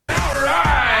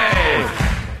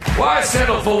Why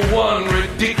settle for one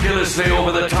ridiculously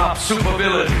over-the-top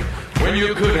supervillain when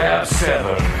you could have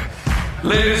 7?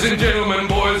 Ladies and gentlemen,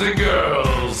 boys and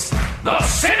girls, the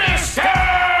Sinister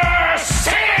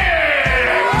Six!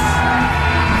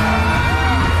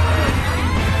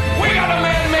 We got a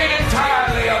man made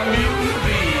entirely of mutant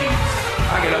beings.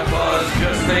 I get a buzz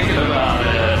just thinking about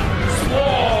it.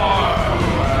 Swarm!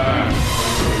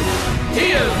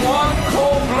 He is one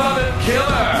cold-blooded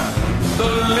killer, the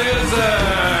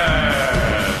Lizard.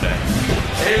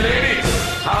 Hey ladies,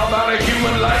 how about a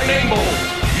human lightning bolt?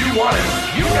 You want it,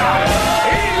 you got it.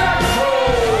 Electro!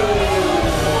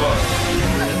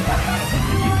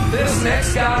 This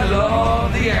next guy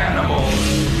loved the animals,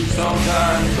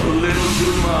 sometimes a little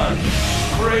too much.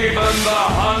 Craven the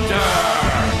Hunter.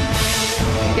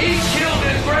 He killed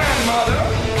his grandmother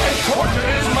and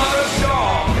tortured his mother's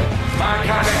dog. My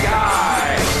kind of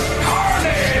guy.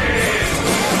 Carnage!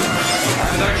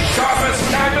 And the sharpest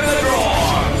knife in the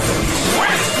drawer.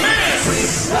 Swiss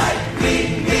Miss! Like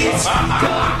me,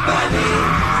 company.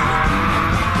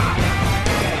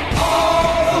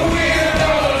 All the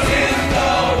weirdos in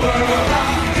the world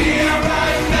here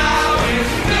right now in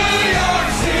New York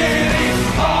City.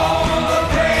 All the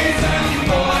brazen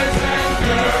boys and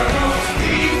girls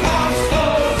keep on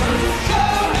closing,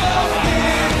 show no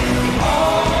pity.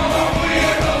 All the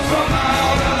weirdos from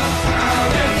out of town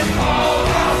and all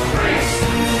house freaks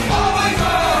always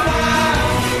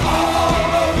around. All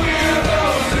the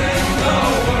weirdos in the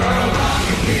world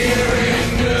here in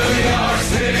New York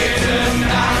City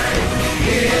tonight.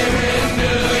 Here in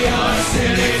New York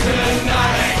City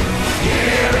tonight.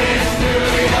 Here in New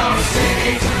York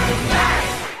City tonight.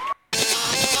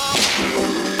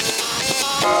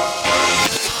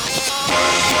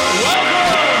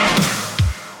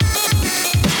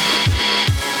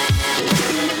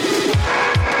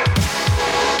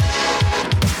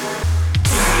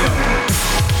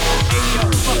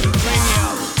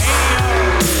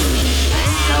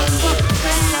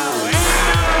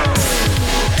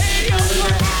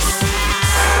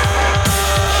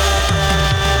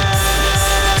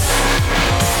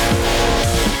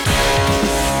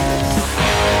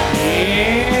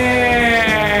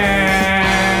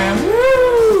 Yeah!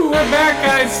 Woo! We're back,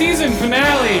 guys. Season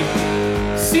finale.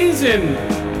 Season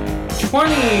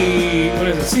 20. What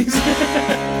is it?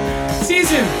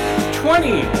 Season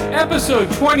 20. Episode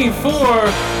 24.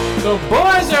 The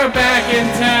boys are back in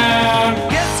town.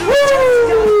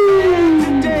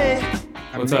 Woo!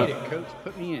 What's up? Coach,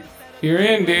 put me in. You're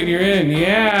in, dude. You're in.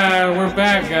 Yeah, we're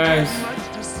back, guys.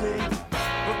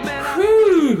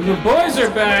 Woo! The boys are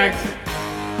back.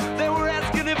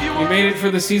 You made it for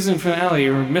the season finale.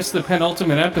 You missed the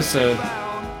penultimate episode.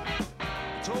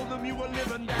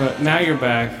 But now you're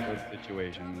back. Work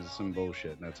situations, some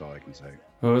bullshit. That's all I can say.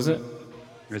 What was it?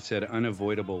 It said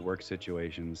unavoidable work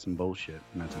situations, some bullshit,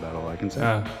 and that's about all I can say.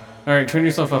 All right, turn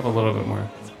yourself up a little bit more.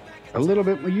 A little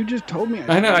bit. Well, you just told me.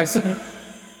 I know. I said.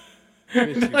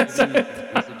 Messages.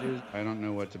 I don't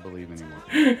know what to believe anymore.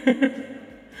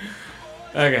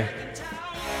 Okay.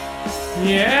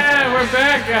 Yeah, we're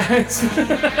back, guys.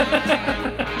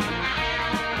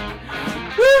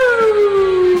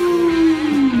 Woo!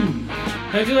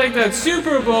 How'd you like that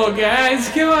Super Bowl, guys?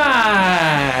 Come on!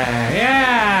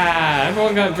 Yeah!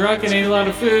 Everyone got drunk and ate a lot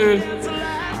of food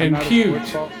and I'm puked. not a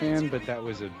football fan, but that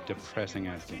was a depressing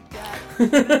ass game.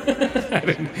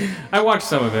 I watched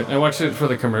some of it. I watched it for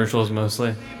the commercials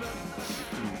mostly.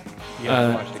 Yeah,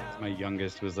 I watched it 'cause my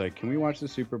youngest was like, "Can we watch the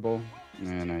Super Bowl?"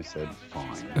 And I said,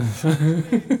 "Fine." And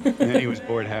then he was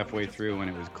bored halfway through when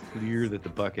it was clear that the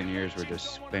Buccaneers were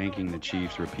just spanking the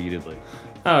Chiefs repeatedly.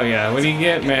 Oh yeah, what do you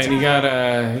get, man? You got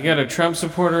a Trump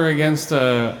supporter against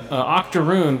a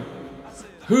octoroon.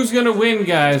 Who's gonna win,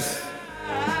 guys?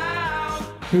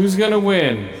 Who's gonna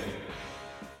win?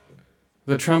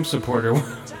 The Trump supporter.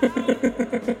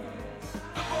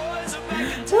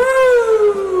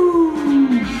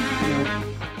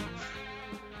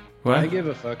 What? I give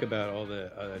a fuck about all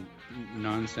the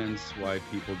nonsense why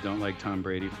people don't like Tom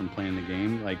Brady from playing the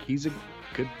game. Like, he's a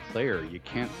good player. You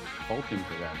can't fault him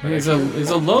for that. But He's a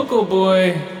local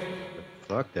boy.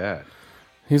 fuck that.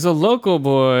 He's a local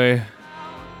boy.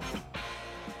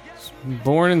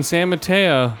 Born in San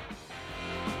Mateo.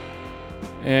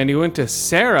 And he went to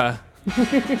Sarah.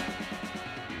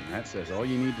 That says all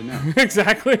you need to know.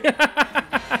 Exactly.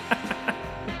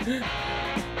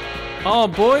 All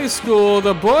boys school.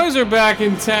 The boys are back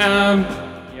in town.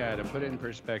 Yeah, to put it in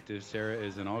perspective, Sarah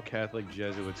is an all-Catholic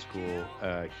Jesuit school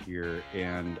here,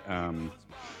 and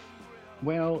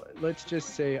well, let's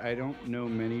just say I don't know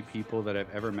many people that I've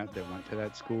ever met that went to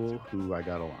that school who I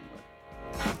got along with.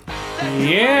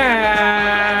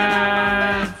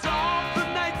 Yeah.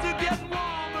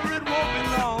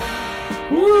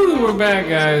 back,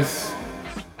 guys.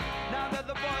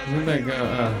 Where'd that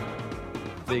go?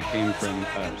 They came from.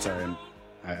 Sorry,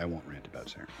 I won't rant about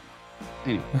Sarah.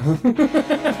 Anyway,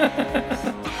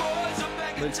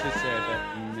 let's just say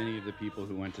that many of the people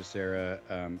who went to Sarah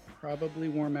probably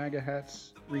wore MAGA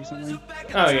hats recently.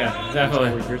 Oh yeah,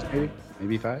 definitely. 4 years,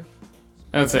 maybe 5.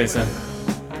 I'd say so.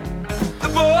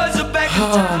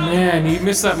 Oh man, you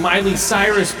missed that Miley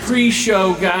Cyrus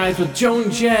pre-show, guys, with Joan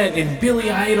Jett and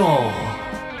Billy Idol.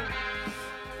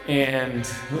 And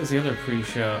what was the other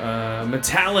pre-show?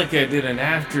 Metallica did an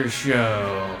after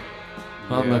show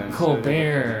on the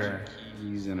Colbert.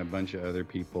 Keys and a bunch of other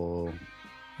people.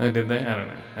 Oh, did they? I don't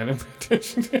know. I didn't pay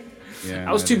attention. Yeah,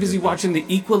 I was too busy watching The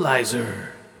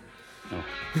Equalizer. Oh.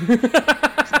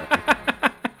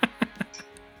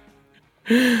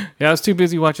 Yeah, I was too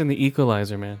busy watching The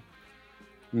Equalizer, man.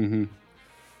 Mm-hmm.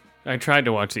 I tried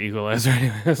to watch The Equalizer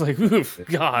anyway. I was like, oof,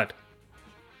 God.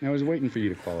 I was waiting for you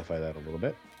to qualify that a little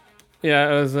bit.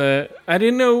 Yeah, it was. I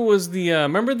didn't know it was the.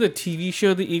 Remember the TV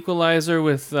show The Equalizer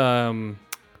with the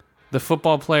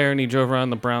football player and he drove around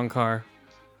the brown car?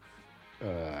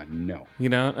 No. You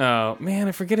know? Oh man,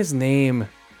 I forget his name.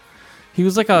 He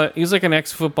was like an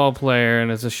ex-football player,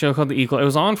 and it's a show called The Equal. It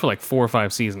was on for like 4 or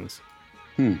 5 seasons.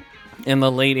 In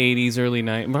the late 80s, early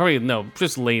 90s. Probably, no,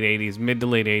 just late 80s, mid to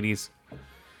late 80s.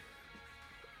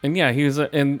 And yeah, he was,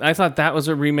 and I thought that was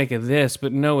a remake of this,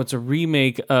 but no, it's a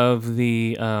remake of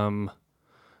the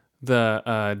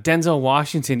Denzel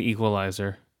Washington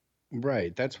Equalizer.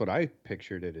 Right, that's what I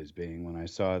pictured it as being when I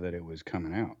saw that it was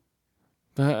coming out.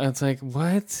 But it's like,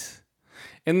 what?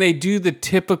 And they do the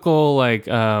typical, like,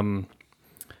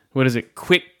 what is it,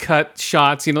 quick cut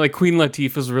shots, you know, like Queen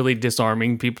Latifah's really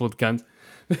disarming people with guns.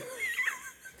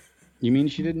 You mean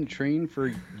she didn't train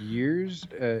for years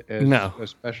as a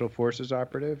special forces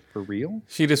operative for real?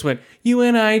 She just went,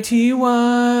 UNITY,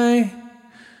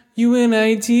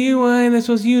 UNITY, this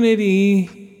was unity.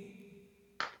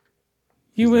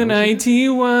 UNITY.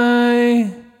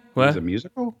 What? It was a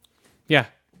musical? Yeah.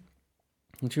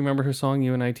 Don't you remember her song,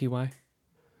 UNITY?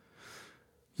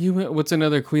 What's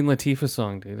another Queen Latifah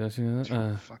song, dude? Don't you know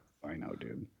that? Fuck, I know,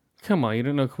 dude. Come on, you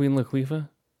don't know Queen Latifah?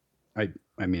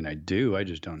 I mean, I do. I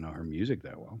just don't know her music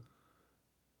that well.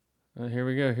 Here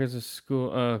we go. Here's a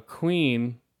school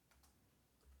Queen.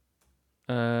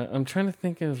 I'm trying to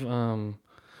think of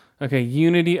okay,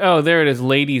 Unity. Oh, there it is.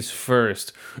 Ladies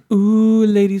First. Ooh,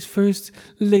 ladies first.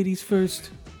 Ladies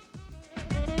first.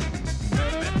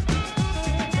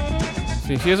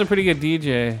 See, she has a pretty good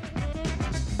DJ.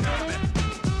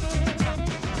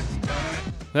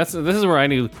 This is where I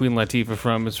knew Queen Latifah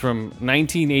from. It's from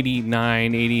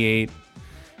 1989, 88.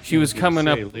 She was coming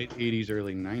up late 80s,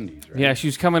 early 90s, right? Yeah, she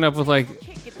was coming up with like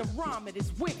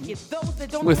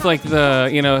the,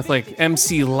 you know, with like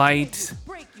MC Light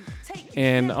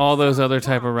and all those other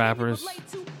type of rappers.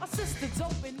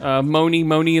 Moni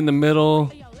in the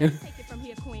middle.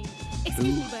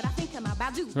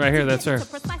 Right here, that's her.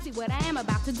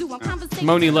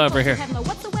 Moni Love right here.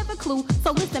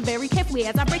 So listen very carefully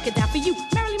as I break it down for you.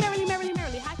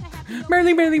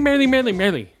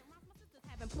 Merrily.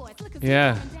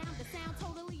 Yeah.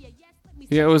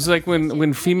 Yeah, it was like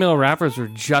when female rappers were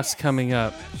just coming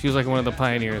up. She was like one of the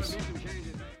pioneers.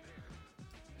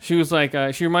 She was like,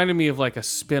 she reminded me of like a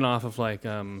spin-off of like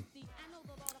a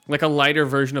lighter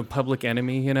version of Public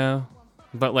Enemy, you know?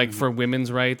 But like for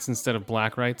women's rights instead of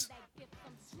black rights.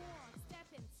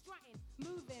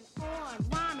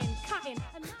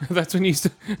 That's when you used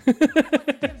to.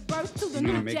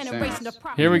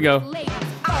 Here we go.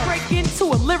 Break into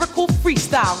a lyrical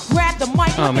freestyle. Grab the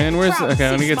mic. Oh man, where's the,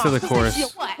 okay? Let me get to the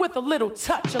chorus. With a little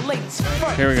touch of ladies.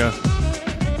 Here we go.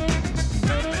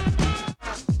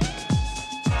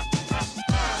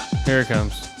 Here it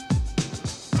comes.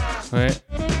 Wait.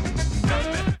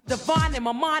 Divine in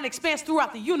my mind expands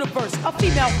throughout the universe. A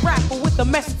female rapper with a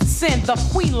message to send. The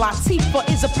Queen Latifah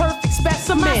is a perfect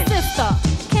specimen. My sister,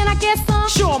 can I get some?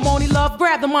 Sure, Moni Love,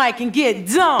 grab the mic and get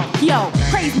dumb. Yo,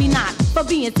 praise me not for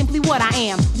being simply what I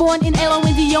am. Born in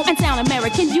L-O-N-D-O and sound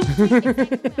American.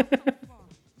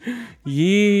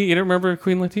 You don't remember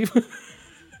Queen Latifah?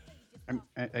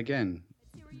 Again,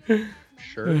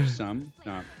 sure, some,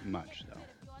 not much though.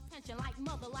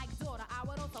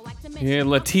 Yeah,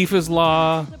 Latifah's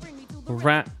Law,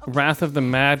 Wrath of the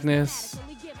Madness,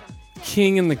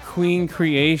 King and the Queen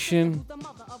Creation.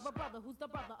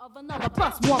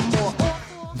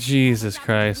 Jesus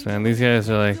Christ, man. These guys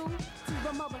are like...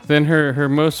 Then her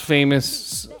most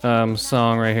famous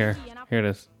song right here. Here it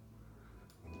is.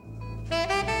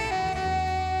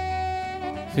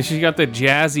 See, she's got the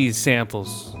jazzy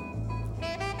samples.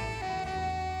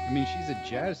 I mean, she's a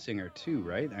jazz singer too,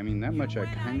 right? I mean, that much I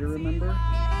kind of remember.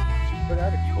 She put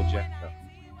out a cool jazz album.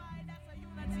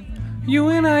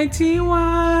 UNITY.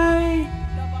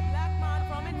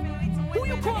 Who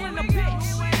you calling a bitch?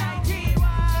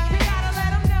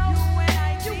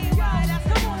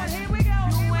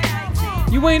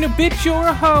 You ain't a bitch, you're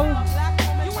a hoe.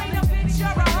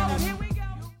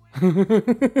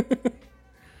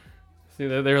 See,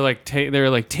 they're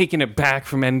like taking it back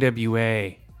from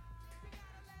NWA.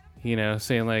 You know,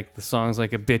 saying like the song's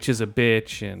like a bitch is a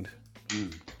bitch and.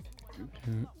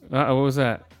 What was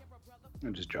that?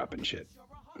 I'm just dropping shit.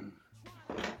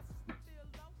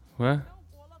 What?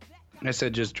 I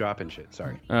said just dropping shit.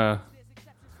 Sorry. And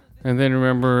then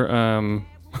remember,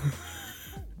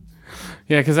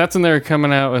 yeah, because that's when they were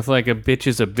coming out with like a bitch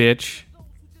is a bitch.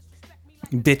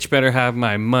 Bitch better have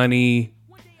my money.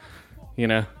 You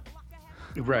know,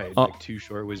 Right. Like Too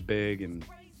Short was big and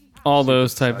all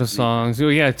those type of songs. Oh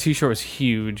yeah, Too Short was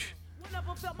huge.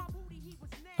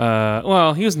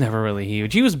 Well, he was never really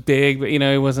huge. He was big, but you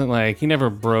know, he wasn't like he never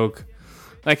broke.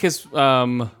 Like his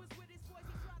Life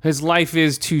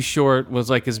Is Too Short was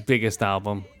like his biggest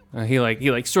album. He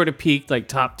sort of peaked like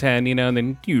top 10, you know, and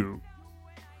then you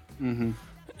know,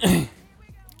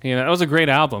 that was a great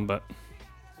album, but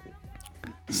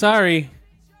sorry,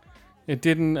 it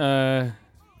didn't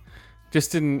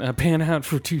pan out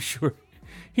for Too Short.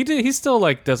 He still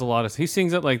like does a lot of. He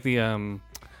sings at like the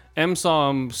M saw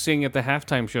him sing at the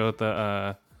halftime show at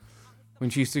the when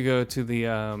she used to go to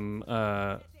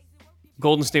the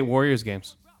Golden State Warriors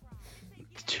games.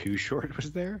 Too Short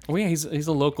was there. Oh yeah, he's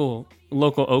a local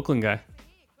Oakland guy.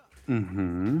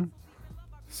 Mm-hmm.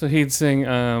 So he'd sing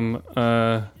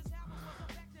what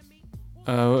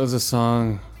was the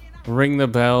song? Ring the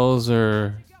bells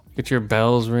or get your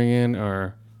bells ringing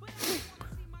or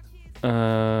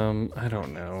I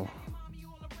don't know.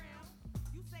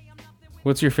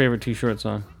 What's your favorite Too Short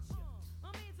song?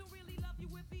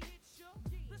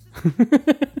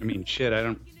 I mean, shit, I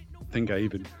don't think I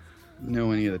even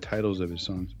know any of the titles of his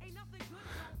songs.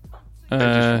 I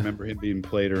just remember him being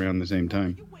played around the same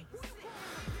time.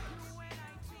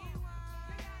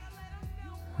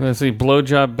 Let's see,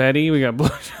 Blowjob Betty. We got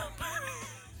Blowjob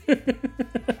Betty.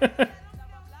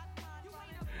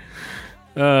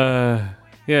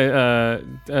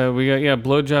 We got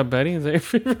Blowjob Betty. Is that your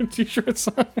favorite Too Short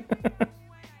song?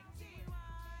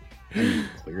 I mean,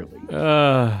 clearly.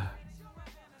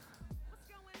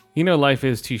 You know Life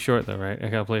Is Too Short though, right? I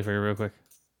gotta play for you real quick.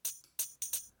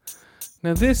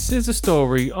 Now this is a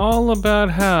story all about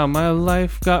how my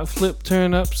life got flipped,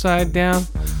 turned upside down.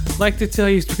 Like to tell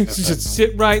you, just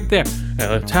sit right there.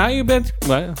 How you been?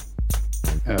 What?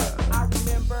 I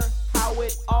remember how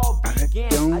it all I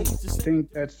began. don't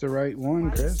think that's the right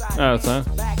one, Chris. Oh, it's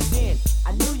not. Back then,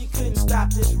 I knew you couldn't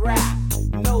stop this rap.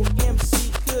 No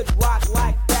MC could rock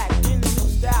like that. Then the new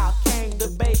style came, the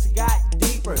bass got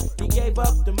deeper. He gave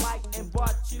up the mic and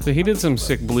bought you. So he did some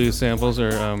sick blues samples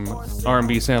or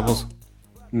R&B samples.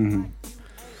 Mm-hmm.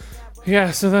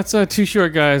 Yeah, so that's Too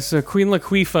Short, guys. Queen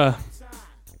Latifah.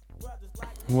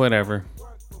 Whatever.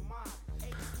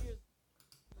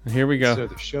 Here we go. So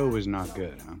the show was not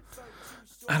good, huh?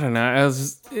 I don't know.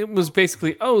 It was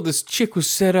basically, oh, this chick was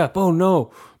set up. Oh,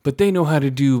 no. But they know how to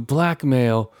do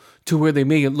blackmail to where they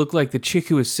make it look like the chick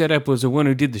who was set up was the one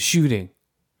who did the shooting.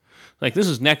 Like, this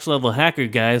is next level hacker,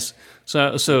 guys.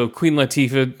 So Queen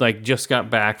Latifah, like, just got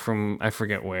back from, I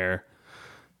forget where.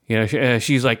 You know,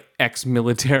 she's, like,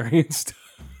 ex-military and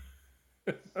stuff.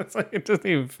 It's like, it doesn't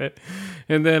even fit.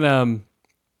 And then,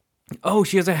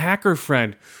 she has a hacker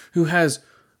friend who has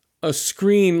a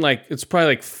screen, like, it's probably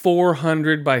like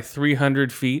 400 by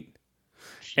 300 feet.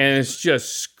 And it's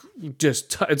just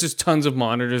tons of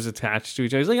monitors attached to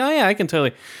each other. He's like, oh yeah, I can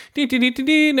totally.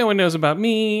 No one knows about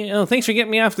me. Oh, thanks for getting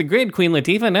me off the grid, Queen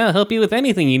Latifah. Now I'll help you with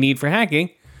anything you need for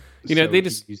hacking. You know, So they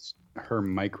just he's her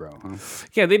micro, huh?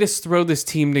 they just throw this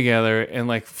team together in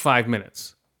like 5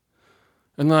 minutes.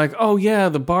 And they're like, oh yeah,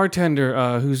 the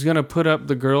bartender who's gonna put up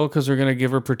the girl because we're gonna give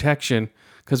her protection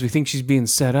because we think she's being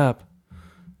set up.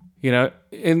 You know,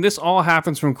 and this all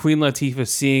happens from Queen Latifah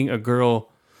seeing a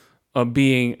girl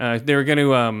being they're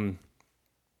gonna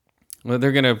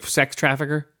sex traffic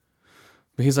her.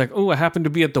 But he's like, oh, I happened to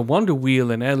be at the Wonder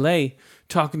Wheel in L.A.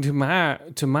 talking to my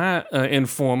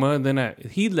informer. And then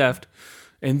he left,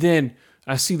 and then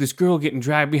I see this girl getting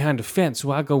dragged behind a fence.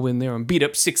 So I go in there and beat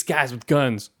up 6 guys with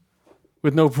guns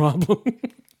with no problem.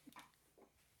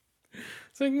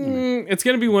 It's like it's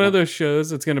gonna be one of those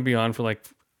shows that's gonna be on for like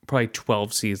probably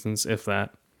 12 seasons, if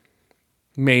that.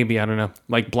 Maybe, I don't know.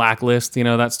 Like Blacklist, you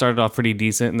know, that started off pretty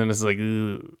decent, and then it's like,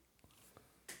 ugh.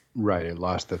 Right, it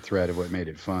lost the thread of what made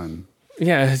it fun.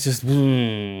 Yeah, it's just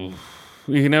you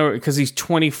know, because these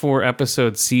 24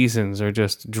 episode seasons are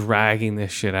just dragging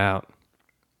this shit out.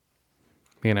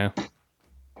 You know,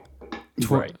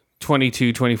 Right.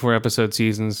 22, 24 episode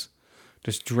seasons,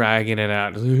 just dragging it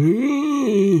out. What are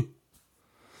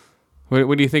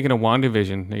you thinking of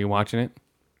WandaVision? Are you watching it?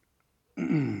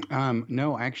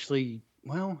 No, actually,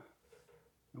 well,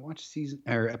 I watched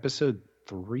episode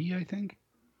 3, I think.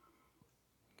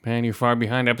 Man, you're far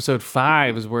behind. Episode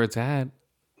 5 is where it's at.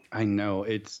 I know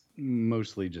it's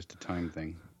mostly just a time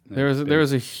thing. There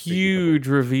was a huge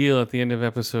reveal at the end of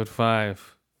episode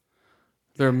 5.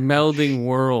 They're melding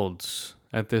worlds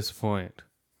at this point.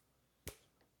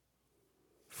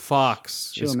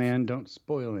 Fox. Chill, man. Don't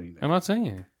spoil anything. I'm not saying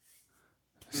it. I'm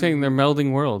saying they're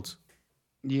melding worlds.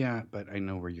 Yeah, but I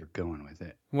know where you're going with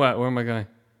it. What? Where am I going?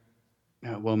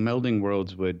 Well, melding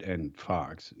worlds and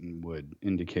Fox would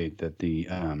indicate that the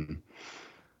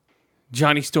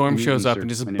Johnny Storm shows mutants up are and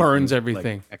just manipulating, burns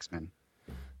everything. Like X-Men.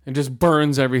 And just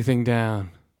burns everything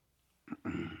down.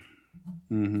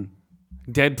 Mm-hmm.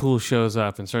 Deadpool shows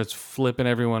up and starts flipping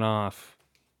everyone off.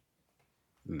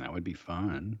 That would be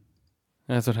fun.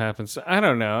 That's what happens. I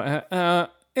don't know.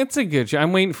 It's a good show.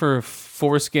 I'm waiting for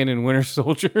Foreskin and Winter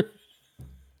Soldier.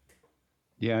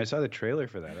 Yeah, I saw the trailer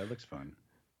for that. That looks fun.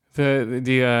 Well,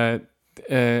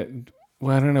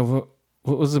 I don't know.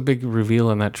 What was the big reveal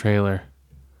in that trailer?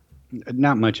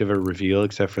 Not much of a reveal,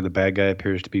 except for the bad guy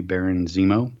appears to be Baron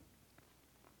Zemo.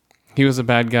 He was a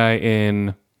bad guy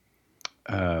in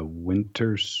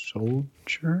Winter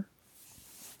Soldier?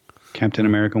 Captain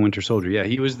America Winter Soldier. Yeah,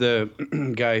 he was the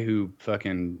guy who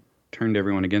fucking turned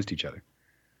everyone against each other.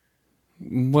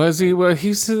 Was he? Well, he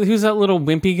was that little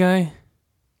wimpy guy.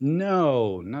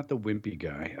 No, not the wimpy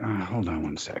guy. Hold on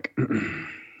one sec.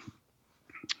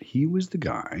 He was the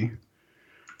guy.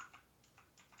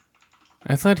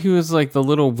 I thought he was like the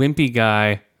little wimpy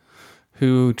guy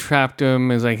who trapped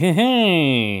him as like, hey,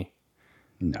 hey.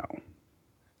 No.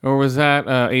 Or was that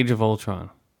Age of Ultron?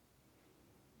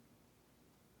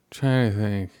 Trying to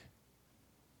think.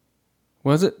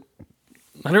 Was it?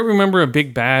 I don't remember a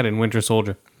big bad in Winter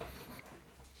Soldier.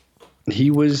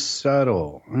 He was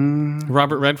subtle.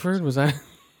 Robert Redford, was that?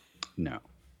 No.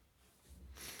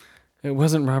 It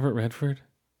wasn't Robert Redford?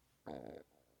 What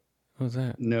was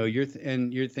that? No, you're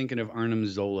thinking of Arnim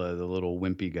Zola, the little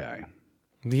wimpy guy.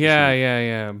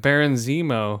 Yeah. Baron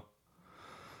Zemo.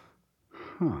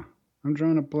 Huh. I'm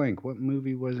drawing a blank. What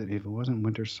movie was it if it wasn't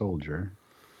Winter Soldier?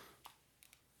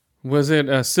 Was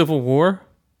it Civil War?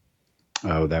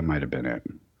 Oh, that might have been it.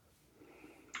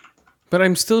 But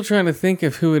I'm still trying to think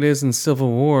of who it is in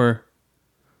Civil War.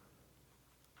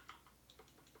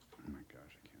 Oh my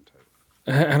gosh, I can't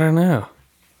type. I don't know.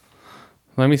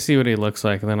 Let me see what he looks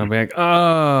like, and then I'll be like,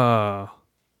 oh.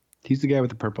 He's the guy with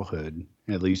the purple hood,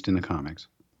 at least in the comics.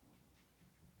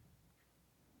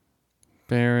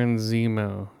 Baron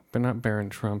Zemo. But not Baron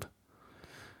Trump.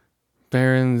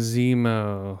 Baron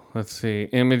Zemo. Let's see.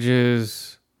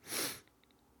 Images.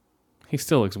 He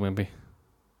still looks wimpy.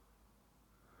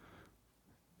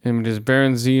 Images.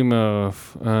 Baron Zemo.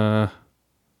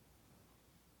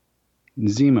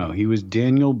 Zemo. He was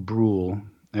Daniel Bruhl.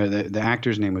 The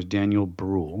actor's name was Daniel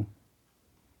Bruhl.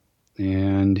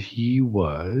 And he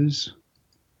was...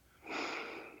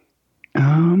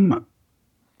 Oh,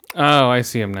 I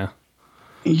see him now.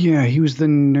 Yeah, he was the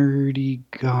nerdy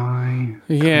guy.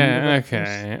 Yeah,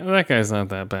 okay. That guy's not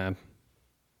that bad.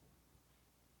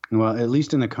 Well, at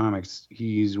least in the comics,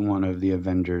 he's one of the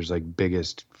Avengers' like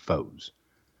biggest foes.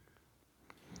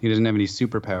 He doesn't have any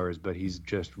superpowers, but he's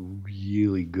just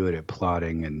really good at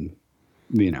plotting and,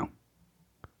 you know.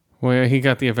 Well, he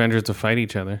got the Avengers to fight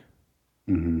each other.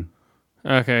 Mm-hmm.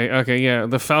 Okay, yeah.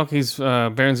 The Falcons,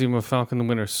 Baron Zemo, Falcon the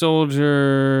Winter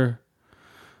Soldier,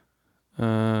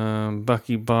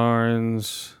 Bucky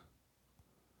Barnes.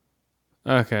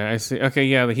 Okay, I see. Okay,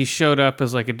 yeah, he showed up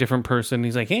as like a different person.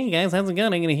 He's like, hey guys, how's it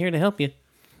going? I'm here to help you.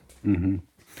 Mm-hmm.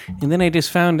 And then I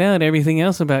just found out everything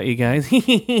else about you guys.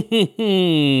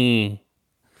 I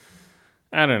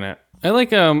don't know. I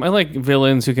like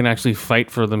villains who can actually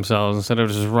fight for themselves instead of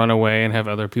just run away and have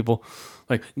other people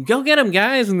like, go get him,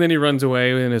 guys, and then he runs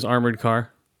away in his armored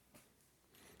car.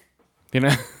 You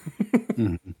know?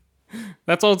 Mm-hmm.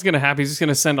 That's all that's gonna happen. He's just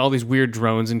gonna send all these weird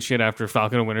drones and shit after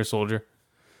Falcon and Winter Soldier.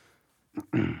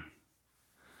 Then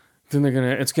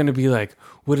it's gonna be like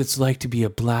what it's like to be a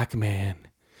black man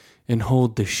and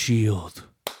hold the shield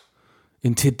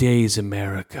in today's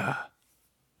America.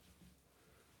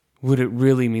 What it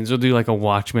really means. We'll do like a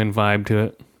Watchmen vibe to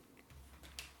it.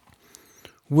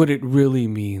 What it really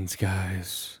means,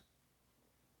 guys.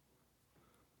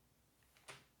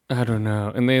 I don't know.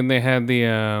 And then they had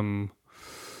the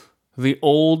the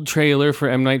old trailer for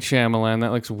M. Night Shyamalan.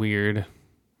 That looks weird.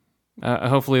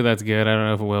 Hopefully that's good. I don't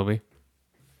know if it will be.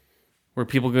 Where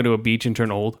people go to a beach and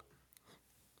turn old.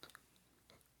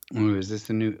 Oh, is this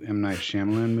the new M. Night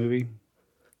Shyamalan movie?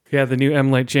 Yeah, the new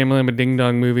M. Night Shyamalan Ding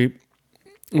Dong movie.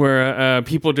 Where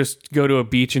people just go to a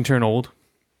beach and turn old.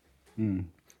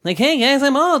 Like, hey guys,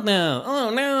 I'm old now. Oh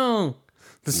no.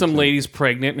 There's some lady's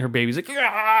pregnant and her baby's like,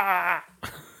 ah!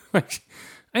 Like,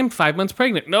 I'm 5 months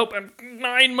pregnant. Nope, I'm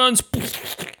 9 months.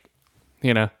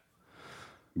 You know?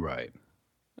 Right.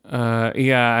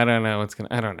 Yeah, I don't know.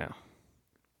 I don't know.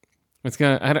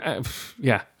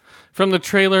 Yeah. From the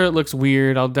trailer, it looks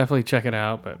weird. I'll definitely check it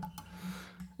out, but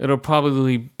it'll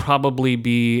probably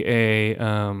be a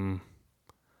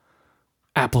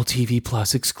Apple TV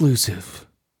Plus exclusive.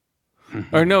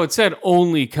 Or no, it said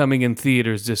only coming in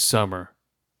theaters this summer.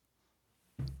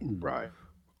 Right.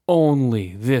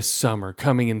 Only this summer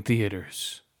coming in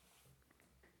theaters.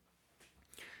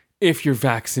 If you're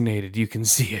vaccinated, you can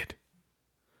see it.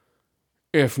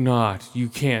 If not, you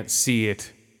can't see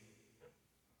it.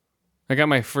 I got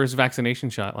my first vaccination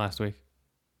shot last week.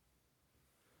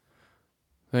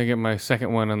 I get my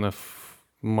second one on the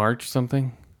March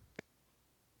something.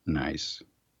 Nice.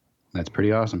 That's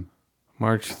pretty awesome.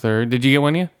 March 3rd. Did you get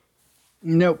one yet?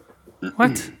 Nope.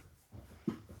 What?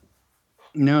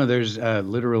 No, there's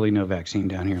literally no vaccine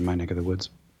down here in my neck of the woods.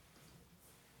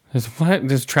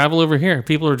 There's travel over here.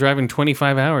 People are driving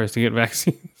 25 hours to get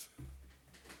vaccines.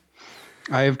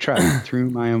 I have tried through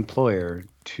my employer,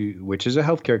 which is a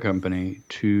healthcare company,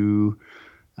 to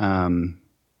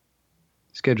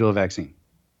schedule a vaccine.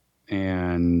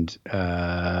 And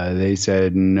they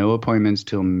said no appointments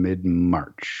till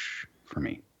mid-March for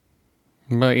me.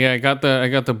 But yeah, I got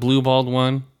the blue balled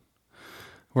one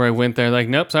where I went there like,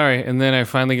 nope, sorry. And then I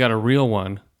finally got a real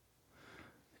one.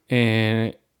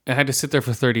 And I had to sit there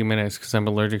for 30 minutes because I'm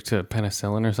allergic to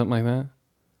penicillin or something like that.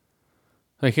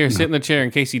 Like, here, sit in the chair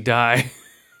in case you die.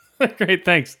 Great,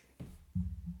 thanks.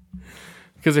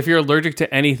 Because if you're allergic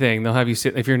to anything, they'll have you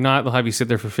sit. If you're not, they'll have you sit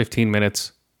there for 15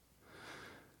 minutes.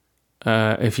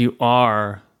 If you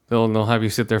are, they'll have you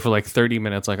sit there for like 30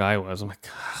 minutes like I was. I'm like,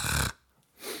 ugh.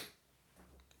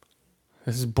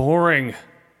 This is boring.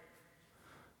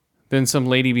 Then some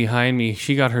lady behind me,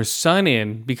 she got her son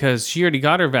in because she already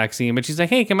got her vaccine, but she's like,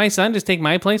 hey, can my son just take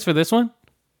my place for this one?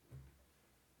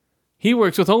 He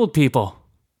works with old people.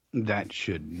 That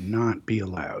should not be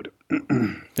allowed.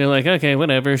 They're like, okay,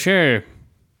 whatever, sure.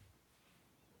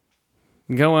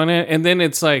 Go on it. And then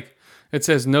it's like, it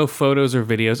says no photos or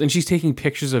videos, and she's taking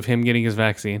pictures of him getting his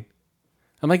vaccine.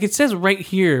 I'm like, it says right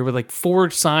here with like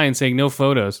 4 signs saying no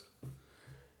photos.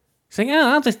 She's like, oh,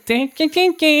 I'll just think.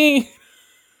 She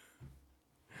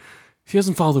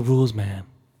doesn't follow the rules, man.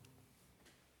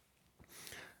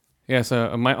 Yeah,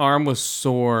 so my arm was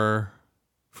sore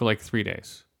for like 3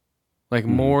 days. Like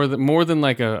more than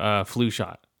like a flu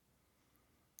shot.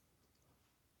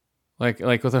 Like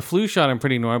with a flu shot, I'm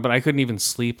pretty normal, but I couldn't even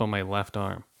sleep on my left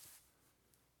arm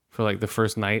for like the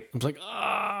first night. I was like,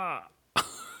 ah.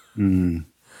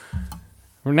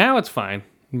 For now, it's fine.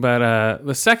 But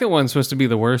the second one's supposed to be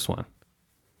the worst one.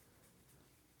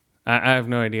 I have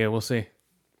no idea. We'll see.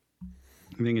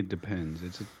 I think it depends.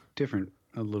 It's it's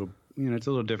a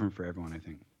little different for everyone, I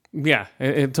think. Yeah,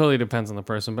 it totally depends on the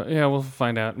person. But yeah, we'll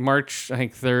find out. March, I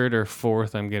think 3rd or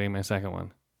 4th, I'm getting my second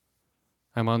one.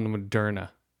 I'm on the Moderna,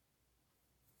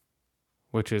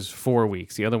 which is 4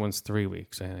 weeks. The other one's 3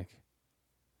 weeks, I think.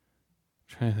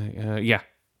 Trying to think. Yeah.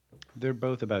 They're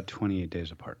both about 28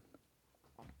 days apart.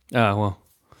 Oh, well.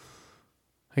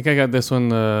 I think I got this one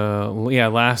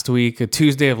last week, a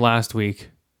Tuesday of last week.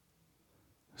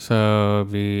 So,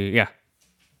 yeah.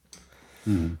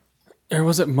 Or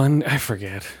was it Monday? I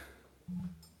forget.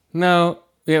 No,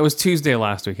 yeah, it was Tuesday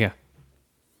last week, yeah.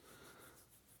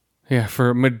 Yeah,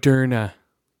 for Moderna.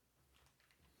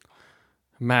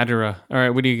 Madura. All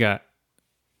right, what do you got?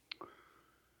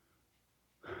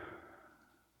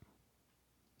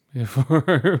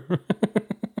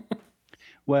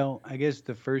 Well, I guess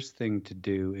the first thing to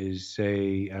do is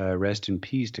say rest in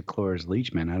peace to Cloris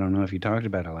Leachman. I don't know if you talked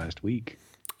about it last week.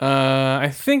 I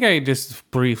think I just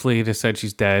briefly just said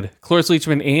she's dead. Cloris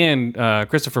Leachman and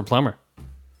Christopher Plummer.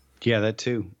 Yeah, that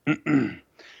too.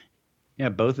 Yeah,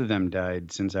 both of them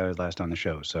died since I was last on the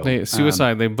show. So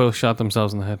suicide. They both shot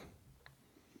themselves in the head.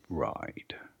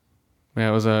 Right. Yeah,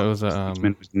 it was a.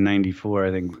 Leachman was 94,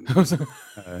 I think.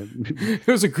 It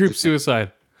was a group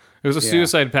suicide. It was a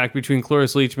suicide pact between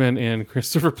Cloris Leachman and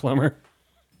Christopher Plummer.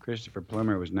 Christopher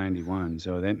Plummer was 91,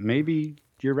 so that maybe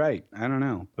you're right. I don't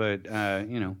know, but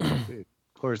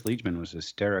Cloris Leachman was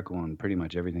hysterical in pretty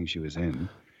much everything she was in.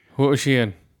 What was she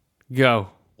in? Go.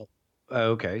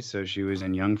 Okay, so she was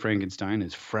in Young Frankenstein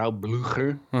as Frau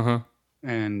Blücher. Uh-huh.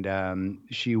 And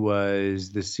she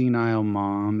was the senile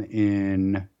mom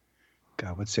in,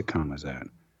 God, what sitcom was that?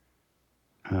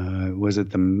 Was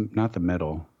it not the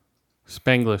Middle?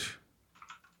 Spanglish.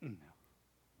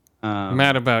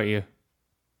 Mad About You.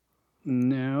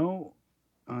 No.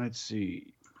 Let's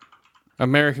see.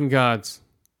 American Gods.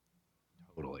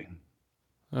 Totally.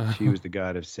 She was the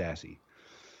god of sassy.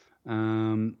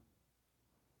 God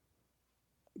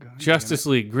Justice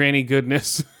League. Granny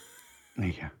Goodness. damn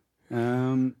it. Yeah.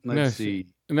 Let's see.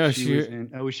 She was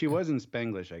in, she was in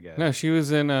Spanglish, I guess. No, she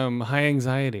was in High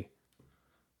Anxiety.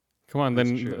 Come on, That's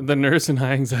true. the nurse in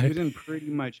High She was Anxiety. in pretty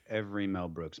much every Mel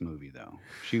Brooks movie, though.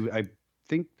 I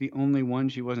think the only one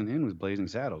she wasn't in was Blazing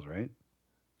Saddles, right?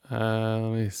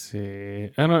 Let me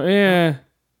see. I don't. Yeah,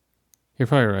 you're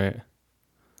probably right.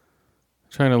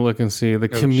 Trying to look and see the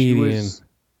comedian.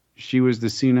 She was the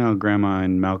senile grandma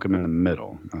in Malcolm in the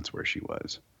Middle. That's where she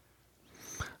was.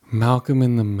 Malcolm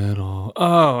in the Middle.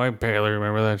 Oh, I barely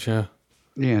remember that show.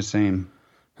 Yeah, same.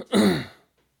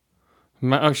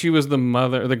 She was the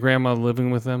mother, the grandma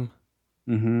living with them.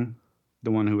 Mm-hmm.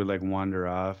 The one who would like wander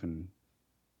off and.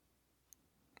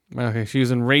 Okay, she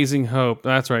was in Raising Hope.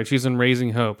 That's right, she's in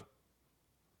Raising Hope.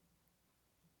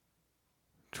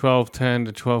 12:10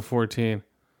 to 12:14.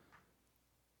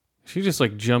 She just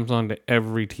like jumped onto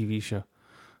every TV show.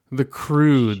 The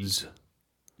Croods.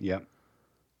 Yep.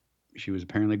 She was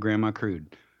apparently Grandma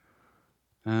Crude.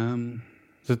 The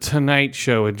Tonight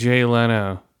Show with Jay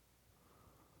Leno.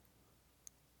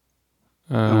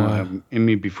 I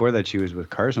mean, before that, she was with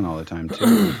Carson all the time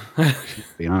too. To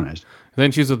be honest.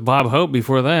 Then she was with Bob Hope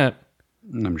before that.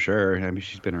 I'm sure. I mean,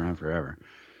 she's been around forever.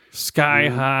 Sky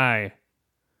High.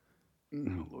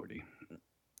 Oh lordy.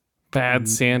 Bad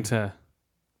Santa.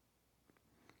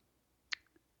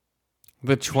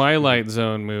 The Twilight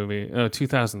Zone movie. Oh,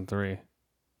 2003.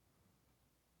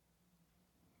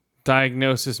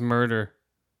 Diagnosis Murder.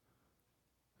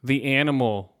 The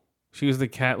Animal. She was the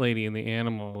cat lady in The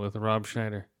Animal with Rob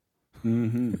Schneider.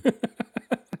 Mm-hmm.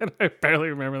 I barely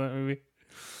remember that movie.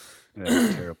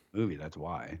 That's a terrible movie. That's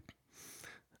why.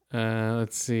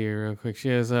 Let's see real quick. She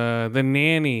has The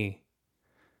Nanny.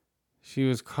 She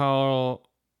was called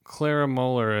Clara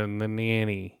Moeller in The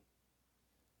Nanny.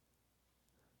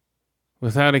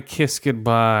 Without a Kiss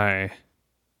Goodbye.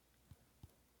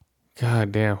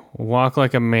 God damn. Walk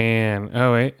Like a Man.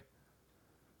 Oh, wait.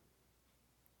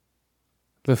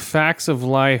 The Facts of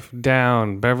Life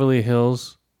Down. Beverly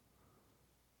Hills.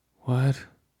 What?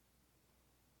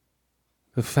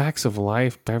 The Facts of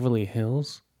Life Beverly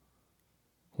Hills?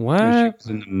 What? She was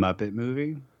in the Muppet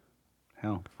movie.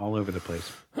 Hell, all over the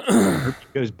place. Herbie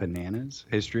Goes Bananas.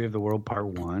 History of the World Part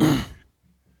 1.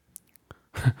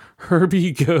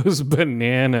 Herbie Goes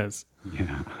Bananas.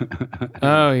 Yeah.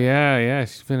 Oh, yeah.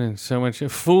 She's been in so much.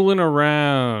 Fooling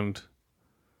Around.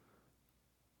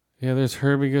 Yeah, there's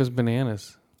Herbie Goes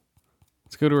Bananas.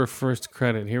 Let's go to her first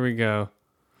credit. Here we go.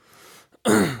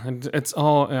 And it's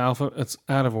all alpha. It's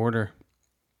out of order.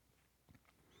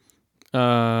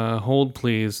 Hold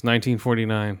Please,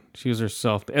 1949. She was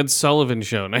herself. The Ed Sullivan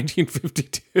Show,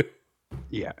 1952.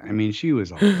 Yeah, I mean, she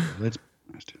was all. Let's be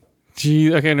honest.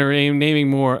 Gee, okay, naming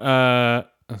more. The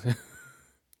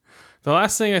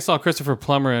last thing I saw Christopher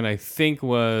Plummer in, I think,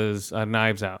 was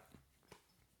Knives Out.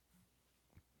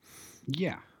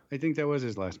 Yeah, I think that was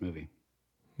his last movie.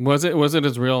 Was it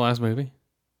his real last movie?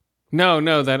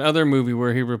 No, that other movie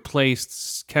where he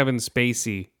replaced Kevin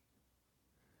Spacey.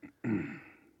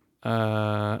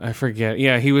 I forget.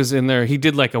 Yeah, he was in there. He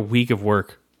did like a week of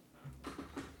work.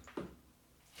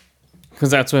 Because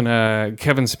that's when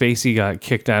Kevin Spacey got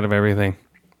kicked out of everything.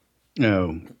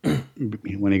 No,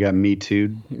 when he got Me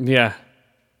Too'd. Yeah.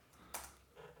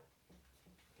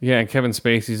 Yeah, and Kevin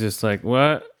Spacey's just like,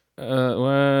 what?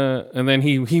 What? And then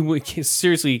he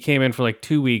seriously, he came in for like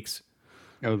 2 weeks.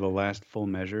 Oh, The Last Full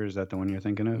Measure? Is that the one you're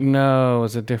thinking of? No,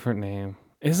 it's a different name.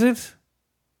 Is it?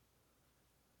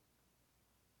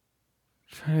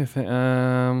 I'm trying to think.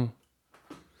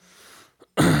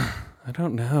 I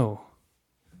don't know.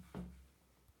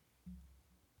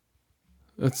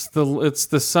 It's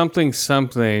the something.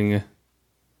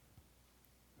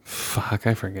 Fuck,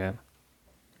 I forget.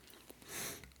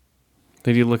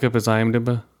 Did you look up his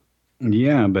IMDb?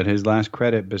 Yeah, but his last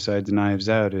credit besides Knives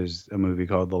Out is a movie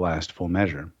called The Last Full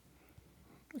Measure.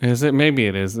 Is it? Maybe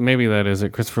it is. Maybe that is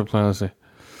it. Christopher Plummer.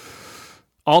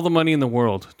 All the Money in the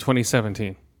World,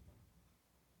 2017.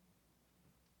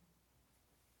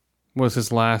 Was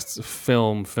his last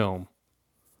film.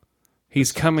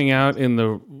 He's coming out in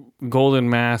the Golden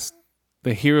Mask,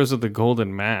 the Heroes of the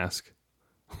Golden Mask.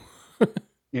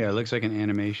 Yeah, it looks like an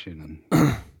animation.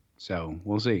 So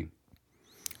we'll see.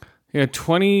 Yeah,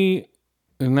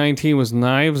 2019 was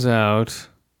Knives Out.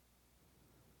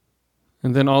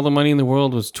 And then All the Money in the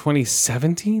World was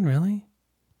 2017, really?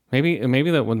 Maybe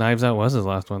that Knives Out was his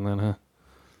last one then, huh?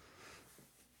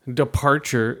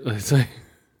 Departure. It's like,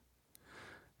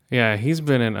 yeah, he's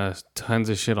been in tons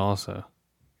of shit also.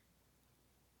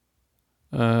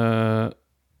 Did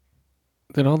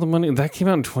All the Money that came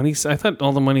out in 20? I thought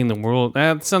All the Money in the World.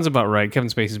 That sounds about right. Kevin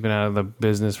Spacey's been out of the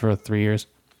business for 3 years.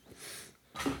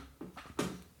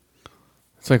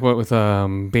 It's like what with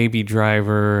Baby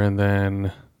Driver, and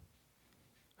then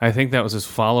I think that was his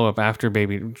follow up after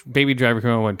Baby Driver came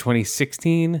out. What,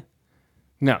 2016?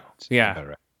 No, yeah. All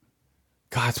right.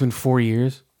 God, it's been 4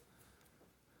 years.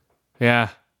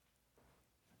 Yeah.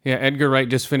 Yeah, Edgar Wright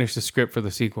just finished the script for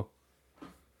the sequel.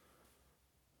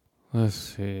 Let's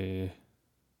see.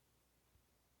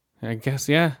 I guess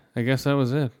that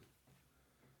was it.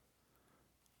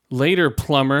 Later,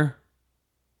 Plumber.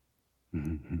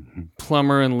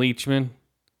 Plumber and Leachman.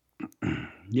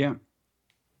 Yeah.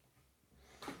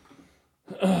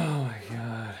 Oh my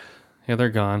God. Yeah, they're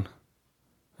gone.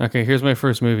 Okay, here's my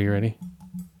first movie. Ready?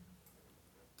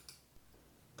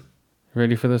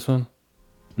 Ready for this one?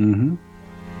 Mm-hmm.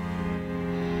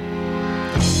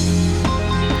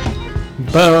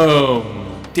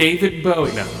 Boom! David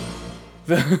Bowie. No.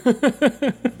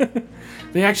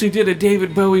 They actually did a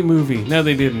David Bowie movie. No,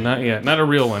 they didn't. Not yet. Not a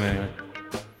real one, anyway.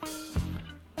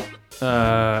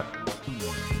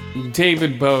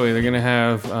 David Bowie. They're gonna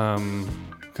have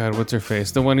God, what's her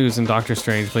face? The one who's in Doctor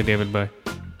Strange played David Bowie.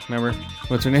 Remember?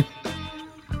 What's her name?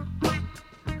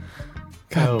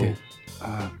 God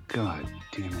God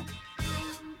damn it.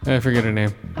 I forget her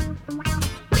name.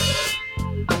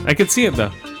 I could see it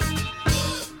though.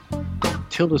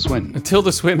 Tilda Swinton.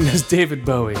 Tilda Swinton is David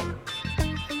Bowie.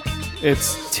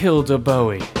 It's Tilda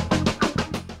Bowie.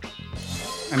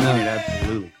 I mean, it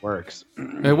absolutely works.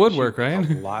 It would work, right?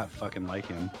 A lot fucking like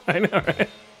him. I know, right?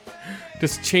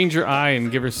 Just change her eye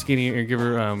and give her skinny, or give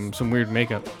her some weird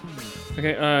makeup.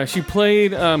 Okay, she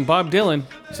played Bob Dylan,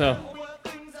 so.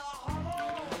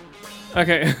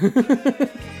 Okay.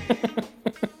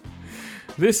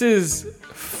 This is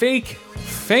Fake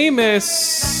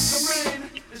Famous.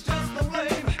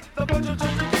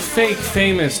 Fake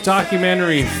Famous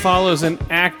documentary follows an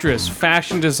actress,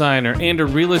 fashion designer, and a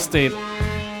real estate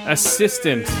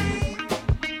assistant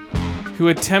who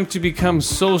attempt to become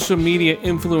social media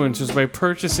influencers by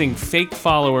purchasing fake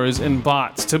followers and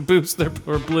bots to boost their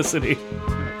publicity.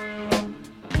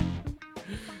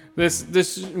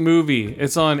 This movie,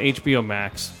 it's on HBO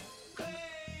Max.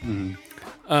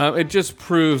 It just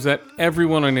proves that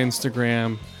everyone on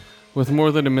Instagram with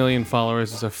more than 1 million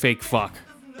followers is a fake fuck.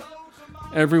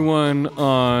 Everyone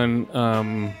on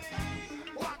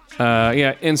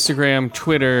Instagram,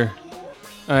 Twitter,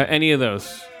 any of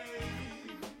those,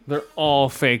 they're all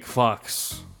fake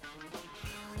fucks.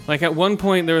 Like at one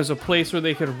point there was a place where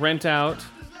they could rent out.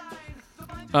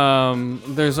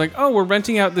 There's like, oh, we're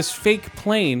renting out this fake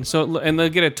plane, and they'll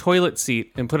get a toilet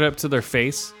seat and put it up to their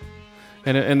face,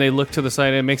 and they look to the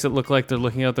side and it makes it look like they're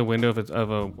looking out the window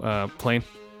of a plane.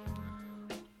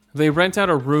 They rent out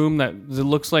a room that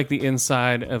looks like the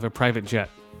inside of a private jet.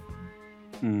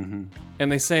 Mm-hmm.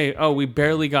 And they say, oh, we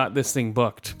barely got this thing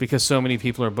booked because so many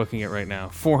people are booking it right now.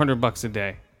 $400 a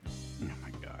day. Oh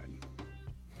my God.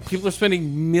 People are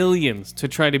spending millions to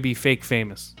try to be fake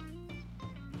famous.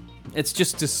 It's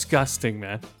just disgusting,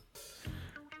 man.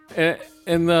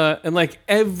 And like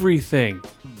everything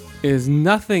is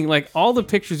nothing, like all the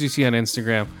pictures you see on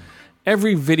Instagram,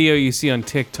 every video you see on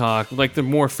TikTok, like the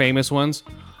more famous ones,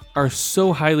 are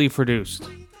so highly produced.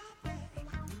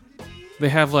 They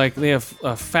have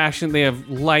fashion, they have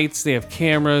lights, they have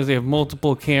cameras, they have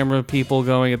multiple camera people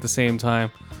going at the same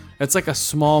time. It's like a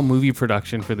small movie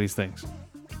production for these things.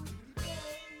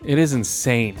 It is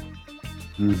insane.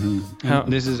 Mm-hmm.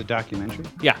 This is a documentary?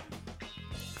 Yeah.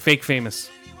 Fake Famous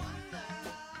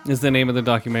is the name of the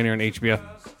documentary on HBO.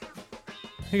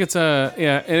 I think it's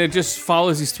and it just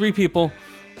follows these three people.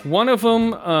 One of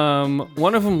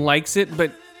them likes it,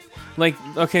 but like,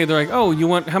 okay, they're like, oh,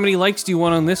 how many likes do you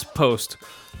want on this post?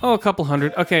 Oh, a couple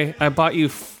hundred. Okay, I bought you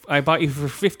for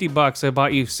 $50. I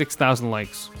bought you 6,000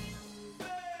 likes.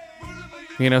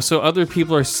 You know, so other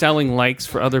people are selling likes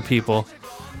for other people,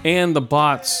 and the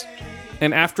bots.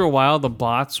 And after a while, the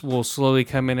bots will slowly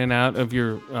come in and out of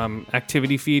your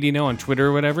activity feed, you know, on Twitter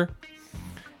or whatever.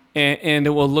 And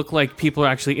it will look like people are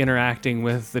actually interacting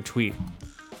with the tweet.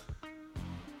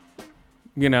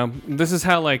 You know, this is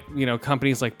how, like, you know,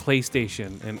 companies like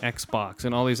PlayStation and Xbox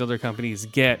and all these other companies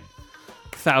get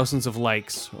thousands of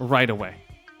likes right away.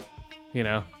 You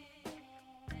know,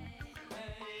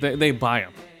 they buy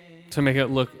them to make it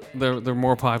look they're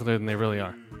more popular than they really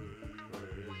are.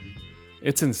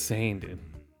 It's insane, dude.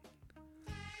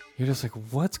 You're just like,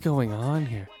 what's going on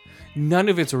here? None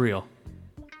of it's real.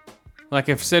 Like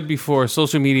I've said before,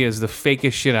 social media is the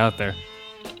fakest shit out there.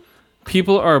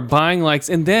 People are buying likes,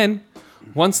 and then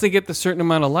once they get the certain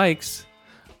amount of likes,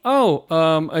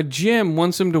 a gym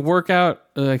wants them to work out.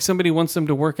 Like somebody wants them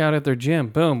to work out at their gym.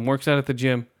 Boom, works out at the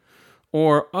gym.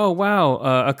 Or,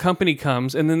 a company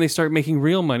comes, and then they start making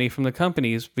real money from the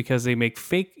companies because they make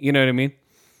fake, you know what I mean?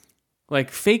 Like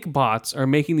fake bots are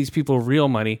making these people real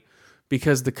money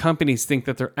because the companies think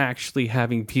that they're actually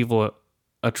having people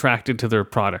attracted to their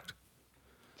product.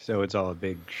 So it's all a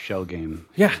big shell game.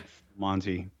 Yeah.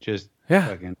 Monty, just Yeah.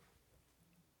 fucking.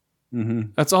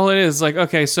 That's all it is. Like,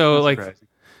 okay, so Not like, surprising.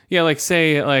 yeah, like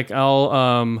say like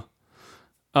I'll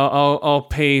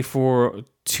pay for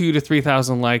 2,000 to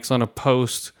 3,000 likes on a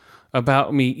post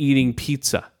about me eating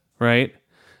pizza, right?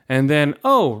 And then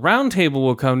Roundtable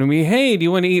will come to me. Hey, do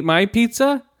you want to eat my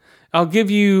pizza? I'll give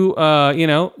you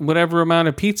whatever amount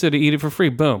of pizza to eat it for free.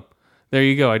 Boom, there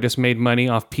you go. I just made money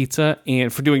off pizza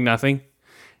and for doing nothing.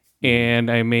 And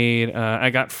I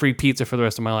got free pizza for the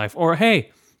rest of my life. Or,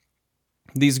 hey,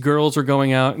 these girls are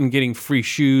going out and getting free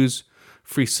shoes,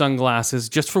 free sunglasses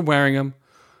just for wearing them.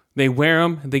 They wear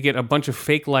them. They get a bunch of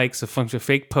fake likes, a bunch of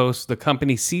fake posts. The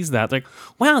company sees that. Like,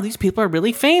 wow, these people are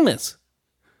really famous.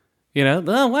 You know,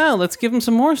 oh, wow, let's give them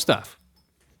some more stuff.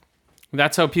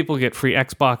 That's how people get free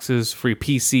Xboxes, free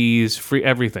PCs, free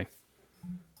everything.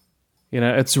 You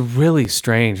know, it's really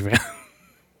strange, man.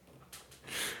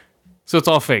 So it's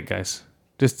all fake, guys.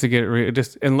 Just to get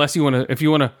unless you want to, if you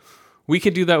want to, we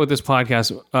could do that with this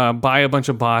podcast. Buy a bunch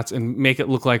of bots and make it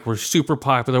look like we're super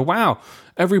popular. Wow,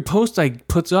 every post I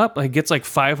puts up, gets like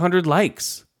 500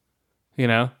 likes. You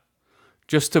know,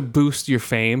 just to boost your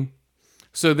fame.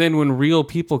 So then when real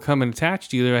people come and attach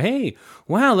to you, they're like, hey,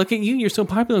 wow, look at you. You're so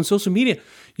popular on social media.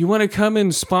 You want to come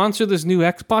and sponsor this new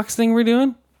Xbox thing we're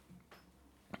doing?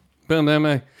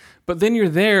 Boom, but then you're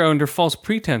there under false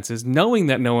pretenses, knowing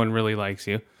that no one really likes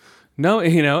you. No,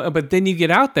 you know, but then you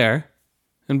get out there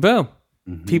and boom,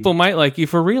 people might like you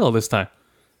for real this time.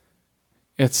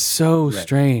 It's so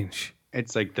strange.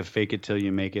 It's like the fake it till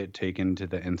you make it taken to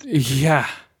the nth. Yeah.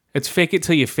 It's fake it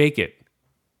till you fake it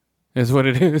is what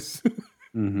it is.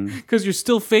 Because you're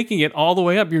still faking it all the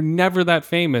way up. You're never that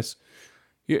famous.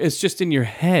 It's just in your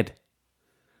head.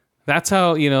 That's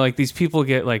how, you know, like these people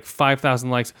get like 5,000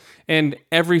 likes, and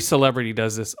every celebrity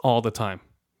does this all the time.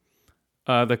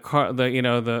 The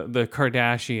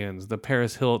Kardashians, the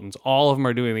Paris Hiltons, all of them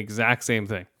are doing the exact same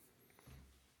thing.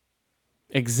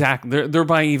 They're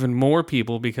buying even more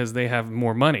people because they have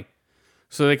more money,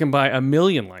 so they can buy 1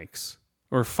 million likes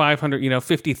or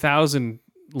 50,000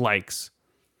 likes.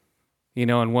 You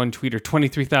know, on one tweet, or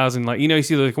 23,000 likes. You know, you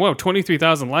see like, whoa,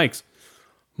 23,000 likes.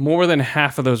 More than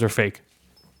half of those are fake.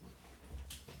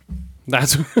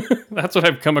 That's what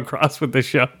I've come across with this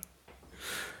show.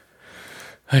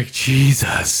 Like,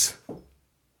 Jesus.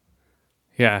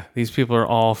 Yeah, these people are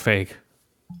all fake.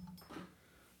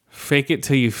 Fake it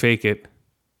till you fake it.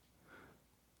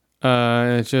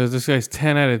 It shows this guy's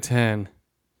 10 out of 10.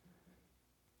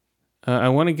 I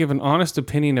want to give an honest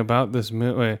opinion about this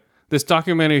movie. This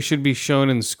documentary should be shown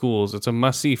in schools. It's a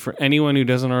must-see for anyone who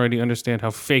doesn't already understand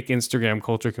how fake Instagram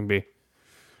culture can be.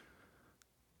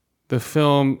 The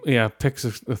film, picks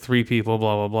the 3 people,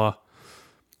 blah, blah,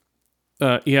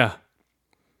 blah.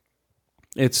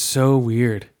 It's so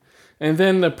weird. And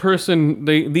then the person,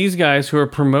 these guys who are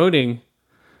promoting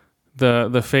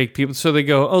the fake people, so they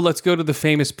go, let's go to the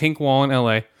famous Pink Wall in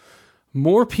LA.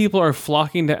 More people are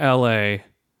flocking to LA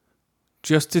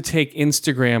just to take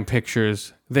Instagram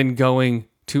pictures than going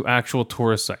to actual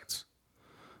tourist sites.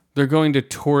 They're going to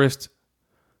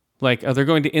they're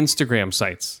going to Instagram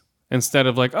sites instead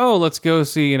of like, let's go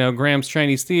see, Graham's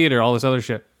Chinese Theater, all this other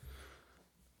shit.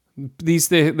 They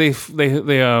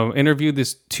interviewed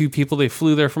these 2 people. They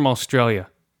flew there from Australia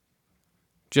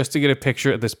just to get a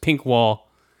picture at this Pink Wall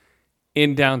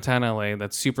in downtown LA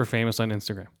that's super famous on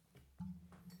Instagram.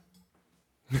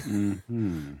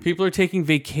 People are taking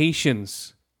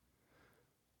vacations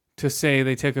to say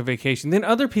they took a vacation. Then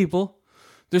other people,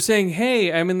 they're saying,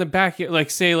 hey, I'm in the backyard. Like,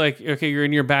 say, okay, you're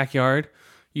in your backyard.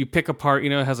 You pick apart,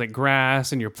 it has like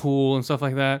grass and your pool and stuff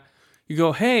like that. You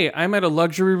go, hey, I'm at a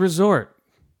luxury resort.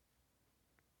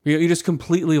 You just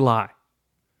completely lie.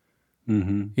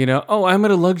 I'm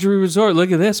at a luxury resort.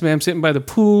 Look at this, man. I'm sitting by the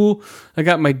pool. I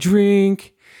got my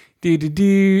drink.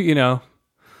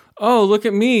 Oh, look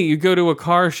at me. You go to a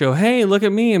car show. Hey, look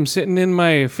at me. I'm sitting in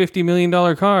my $50 million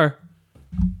car.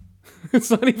 It's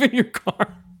not even your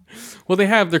car. Well,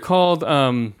 they're called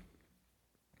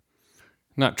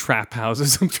not trap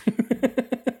houses.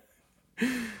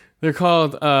 They're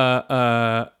called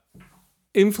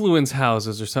influence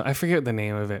houses or something. I forget the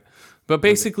name of it. But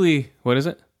basically, what is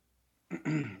it?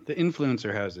 The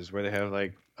influencer houses where they have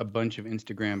like a bunch of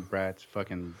Instagram brats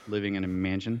fucking living in a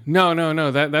mansion.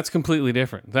 No. That's completely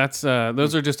different. That's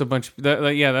those are just a bunch.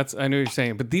 That's I know what you're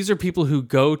saying. But these are people who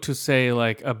go to say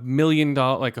like $1 million,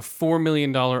 like a $4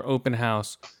 million open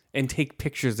house, and take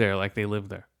pictures there like they live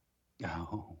there.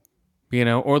 Oh. You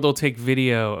know, or they'll take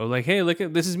video of like, hey, look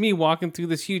at this is me walking through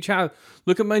this huge house.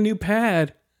 Look at my new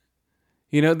pad.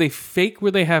 You know, they fake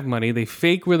where they have money. They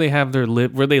fake where they have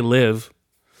where they live.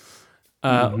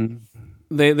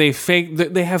 They fake.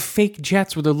 They have fake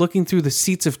jets where they're looking through the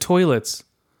seats of toilets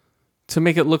to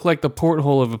make it look like the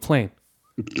porthole of a plane.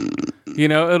 You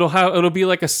know, it'll be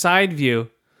like a side view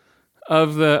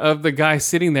of the guy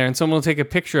sitting there, and someone will take a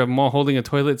picture of him while holding a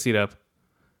toilet seat up,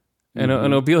 and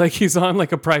it'll be like he's on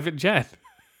like a private jet.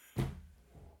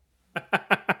 Oh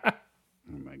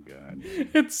my god,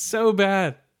 It's so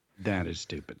bad. that is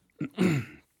stupid.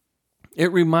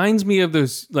 It reminds me of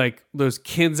those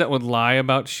kids that would lie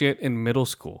about shit in middle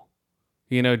school,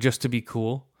 you know, just to be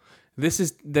cool. This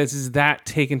is that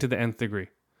taken to the nth degree,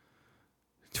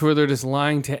 to where they're just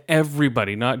lying to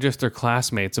everybody, not just their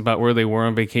classmates, about where they were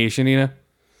on vacation. You know,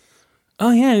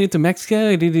 oh yeah, I went to Mexico.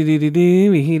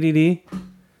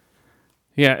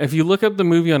 Yeah, if you look up the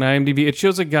movie on IMDb, it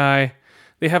shows a guy.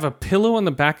 They have a pillow on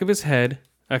the back of his head,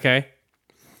 okay,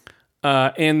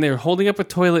 and they're holding up a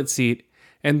toilet seat.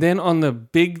 And then on the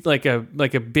big, like a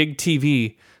big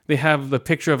TV, they have the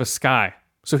picture of a sky.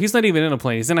 So he's not even in a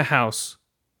plane. He's in a house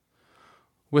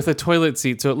with a toilet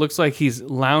seat. So it looks like he's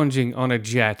lounging on a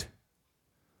jet.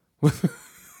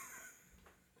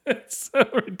 It's so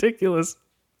ridiculous.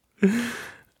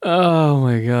 Oh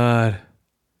my God.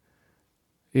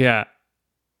 Yeah.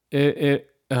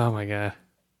 Oh my God.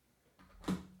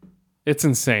 It's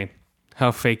insane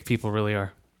how fake people really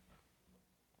are.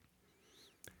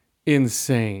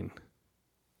 Insane.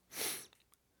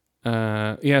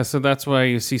 Yeah, so that's why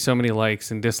you see so many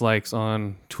likes and dislikes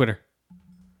on Twitter.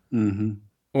 Mm-hmm.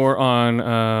 Or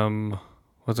on,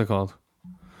 what's it called?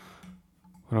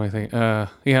 What do I think?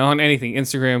 Yeah, on anything.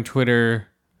 Instagram, Twitter,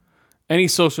 any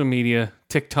social media,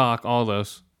 TikTok, all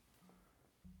those.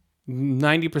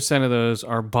 90% of those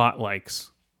are bot likes.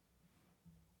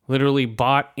 Literally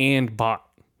bot and bot.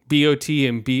 B-O-T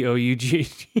and B-O-U-G.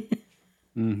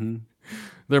 Mm-hmm.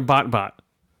 They're bot.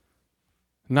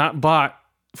 Not bought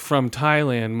from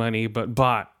Thailand money, but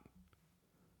bought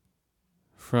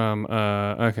from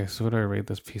okay, so what do I rate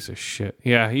this piece of shit?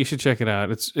 Yeah, you should check it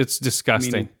out. It's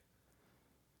disgusting. I mean,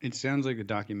 it sounds like the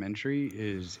documentary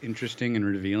is interesting and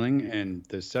revealing, and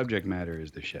the subject matter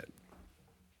is the shit.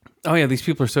 Oh yeah, these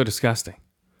people are so disgusting.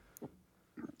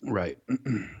 Right.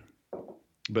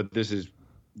 But this is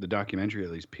the documentary,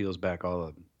 at least peels back all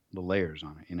of the layers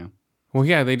on it, you know? Well,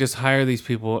 yeah, they just hire these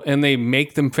people and they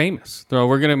make them famous. They're all,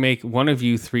 we're going to make one of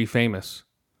you three famous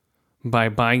by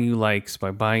buying you likes,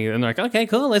 by buying you. And they're like, okay,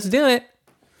 cool, let's do it.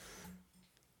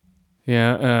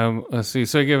 Yeah, let's see.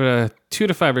 So I give it a 2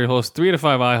 to 5 ear holes, 3 to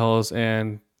 5 eye holes,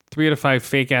 and 3 to 5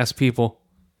 fake ass people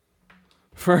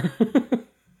for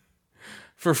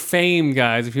for fame,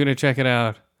 guys. If you want to check it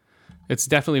out, it's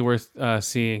definitely worth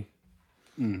seeing.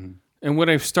 Mm-hmm. And what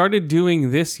I've started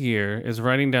doing this year is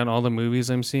writing down all the movies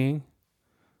I'm seeing.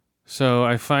 So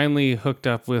I finally hooked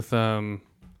up with Letterboxd.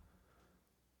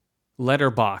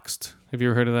 Have you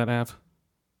ever heard of that app?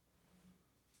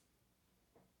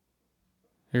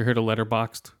 You ever heard of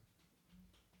Letterboxd?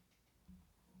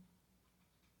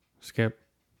 Skip.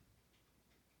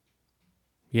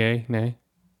 Yay? Nay?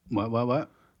 What?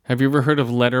 Have you ever heard of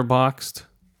Letterboxd?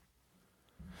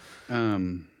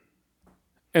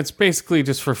 It's basically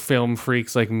just for film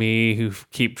freaks like me who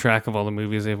keep track of all the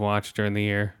movies they've watched during the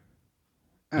year.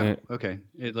 Oh, okay.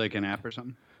 It like an app or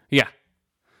something? Yeah.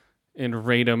 And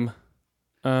rate them.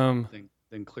 Then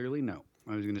clearly no.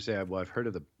 I was going to say, I've heard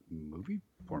of the movie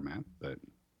format, but...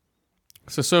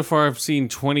 So far I've seen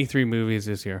 23 movies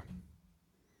this year.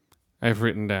 I've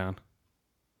written down.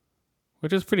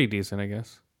 Which is pretty decent, I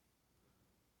guess.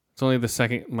 It's only the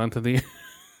second month of the year.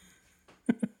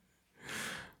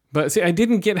 But see, I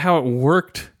didn't get how it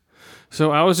worked.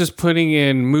 So I was just putting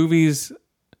in movies,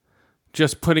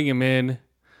 just putting them in.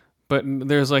 But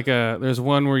there's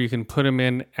one where you can put them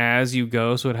in as you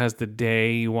go. So it has the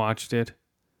day you watched it.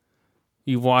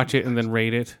 You watch it and then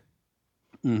rate it.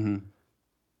 Mm-hmm.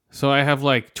 So I have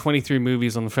like 23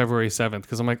 movies on February 7th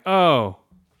because I'm like, oh.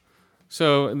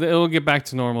 So it'll get back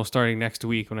to normal starting next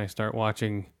week when I start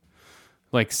watching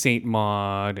like Saint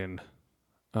Maud and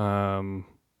the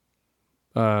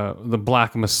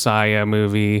Black Messiah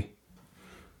movie.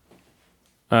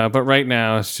 But right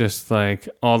now it's just like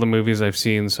all the movies I've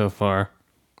seen so far,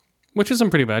 which isn't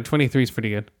pretty bad. 23 is pretty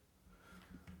good.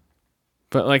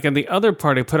 But like in the other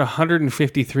part, I put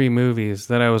 153 movies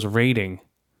that I was rating.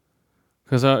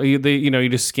 Because you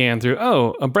just scan through,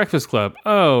 A Breakfast Club,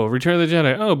 Return of the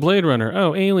Jedi, Blade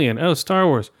Runner, Alien, Star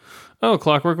Wars,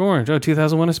 Clockwork Orange,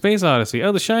 2001 A Space Odyssey,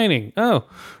 The Shining,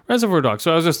 Reservoir Dogs.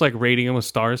 So I was just like rating them with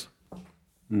stars.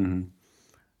 Mm-hmm.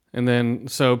 And then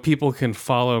so people can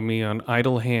follow me on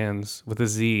Idle Hands with a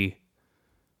Z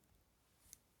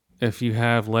if you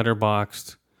have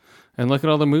Letterboxd, and look at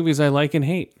all the movies I like and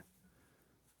hate.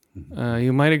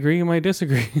 You might agree, you might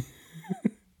disagree.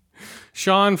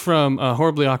 Sean from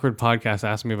Horribly Awkward Podcast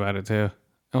asked me about it too.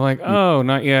 I'm like,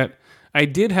 not yet. I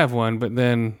did have one, but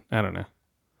then, I don't know.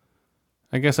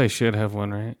 I guess I should have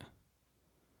one, right?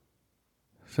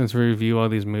 Since we review all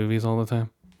these movies all the time.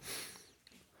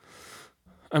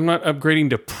 I'm not upgrading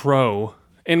to Pro.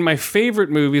 In my favorite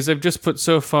movies, I've just put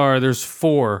so far, there's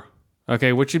 4.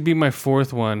 Okay, which would be my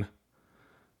 4th one?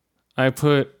 I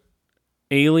put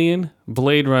Alien,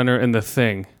 Blade Runner, and The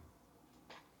Thing.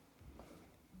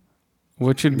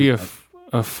 Which would be a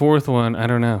 4th one? I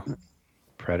don't know.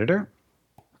 Predator?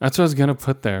 That's what I was going to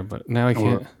put there, but now I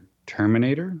can't.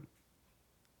 Terminator?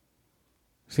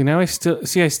 See, now I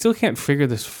still can't figure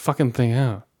this fucking thing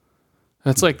out.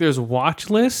 It's like there's watch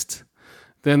list,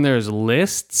 then there's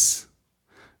lists,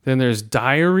 then there's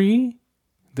diary,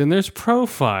 then there's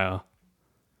profile.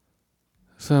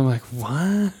 So I'm like,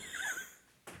 what?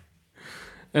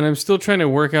 And I'm still trying to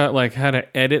work out like how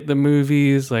to edit the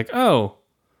movies. Like, I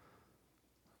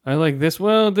like this.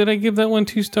 Well, did I give that one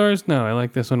 2 stars? No, I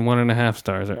like this one 1.5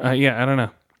 stars. Yeah, I don't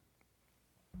know.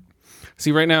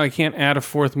 See, right now I can't add a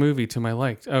 4th movie to my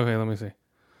liked. Okay, let me see.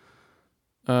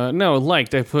 No,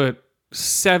 liked. I put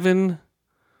 7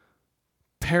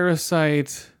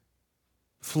 Parasite,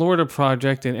 Florida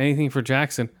Project, and Anything for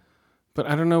Jackson. But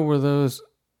I don't know where those...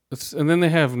 And then they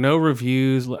have no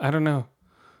reviews. I don't know.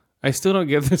 I still don't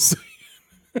get this.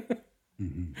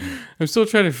 I'm still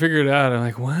trying to figure it out. I'm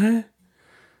like, what?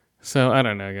 So, I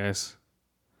don't know, guys.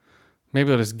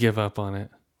 Maybe I'll just give up on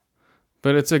it.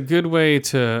 But it's a good way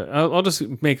to... I'll just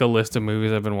make a list of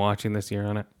movies I've been watching this year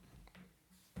on it.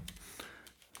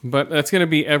 But that's going to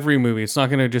be every movie. It's not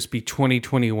going to just be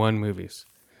 2021 movies.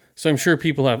 So I'm sure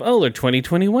people have, their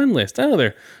 2021 list.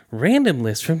 Their random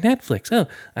list from Netflix.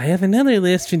 I have another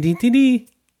list from DTD.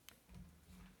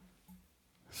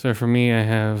 So for me, I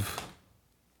have...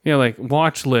 Yeah, like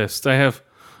watch list. I have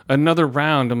another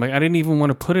round. I'm like, I didn't even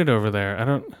want to put it over there. I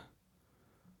don't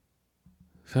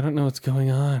know what's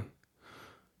going on.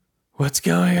 What's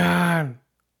going on?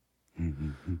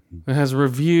 It has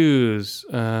reviews,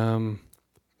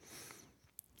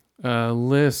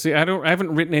 lists. See, I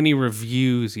haven't written any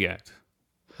reviews yet.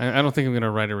 I don't think I'm gonna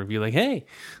write a review like, hey,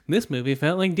 this movie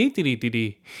felt like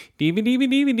DVD.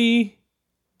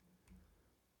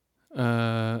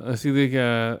 Let's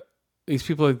see, these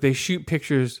people, they shoot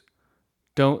pictures,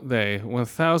 don't they?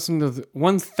 1,000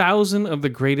 of the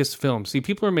greatest films. See,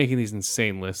 people are making these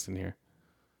insane lists in here.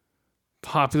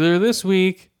 Popular this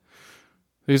week.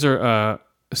 These are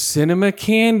cinema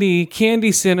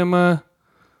candy cinema.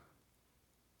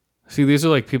 See, these are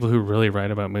like people who really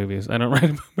write about movies. I don't write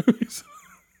about movies.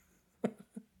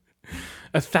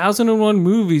 1,001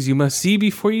 movies you must see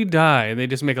before you die, and they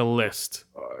just make a list.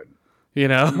 You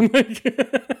know,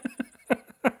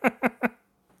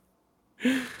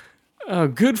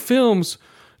 good films,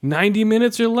 90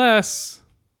 minutes or less.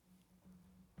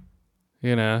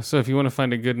 You know, so if you want to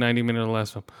find a good 90-minute or less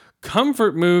film,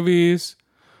 comfort movies,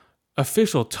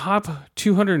 official top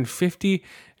 250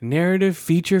 narrative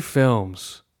feature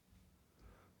films.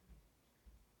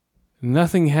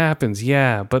 Nothing happens,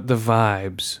 yeah, but the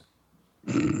vibes.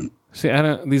 See,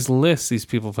 these lists these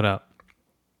people put out.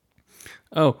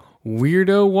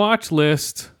 Weirdo watch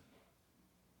list.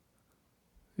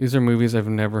 These are movies I've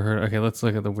never heard. Okay, let's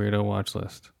look at the weirdo watch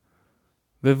list.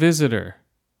 The Visitor.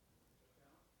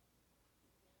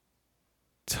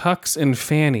 Tux and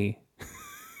Fanny.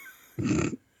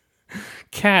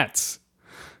 Cats.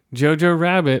 Jojo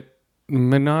Rabbit.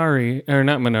 Minari. Or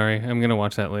not Minari. I'm going to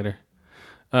watch that later.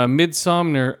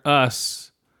 Midsommar.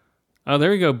 Us. Oh,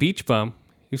 there we go. Beach Bum.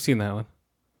 You've seen that one.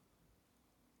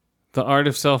 The Art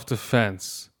of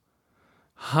Self-Defense.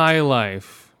 High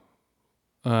Life.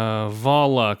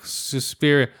 Volux.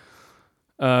 Suspiria.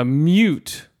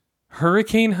 Mute.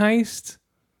 Hurricane Heist.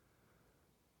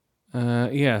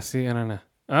 Yeah, see, I don't know.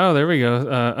 Oh, there we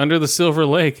go. Under the Silver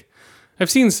Lake.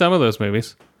 I've seen some of those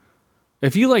movies.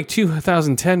 If you like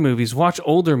 2010 movies, watch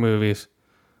older movies.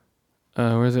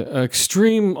 Where is it?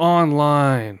 Extreme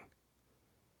Online.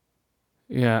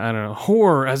 Yeah, I don't know.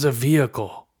 Horror as a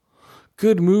vehicle.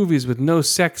 Good movies with no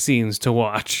sex scenes to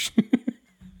watch.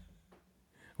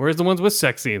 Where's the ones with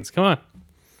sex scenes? Come on.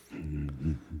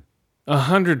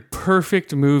 100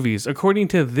 perfect movies, according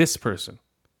to this person.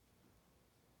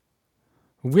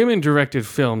 Women-directed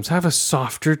films have a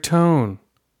softer tone.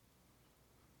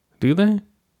 Do they?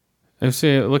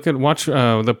 Watch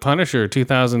The Punisher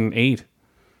 2008.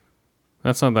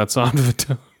 That's not that soft of a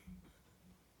tone.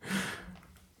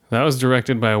 That was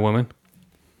directed by a woman.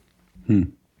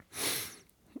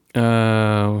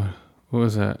 What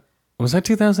was that? Was that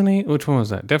 2008? Which one was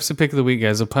that? Deficit pick of the week,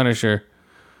 guys. The Punisher.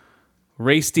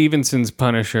 Ray Stevenson's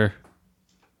Punisher.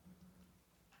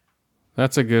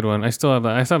 That's a good one. I still have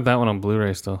that. I still have that one on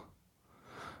Blu-ray still.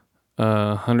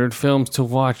 100 films to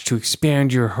watch to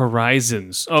expand your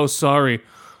horizons. Oh, sorry.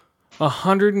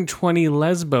 120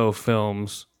 lesbo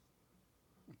films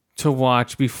to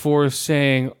watch before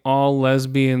saying all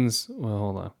lesbians... Well,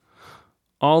 hold on.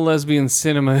 All lesbian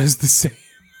cinema is the same.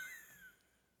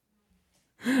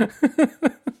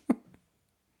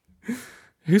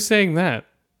 Who's saying that?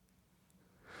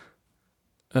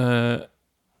 Yeah,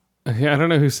 I don't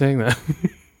know who's saying that.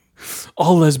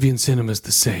 All lesbian cinema is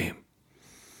the same.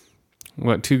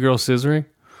 What, two girls scissoring?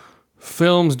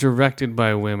 Films directed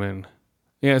by women.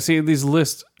 Yeah, see, these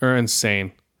lists are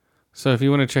insane. So if you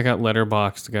want to check out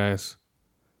Letterboxd, guys,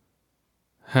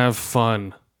 have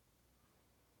fun.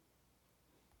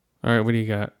 All right, what do you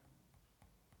got?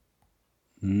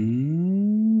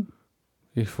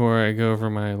 Before I go over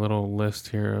my little list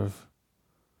here of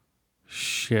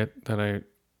shit that I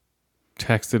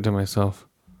texted to myself.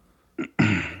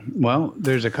 Well,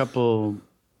 there's a couple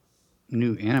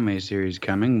new anime series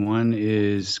coming. One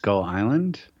is Skull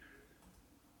Island.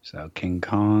 So King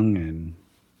Kong, and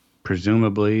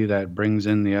presumably that brings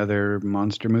in the other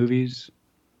monster movies.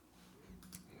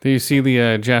 Do you see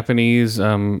the Japanese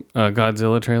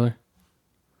Godzilla trailer?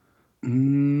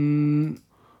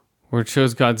 Where it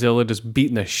shows Godzilla just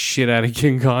beating the shit out of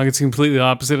King Kong. It's completely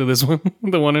opposite of this one,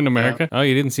 the one in America. Oh,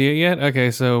 you didn't see it yet?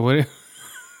 Okay, so what?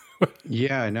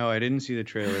 Yeah, no, I didn't see the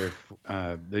trailer,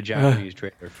 the Japanese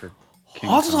trailer for King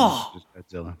Kong versus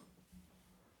Godzilla.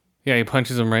 Yeah, he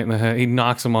punches him right in the head. He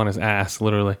knocks him on his ass,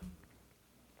 literally.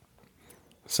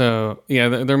 So, yeah,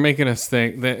 they're making us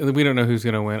think that we don't know who's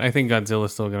going to win. I think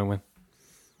Godzilla's still going to win.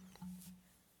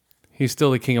 He's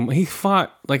still the king of... He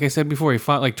fought, like I said before, he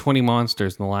fought like 20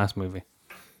 monsters in the last movie.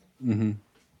 Mm-hmm.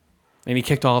 And he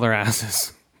kicked all their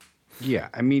asses. Yeah,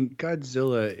 I mean,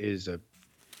 Godzilla is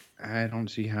I don't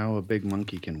see how a big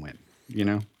monkey can win, you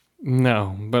know?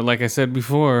 No, but like I said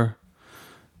before,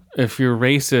 if you're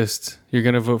racist, you're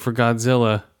going to vote for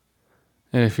Godzilla.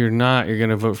 And if you're not, you're going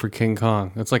to vote for King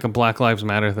Kong. It's like a Black Lives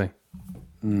Matter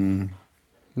thing.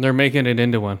 They're making it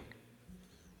into one.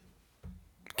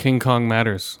 King Kong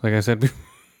matters, like I said before.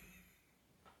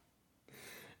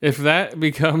 If that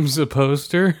becomes a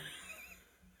poster,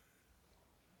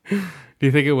 do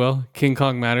you think it will? King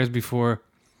Kong matters before...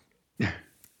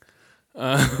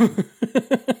 I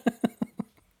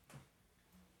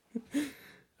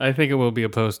think it will be a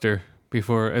poster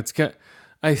before it's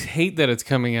I hate that it's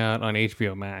coming out on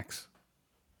HBO Max.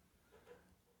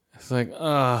 It's like,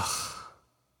 ugh.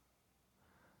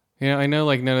 You know, I know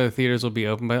like none of the theaters will be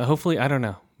open, but hopefully, I don't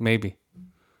know, maybe.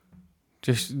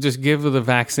 Just give the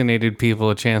vaccinated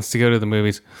people a chance to go to the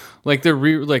movies. Like they're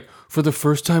like for the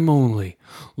first time only,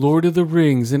 Lord of the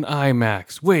Rings in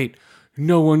IMAX. Wait,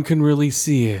 no one can really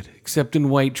see it except in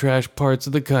white trash parts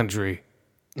of the country.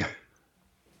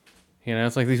 You know,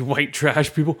 it's like these white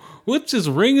trash people. What's this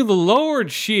Ring of the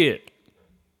Lord shit?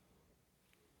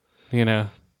 You know,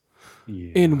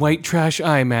 in white trash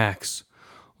IMAX,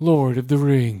 Lord of the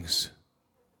Rings.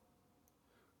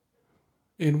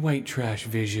 In white trash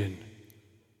vision.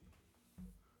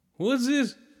 What's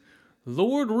this?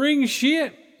 Lord Ring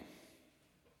shit?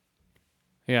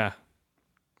 Yeah.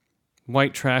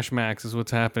 White trash max is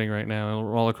what's happening right now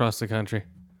all across the country.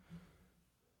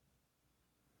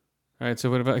 All right,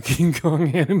 so what about King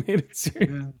Kong animated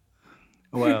series?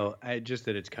 Well, just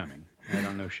that it's coming. I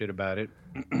don't know shit about it.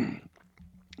 And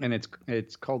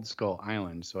it's called Skull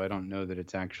Island, so I don't know that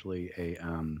it's actually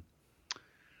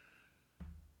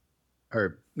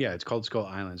it's called Skull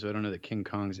Island, so I don't know that King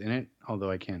Kong's in it, although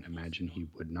I can't imagine he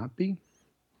would not be.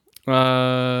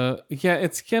 Yeah,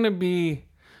 it's gonna be.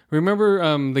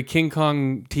 Remember the King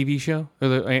Kong TV show or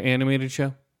the animated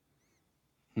show?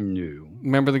 No.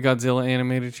 Remember the Godzilla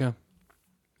animated show?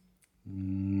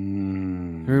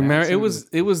 Remember,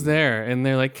 it was there, and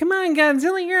they're like, "Come on,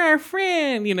 Godzilla, you're our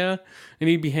friend," you know. And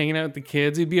he'd be hanging out with the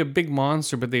kids. He'd be a big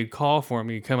monster, but they'd call for him.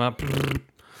 He'd come up,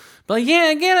 like,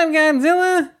 "Yeah, get him,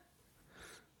 Godzilla."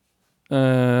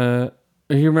 You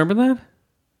remember that?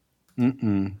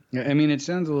 Mm-mm. I mean, it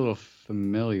sounds a little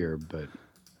familiar, but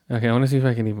Okay, I want to see if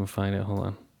I can even find it. Hold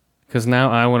on, because now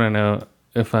I want to know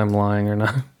if I'm lying or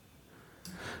not.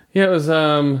 Yeah, it was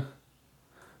let's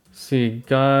see,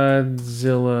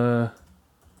 Godzilla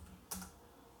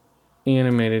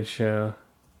animated show.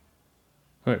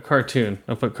 Wait, cartoon.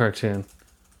 I'll put cartoon.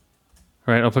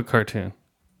 All right, I'll put cartoon.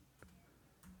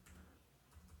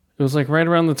 It was like right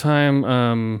around the time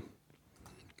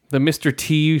the Mr.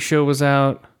 T show was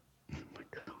out. oh my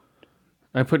god,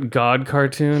 I put God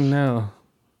cartoon. No.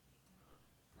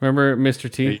 Remember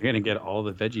Mr. T? you're gonna get all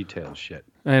the VeggieTales shit.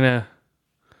 I know.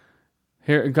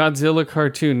 Here, Godzilla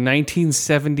cartoon,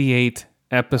 1978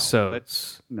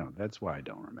 episodes. That's why I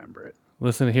don't remember it.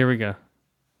 Listen, here we go.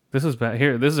 This is bad.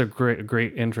 Here, this is a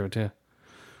great intro too.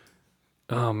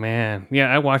 Oh man,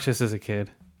 yeah, I watched this as a kid.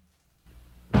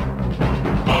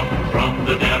 Up from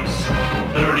the depths,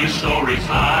 30 stories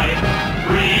high,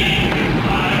 breathing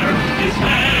fire, his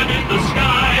head in the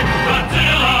sky.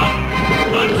 Godzilla,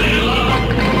 Godzilla,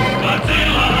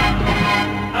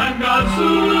 and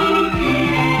Godzuki.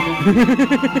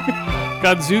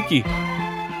 Godzuki.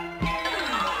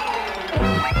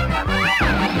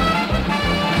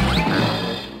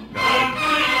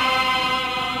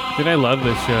 Did I love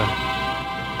this show?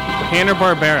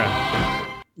 Hanna-Barbera.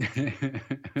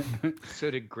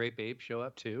 So did Grape Ape show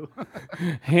up too?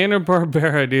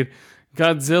 Hanna-Barbera, dude.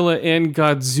 Godzilla and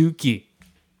Godzuki.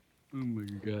 Oh my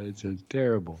god, it sounds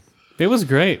terrible. It was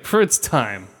great for its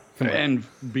time. Come on. And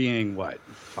being what,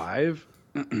 5?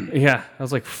 Yeah, I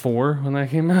was like 4 when that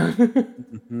came out.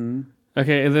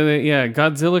 Okay, and then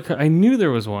Godzilla. I knew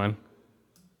there was one.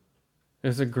 It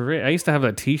was a great. I used to have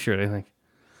that T-shirt. I think.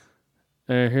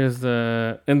 Here's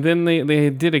the, and then they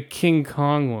did a King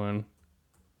Kong one.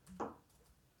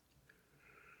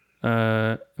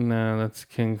 No, that's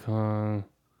King Kong.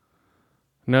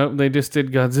 Nope, they just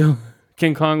did Godzilla.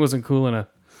 King Kong wasn't cool enough.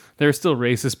 They were still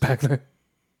racist back then.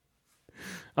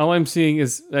 All I'm seeing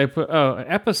is I put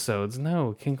episodes.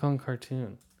 No, King Kong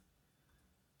cartoon.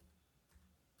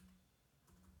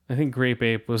 I think Grape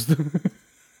Ape was the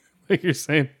like you're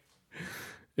saying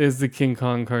is the King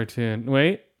Kong cartoon.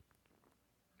 Wait.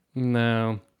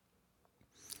 No.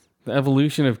 The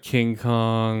evolution of King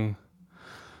Kong.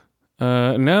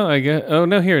 No, I guess. Oh,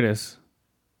 no, here it is.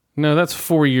 No, that's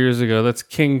 4 years ago. That's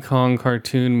King Kong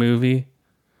cartoon movie.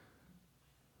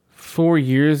 4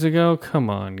 years ago? Come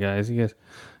on, guys. You guys.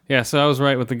 Yeah, so I was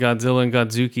right with the Godzilla and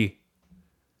Godzuki.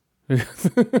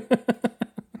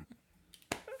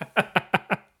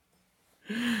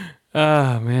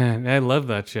 Ah, man. I love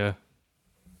that show.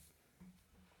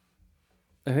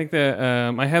 I think that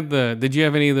I had the. Did you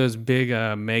have any of those big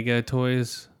Mega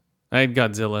toys? I had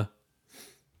Godzilla.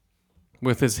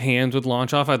 With his hands would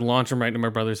launch off. I'd launch him right into my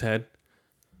brother's head.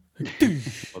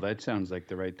 Well, that sounds like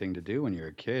the right thing to do when you're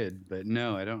a kid, but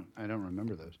no, I don't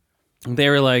remember those. They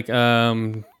were like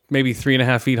maybe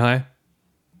 3.5 feet high.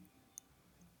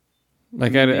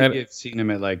 Like Maybe I've seen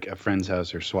him at like a friend's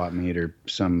house or swap meet or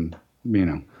some,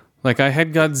 Like I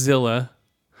had Godzilla,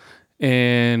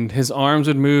 and his arms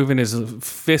would move and his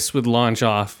fists would launch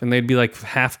off, and they'd be like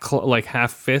half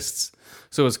fists.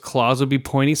 So his claws would be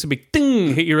pointy, so it'd be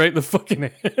ding, hit you right in the fucking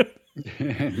head.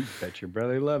 Bet your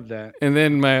brother loved that. And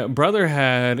then my brother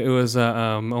had, it was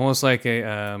almost like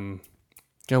a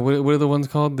what are the ones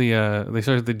called? They started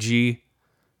with the G.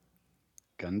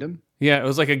 Gundam? Yeah, it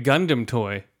was like a Gundam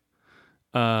toy.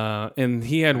 And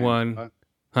he had one.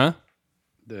 Huh?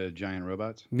 The giant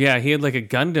robots? Yeah, he had like a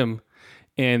Gundam,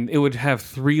 and it would have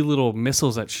 3 little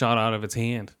missiles that shot out of its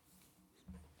hand.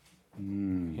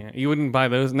 Yeah, you wouldn't buy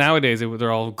those nowadays.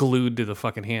 They're all glued to the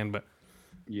fucking hand. But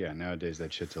yeah, nowadays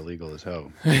that shit's illegal as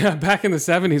hell. yeah, back in the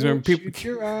 70s, when people Shoot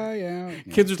your eye out.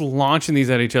 kids were launching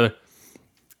these at each other,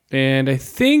 and I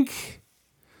forget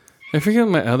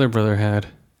what my other brother had.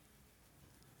 I'm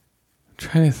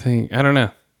trying to think. I don't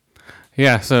know.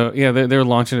 Yeah, so yeah, they were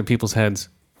launching at people's heads.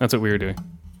 That's what we were doing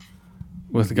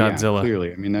with Godzilla. Yeah,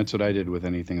 clearly. I mean, that's what I did with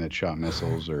anything that shot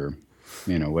missiles or,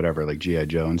 whatever, like G.I.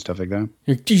 Joe and stuff like that.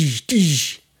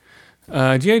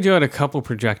 G.I. Joe had a couple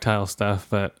projectile stuff,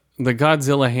 but the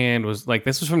Godzilla hand was like,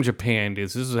 this was from Japan,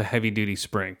 dude. So this was a heavy duty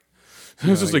spring. It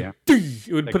was just like, yeah.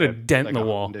 it would put a dent in the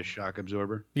wall. Honda shock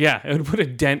absorber. Yeah, it would put a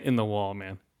dent in the wall,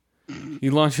 man.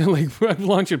 You launch it I'd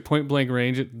launch it point blank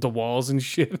range at the walls and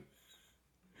shit.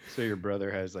 So your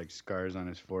brother has like scars on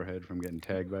his forehead from getting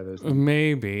tagged by those things?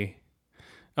 Maybe.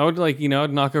 I would like,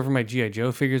 I'd knock over my G.I.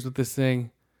 Joe figures with this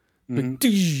thing. Like,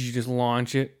 just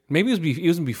launch it. Maybe it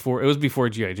was before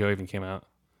G.I. Joe even came out.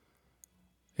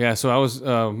 Yeah, so I was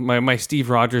my Steve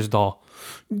Rogers doll.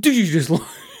 Oh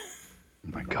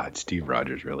my God, Steve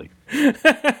Rogers, really? You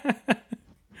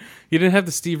didn't have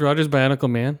the Steve Rogers Bionicle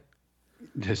Man?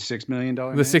 The $6 million?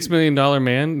 The $6 million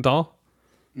man doll?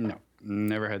 No,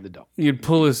 never had the doll. You'd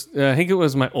pull his, I think it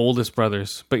was my oldest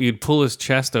brother's, but you'd pull his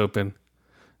chest open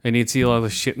and you'd see all the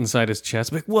shit inside his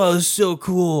chest. Like, whoa, this is so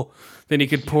cool. Then you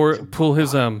could pull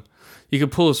his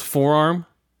forearm.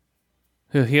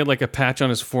 He had like a patch on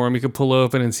his forearm. You could pull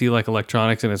open and see like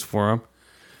electronics in his forearm.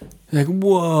 Like,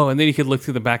 whoa. And then you could look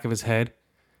through the back of his head.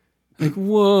 Like,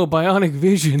 whoa, bionic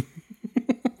vision.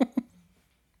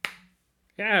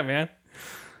 Yeah, man.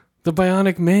 The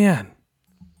Bionic Man.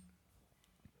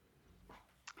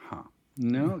 Huh.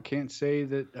 No, can't say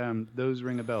that those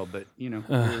ring a bell, but, you're,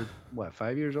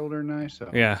 5 years older than I? So.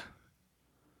 Yeah.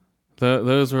 That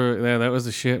was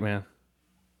the shit, man.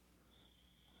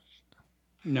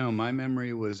 No, my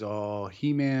memory was all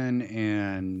He-Man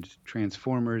and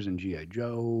Transformers and G.I.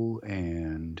 Joe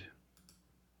and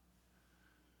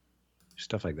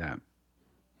stuff like that.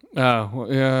 Oh,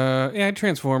 yeah, I had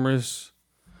Transformers.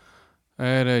 I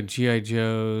had G.I.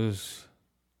 Joes.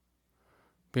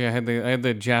 But yeah, I had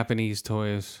the Japanese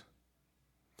toys.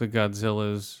 The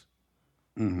Godzillas.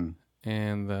 Mm-hmm.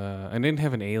 And I didn't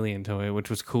have an Alien toy, which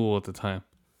was cool at the time.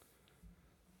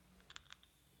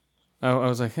 I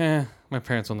was like, my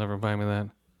parents will never buy me that.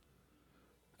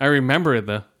 I remember it,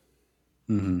 though.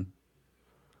 Mm-hmm.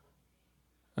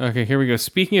 Okay, here we go.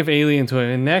 Speaking of Alien toy,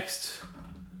 the next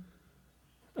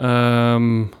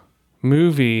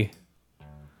movie.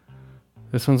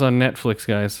 This one's on Netflix,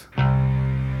 guys.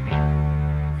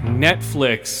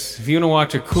 Netflix. If you want to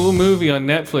watch a cool movie on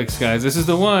Netflix, guys, this is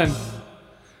the one.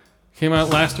 Came out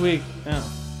last week.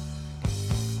 Oh.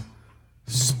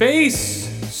 Space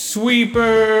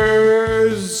Sweepers.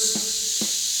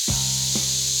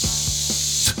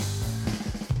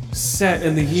 Set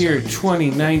in the year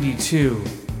 2092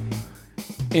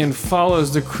 and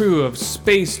follows the crew of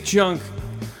space junk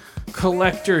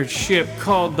collector ship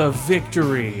called the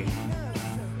Victory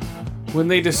when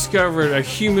they discovered a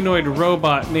humanoid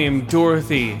robot named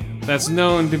Dorothy that's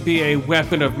known to be a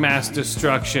weapon of mass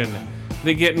destruction.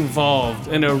 They get involved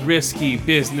in a risky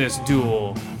business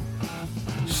duel.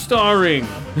 Starring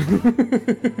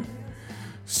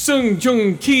Sung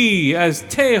Joong Ki as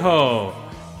Taeho,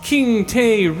 King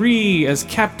Tae Ri as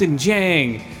Captain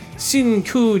Jang, Sin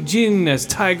Koo Jin as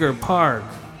Tiger Park,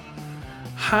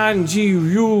 Han Ji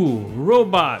Ryu,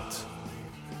 Robot,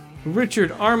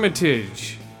 Richard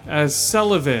Armitage as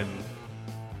Sullivan,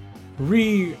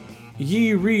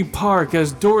 Yi Ri Park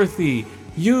as Dorothy,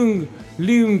 Young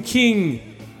Leung King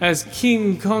as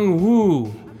King Kong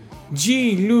Woo,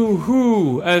 Ji Lu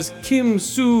Hu as Kim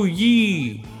Soo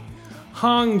Yi,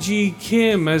 Hong Ji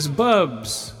Kim as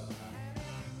Bubs,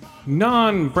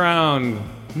 Nas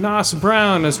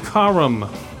Brown as Karam,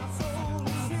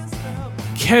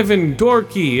 Kevin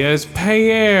Dorkey as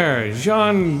Pierre,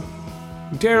 Jean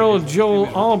Daryl Joel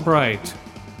Albright.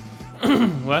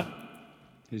 What?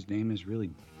 His name is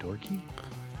really Dorky?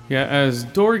 Yeah, as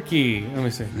Dorky. Let me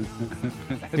see.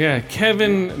 Yeah,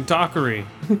 Kevin Dockery.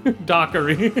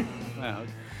 Dockery. Wow.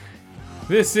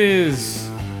 This is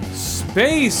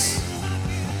Space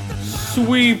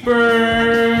Sweepers.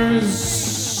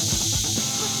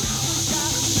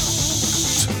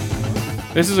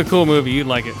 This is a cool movie. You'd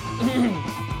like it.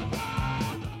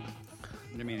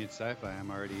 I mean, it's sci-fi. I'm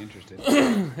already interested.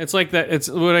 It's like that. It's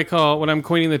what I'm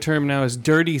coining the term now is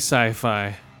dirty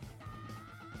sci-fi.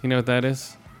 You know what that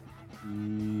is?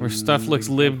 Where stuff looks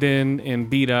lived in and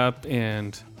beat up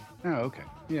and... Oh, okay.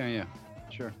 Yeah.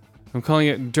 Sure. I'm calling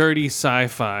it dirty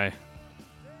sci-fi.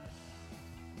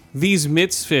 These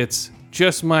misfits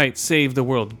just might save the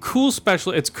world. Cool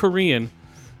special... It's Korean,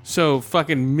 so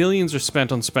fucking millions are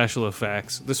spent on special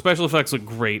effects. The special effects look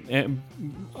great.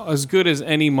 As good as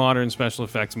any modern special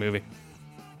effects movie.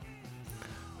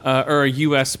 Or a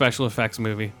U.S. special effects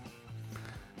movie.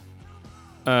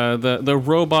 The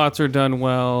robots are done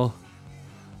well.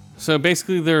 So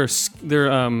basically, they're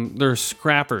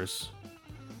scrappers.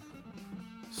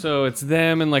 So it's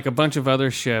them and like a bunch of other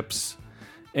ships,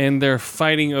 and they're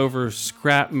fighting over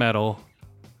scrap metal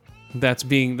that's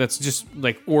just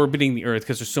like orbiting the Earth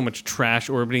because there's so much trash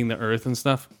orbiting the Earth and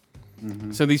stuff.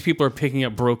 Mm-hmm. So these people are picking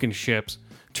up broken ships,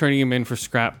 turning them in for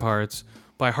scrap parts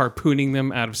by harpooning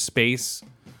them out of space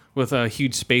with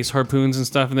huge space harpoons and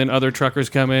stuff, and then other truckers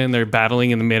come in, they're battling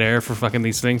in the midair for fucking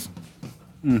these things.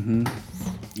 Mm-hmm.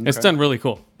 Okay. It's done really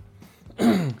cool.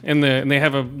 And they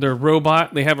have a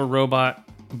robot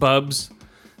Bubs,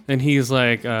 and he's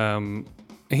like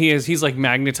he's like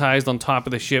magnetized on top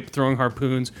of the ship, throwing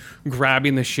harpoons,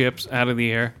 grabbing the ships out of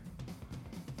the air.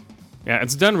 Yeah,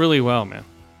 it's done really well, man.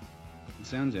 It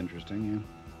sounds interesting, yeah.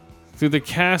 Through the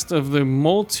cast of the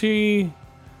multi-ingrual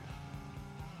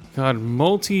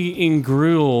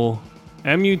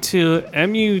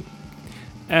MUTILINGUAL.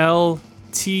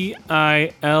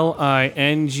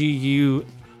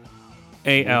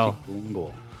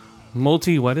 Multilingual.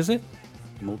 Multi, what is it?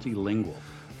 Multilingual.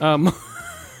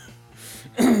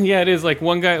 Yeah, it is like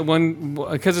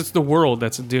because it's the world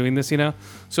that's doing this, you know?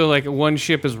 So like one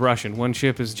ship is Russian, one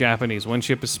ship is Japanese, one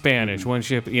ship is Spanish, one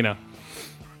ship, you know.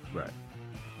 Right.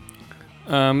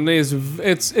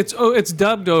 It's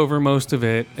dubbed over most of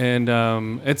it, and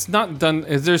it's not done.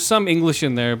 There's some English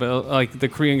in there, but like the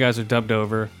Korean guys are dubbed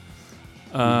over.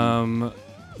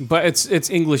 But it's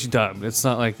English dubbed. It's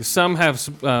not like some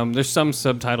have. There's some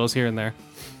subtitles here and there,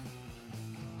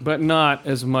 but not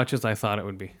as much as I thought it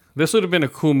would be. This would have been a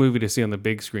cool movie to see on the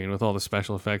big screen with all the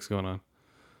special effects going on.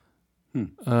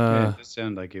 Yeah, it does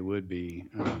sound like it would be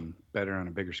better on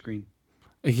a bigger screen.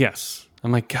 Yes,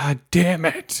 I'm like, God damn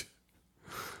it!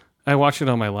 I watched it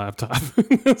on my laptop.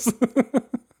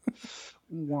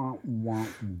 Well,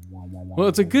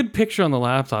 it's a good picture on the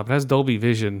laptop. It has Dolby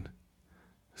Vision,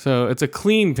 so it's a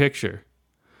clean picture.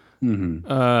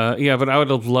 Yeah, but I would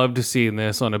have loved to see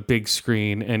this on a big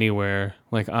screen anywhere,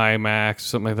 like IMAX,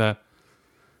 something like that.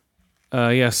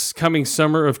 Yes, coming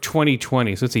summer of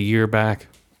 2020, so it's a year back.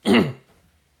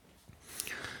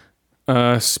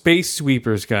 Space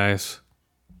Sweepers, guys.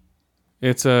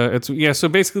 So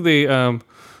basically,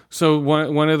 so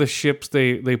one of the ships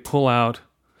they pull out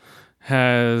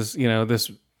has, you know, this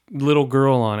little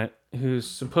girl on it who's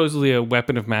supposedly a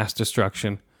weapon of mass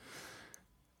destruction.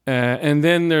 And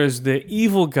then there's the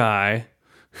evil guy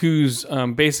who's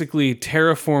basically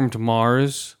terraformed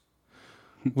Mars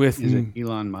with... Is it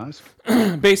Elon Musk?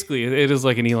 Basically, it is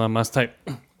like an Elon Musk type.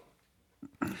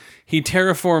 He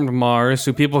terraformed Mars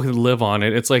so people could live on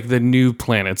it. It's like the new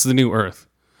planet. It's the new Earth.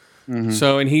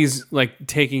 So, and he's like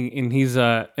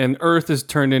and Earth is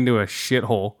turned into a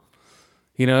shithole.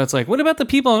 You know, it's like, what about the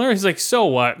people on Earth? He's like, so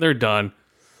what? They're done.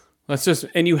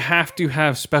 And you have to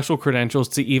have special credentials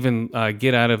to even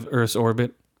get out of Earth's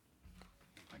orbit.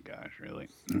 Oh my gosh, really?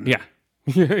 Yeah.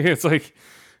 It's like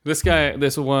this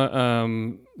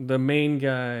one, the main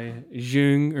guy,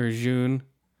 June.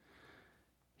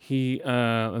 He,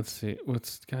 let's see,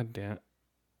 goddamn,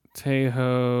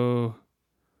 Taeho.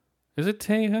 Is it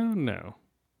Taeho? No.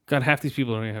 God, half these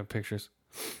people don't even have pictures.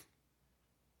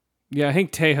 Yeah, I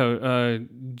think Taeho,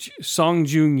 Song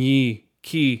Joong Yi,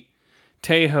 Ki,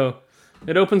 Taeho.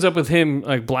 It opens up with him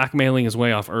like blackmailing his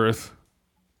way off Earth.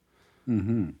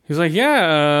 He's like,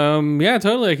 yeah,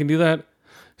 totally, I can do that.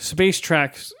 Space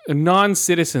tracks,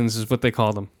 non-citizens is what they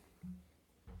call them.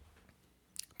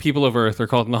 People of Earth are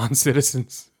called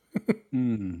non-citizens.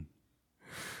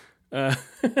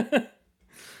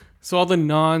 So all the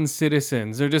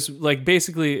non-citizens, they're just like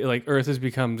basically like Earth has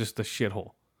become just a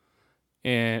shithole,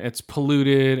 and it's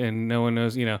polluted, and no one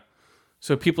knows, you know.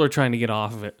 So people are trying to get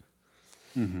off of it,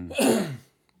 and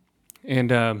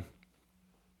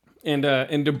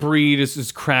debris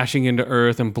is crashing into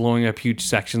Earth and blowing up huge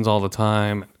sections all the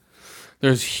time.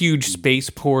 There's huge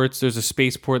spaceports. There's a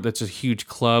spaceport that's a huge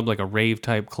club, like a rave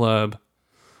type club.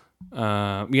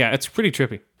 Yeah, it's pretty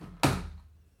trippy.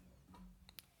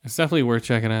 It's definitely worth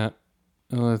checking out.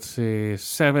 Let's see,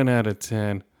 7 out of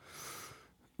 10.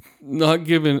 Not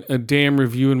giving a damn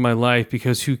review in my life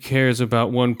because who cares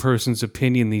about one person's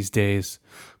opinion these days?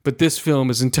 But this film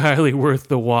is entirely worth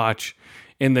the watch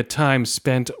and the time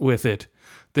spent with it.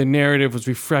 The narrative was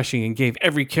refreshing and gave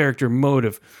every character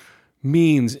motive,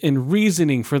 means, and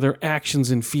reasoning for their actions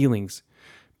and feelings.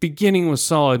 Beginning was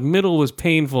solid, middle was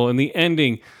painful, and the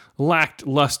ending lacked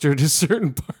luster to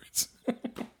certain parts.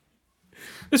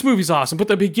 This movie's awesome, but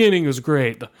the beginning was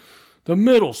great. The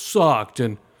middle sucked,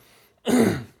 and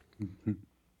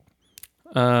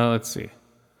let's see.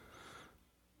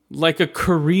 Like a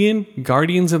Korean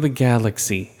Guardians of the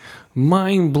Galaxy,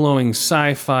 mind-blowing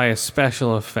sci-fi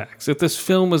special effects. If this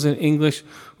film was in English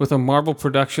with a Marvel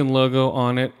production logo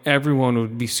on it, everyone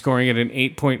would be scoring it an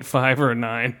 8.5 or a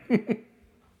 9.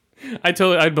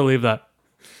 I'd believe that.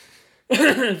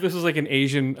 If this was like an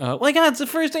Asian, oh my God, it's the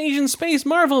first Asian space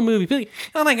Marvel movie.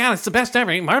 Oh my God, it's the best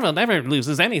ever. Marvel never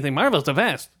loses anything. Marvel's the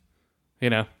best. You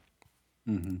know?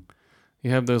 You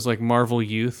have those like Marvel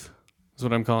youth, is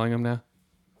what I'm calling them now.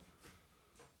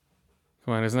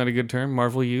 Come on, isn't that a good term?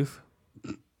 Marvel youth?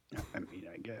 I mean,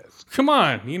 I guess. Come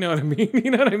on, you know what I mean?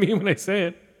 You know what I mean when I say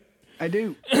it? I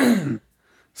do.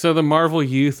 So the Marvel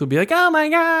youth will be like, oh my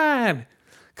God,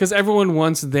 Because everyone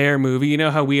wants their movie. You know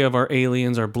how we have our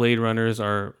aliens, our Blade Runners,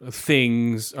 our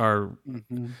things, our,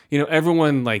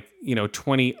 everyone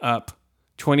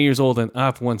 20 years old and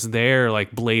up wants their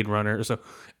like Blade Runner. So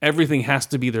everything has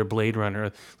to be their Blade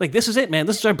Runner. Like, this is it, man.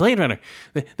 This is our Blade Runner.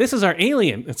 This is our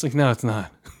alien. It's like, no, it's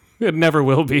not. It never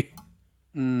will be.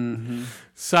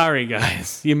 Sorry,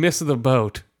 guys. You missed the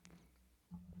boat.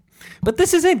 But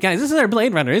this is it, guys. This is our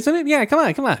Blade Runner, isn't it? Yeah, come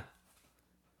on. Come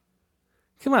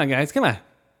on, guys. Come on.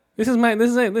 This is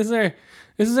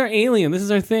our alien. This is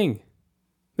our thing.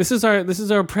 This is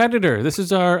our Predator. This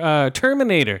is our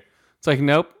Terminator. It's like,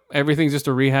 nope. Everything's just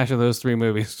a rehash of those 3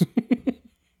 movies.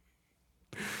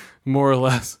 More or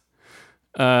less.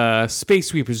 Space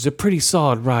Sweepers is a pretty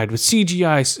solid ride with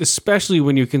CGI, especially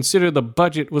when you consider the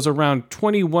budget was around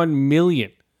 $21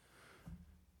 million.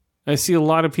 I see a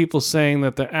lot of people saying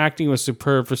that the acting was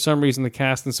superb. For some reason, the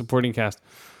cast and supporting cast.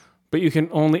 But you can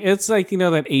only... It's like,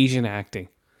 that Asian acting.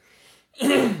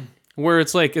 Where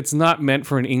it's like, it's not meant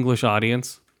for an English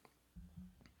audience.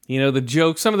 The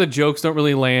jokes... Some of the jokes don't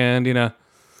really land,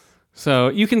 So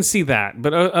you can see that.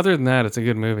 But other than that, it's a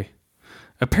good movie.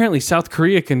 Apparently, South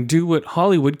Korea can do what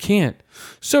Hollywood can't.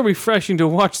 So refreshing to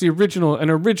watch an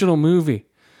original movie.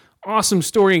 Awesome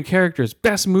story and characters.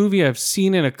 Best movie I've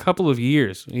seen in a couple of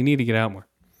years. You need to get out more.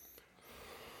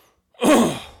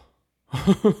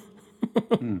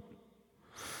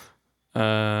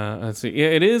 Let's see.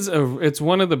 Yeah, it's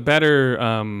one of the better.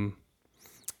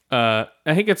 I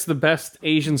think it's the best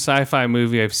Asian sci-fi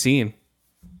movie I've seen.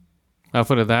 I'll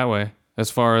put it that way. As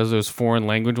far as those foreign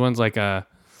language ones, like what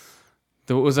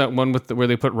was that one where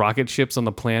they put rocket ships on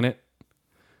the planet,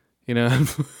 and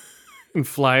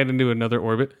fly it into another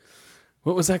orbit?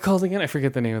 What was that called again? I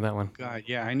forget the name of that one. God,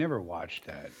 yeah, I never watched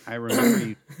that. I remember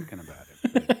you talking about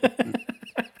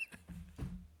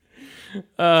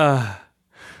it.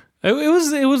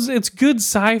 It's good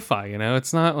sci-fi,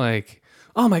 It's not like,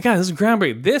 oh my God, this is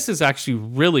groundbreaking. This is actually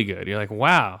really good. You're like,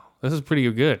 wow, this is pretty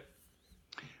good.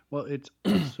 Well, it's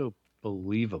also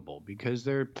believable because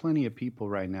there are plenty of people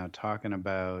right now talking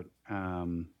about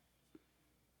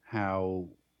how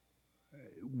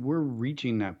we're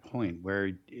reaching that point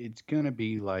where it's going to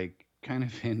be like kind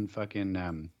of in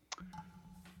fucking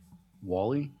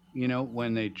WALL-E,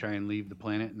 when they try and leave the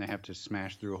planet and they have to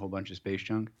smash through a whole bunch of space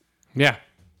junk. Yeah.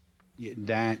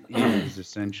 That is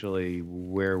essentially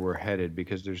where we're headed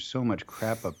because there's so much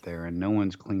crap up there and no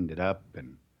one's cleaned it up.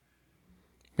 And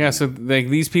yeah, so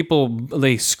these people,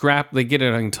 they get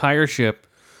an entire ship.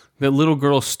 The little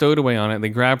girl stowed away on it. They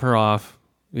grab her off.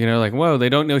 Whoa, they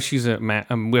don't know she's a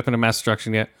weapon of mass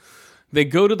destruction yet. They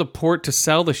go to the port to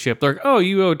sell the ship. They're like, oh,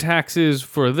 you owe taxes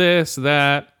for this,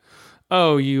 that.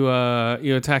 Oh, you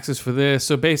owe taxes for this.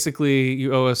 So basically,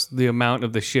 you owe us the amount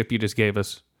of the ship you just gave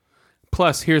us.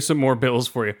 Plus, here's some more bills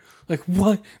for you. Like,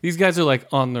 what? These guys are like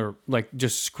on their, like,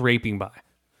 just scraping by.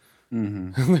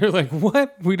 Mm-hmm. They're like,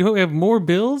 what? We don't have more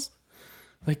bills?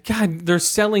 Like, God, they're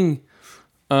selling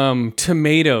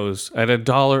tomatoes at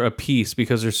 $1 a piece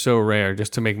because they're so rare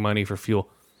just to make money for fuel.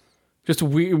 Just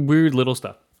weird little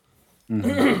stuff.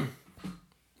 Mm-hmm.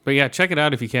 But yeah, check it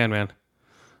out if you can,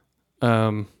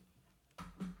 man.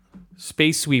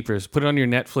 Space Sweepers. Put it on your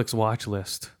Netflix watch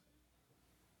list.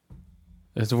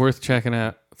 It's worth checking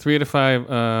out. 3 out of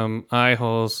 5 eye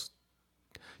holes.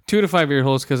 2 out of 5 ear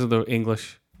holes because of the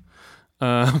English.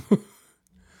 But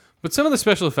some of the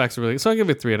special effects are really... So I'll give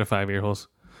it 3 out of 5 ear holes.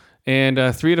 And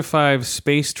 3 out of 5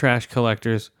 space trash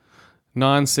collectors,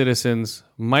 non-citizens,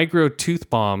 micro tooth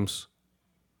bombs,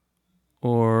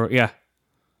 micro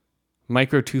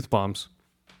tooth bombs.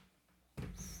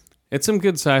 It's some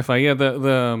good sci-fi. Yeah,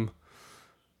 the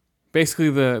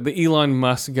basically the Elon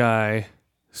Musk guy,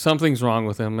 something's wrong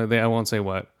with him. I won't say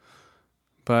what,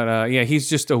 but yeah, he's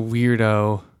just a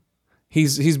weirdo.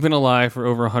 He's been alive for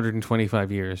over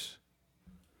 125 years.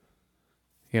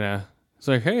 It's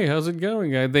like, hey, how's it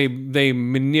going, guy? They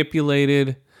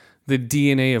manipulated the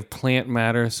DNA of plant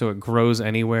matter so it grows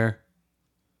anywhere.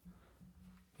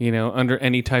 Under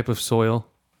any type of soil.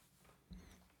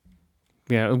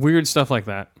 Yeah, weird stuff like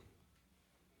that.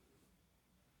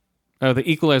 The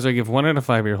Equalizer, I give 1 out of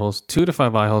 5 ear holes, 2 out of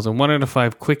 5 eye holes, and 1 out of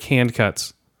 5 quick hand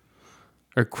cuts.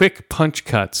 Or quick punch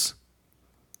cuts.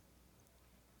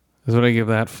 Is what I give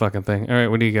that fucking thing. All right,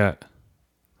 what do you got?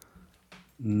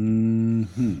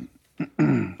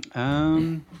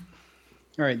 All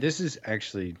right, this is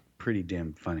actually pretty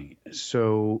damn funny.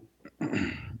 So,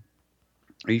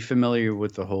 are you familiar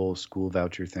with the whole school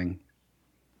voucher thing?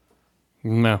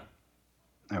 No.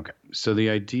 Okay, so the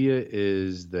idea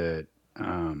is that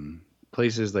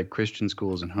places like Christian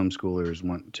schools and homeschoolers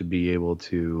want to be able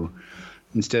to,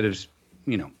 instead of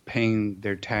paying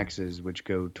their taxes, which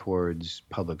go towards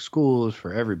public schools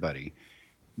for everybody.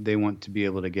 They want to be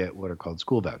able to get what are called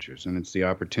school vouchers, and it's the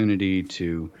opportunity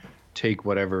to take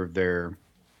whatever their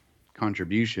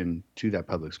contribution to that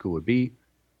public school would be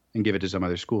and give it to some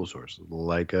other school source,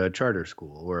 like a charter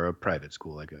school or a private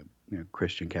school, like a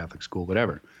Christian Catholic school,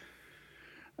 whatever.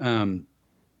 And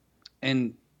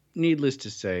needless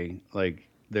to say, like,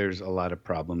 there's a lot of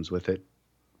problems with it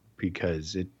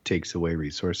because it takes away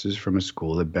resources from a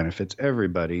school that benefits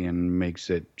everybody and makes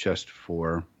it just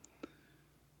for,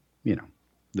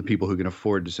 the people who can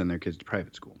afford to send their kids to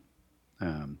private school.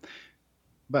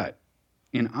 But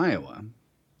in Iowa,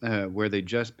 where they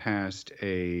just passed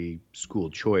a school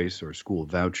choice or school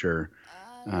voucher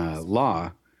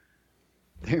law,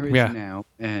 there is now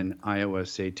an Iowa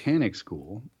Satanic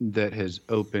school that has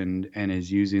opened and is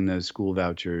using those school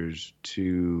vouchers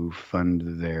to fund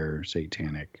their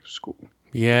Satanic school.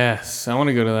 Yes, I want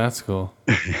to go to that school.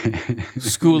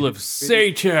 School of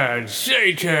Satan.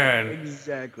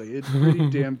 Exactly. It's pretty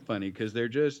damn funny because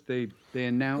they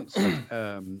announced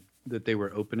that they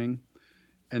were opening,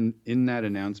 and in that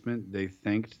announcement they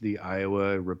thanked the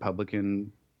Iowa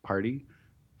Republican Party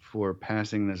for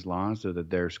passing this law so that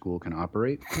their school can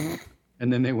operate.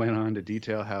 And then they went on to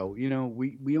detail how,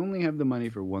 we only have the money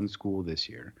for one school this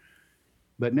year,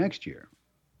 but next year,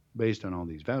 based on all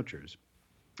these vouchers,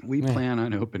 we plan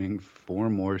on opening 4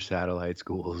 more satellite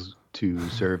schools to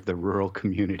serve the rural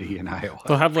community in Iowa.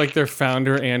 They'll have like their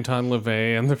founder Anton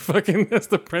LaVey and that's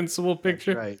the principal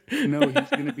picture. That's right. No, he's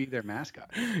going to be their mascot.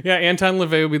 Yeah, Anton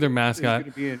LaVey will be their mascot. There's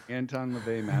going to be an Anton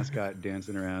LaVey mascot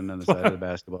dancing around on the side of the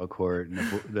basketball court and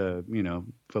the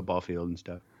football field and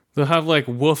stuff. They'll have like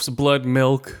wolf's blood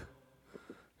milk,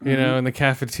 in the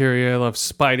cafeteria. They'll have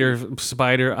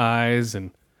spider eyes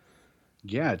and.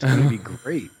 Yeah, it's going to be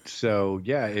great. So,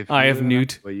 yeah, if I have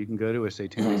Newt. Well, you can go to a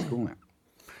Satanic school now.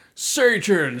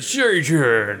 Satan.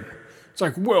 It's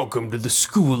like, welcome to the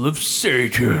school of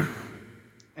Satan.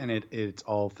 And it's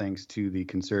all thanks to the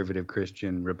conservative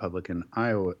Christian Republican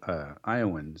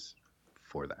Iowans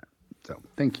for that. So,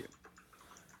 thank you.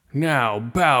 Now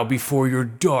bow before your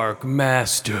dark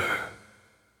master.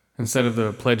 Instead of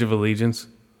the Pledge of Allegiance.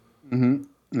 Mm-hmm.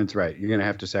 That's right. You're going to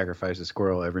have to sacrifice a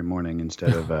squirrel every morning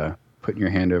instead of putting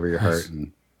your hand over your heart.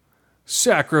 And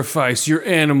sacrifice your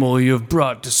animal you have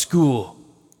brought to school.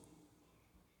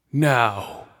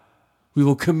 Now, we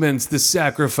will commence the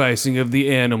sacrificing of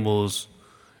the animals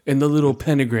and the little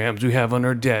pentagrams we have on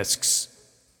our desks.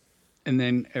 And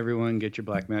then everyone get your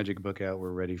black magic book out. We're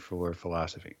ready for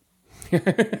philosophy.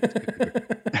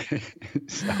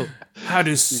 So, how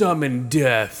to summon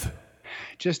death.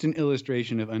 Just an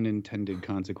illustration of unintended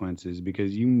consequences,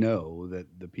 because that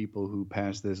the people who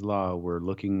passed this law were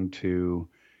looking to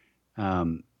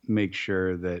make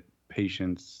sure that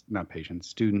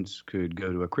students could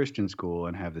go to a Christian school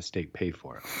and have the state pay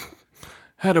for it.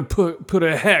 How to put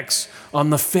a hex on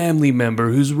the family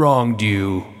member who's wronged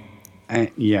you.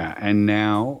 And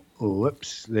now,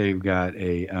 they've got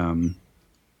a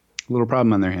little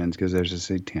problem on their hands because there's a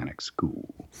Satanic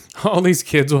school. All these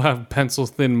kids will have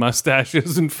pencil-thin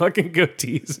mustaches and fucking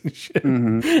goatees and shit.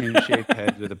 Mm-hmm. And shaved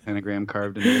heads with a pentagram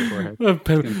carved into their forehead.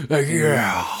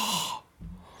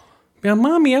 Yeah,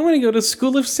 Mommy, I want to go to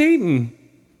School of Satan.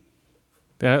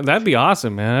 That'd be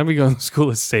awesome, man. I'd be going to School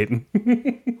of Satan.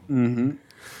 Mm-hmm.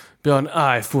 Be an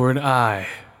eye for an eye,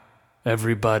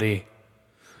 everybody.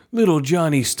 Little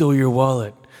Johnny stole your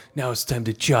wallet. Now it's time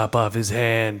to chop off his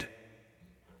hand.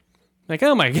 Like,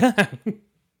 oh my God.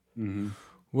 Mm-hmm.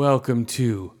 Welcome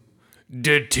to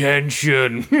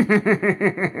detention.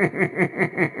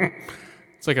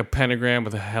 It's like a pentagram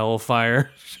with a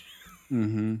hellfire.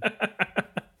 Mm-hmm.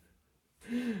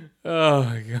 Oh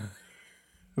my God.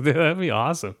 That'd be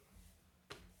awesome.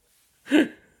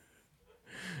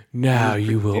 Now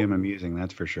you will. Damn amusing,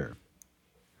 that's for sure.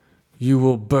 You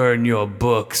will burn your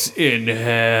books in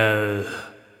hell.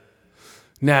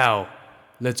 Now,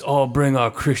 let's all bring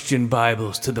our Christian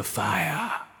Bibles to the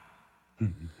fire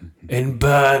and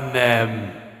burn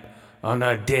them on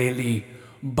our daily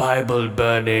Bible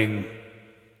burning.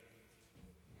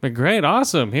 But great,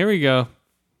 awesome. Here we go.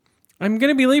 I'm going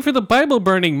to be late for the Bible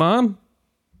burning, Mom.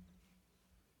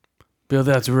 Bill,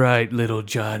 that's right, little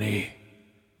Johnny.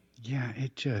 Yeah,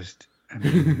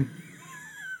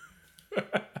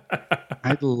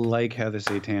 I like how the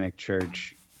Satanic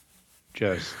Church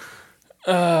just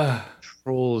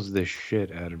trolls the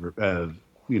shit out of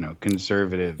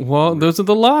conservative. Well, those are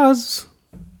the laws.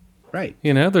 Right.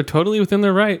 They're totally within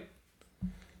their right.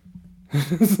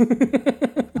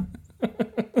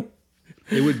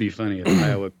 It would be funny if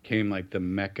Iowa became like the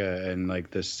Mecca and like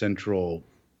the central,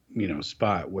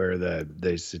 spot where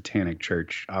the Satanic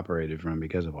Church operated from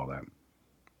because of all that.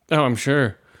 Oh, I'm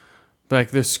sure.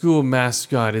 Like their school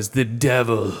mascot is the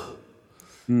devil.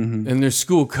 And their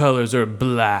school colors are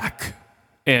black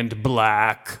and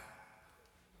black.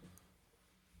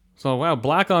 So, wow,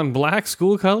 black on black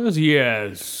school colors?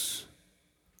 Yes.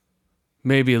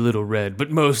 Maybe a little red,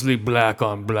 but mostly black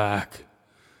on black.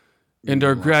 And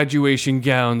our graduation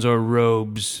gowns are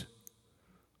robes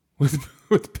with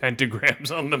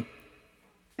pentagrams on them.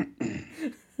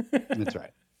 That's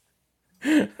right.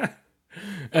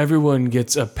 Everyone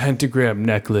gets a pentagram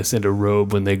necklace and a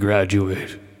robe when they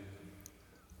graduate.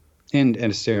 And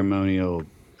a ceremonial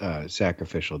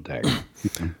sacrificial dagger.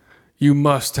 You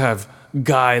must have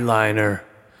guy liner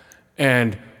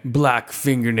and black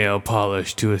fingernail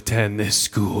polish to attend this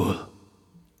school.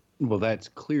 Well, that's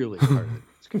clearly part of it.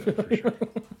 For sure.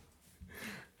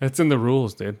 That's in the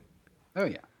rules, dude. Oh,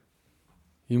 yeah.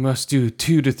 You must do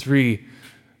 2 to 3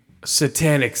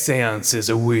 satanic seances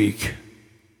a week.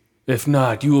 If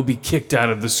not, you will be kicked out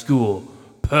of the school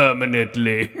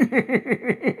permanently.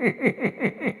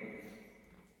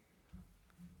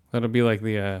 That'll be like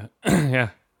the,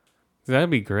 yeah. That'd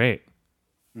be great.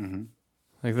 Mm-hmm.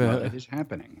 Like Well, it is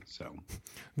happening, so.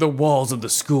 the walls of the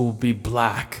school will be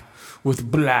black, with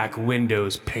black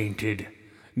windows painted.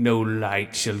 No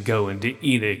light shall go into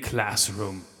either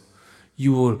classroom.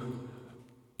 You will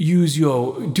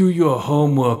do your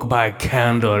homework by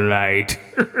candlelight.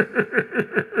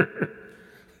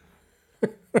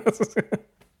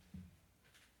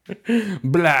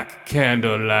 Black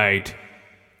candlelight.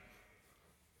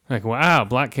 Like, wow,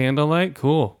 black candlelight?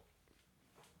 Cool.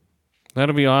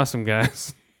 That'll be awesome,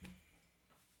 guys.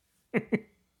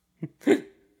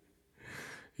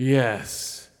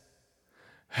 Yes.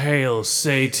 Hail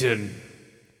Satan.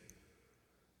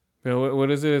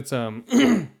 What is it? It's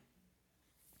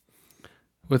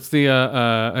what's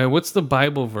the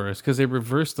Bible verse? Because they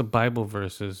reverse the Bible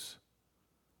verses.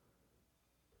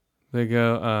 They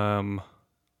go,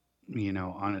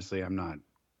 honestly, I'm not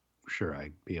sure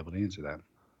I'd be able to answer that.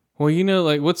 well,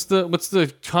 like what's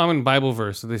the common Bible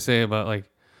verse that they say about like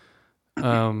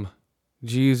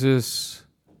Jesus?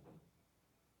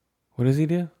 What does he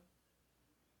do?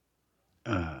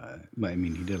 I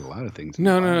mean, he did a lot of things.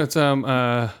 No, it's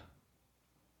God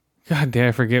damn,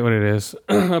 I forget what it is.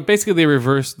 Basically, they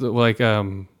reverse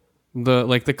the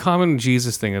common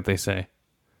Jesus thing that they say.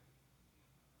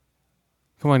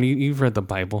 Come on, you've read the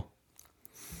Bible.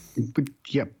 But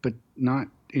not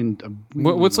in.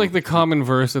 What's like the common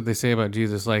verse that they say about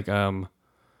Jesus? Like, for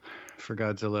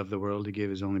God so loved the world, he gave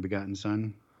his only begotten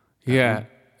Son. yeah,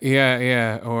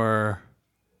 or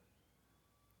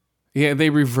yeah, they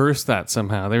reverse that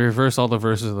somehow. They reverse all the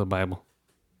verses of the Bible.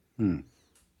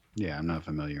 Yeah, I'm not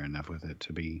familiar enough with it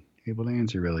to be able to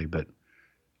answer really, but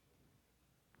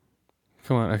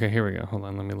Come on, okay, here we go. Hold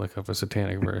on, let me look up a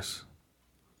satanic verse.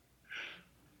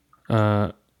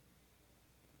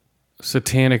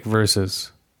 Satanic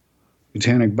verses.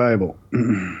 Satanic Bible.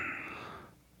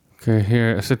 Okay,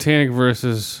 here. Satanic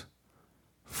verses,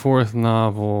 4th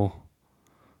novel.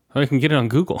 Oh, you can get it on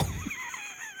Google.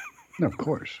 No, of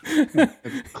course. Yeah,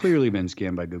 it's clearly been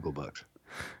scanned by Google Books.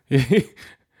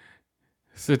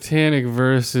 Satanic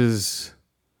verses,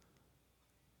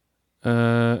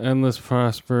 Endless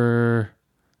Prosper.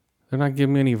 They're not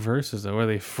giving me any verses, though. Are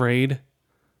they afraid?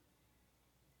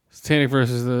 Satanic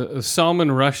verses, the Salman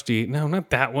Rushdie. No,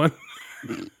 not that one.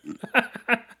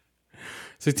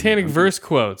 Satanic verse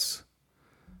quotes.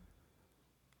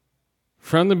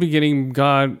 From the beginning,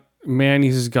 man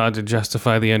uses God to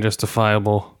justify the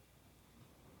unjustifiable.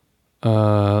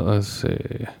 Let's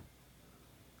see.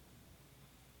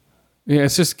 Yeah,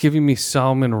 it's just giving me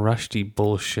Salman Rushdie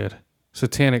bullshit.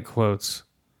 Satanic quotes.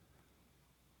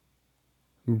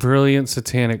 Brilliant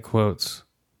satanic quotes.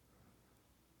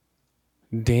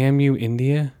 Damn you,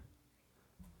 India.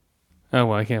 Oh,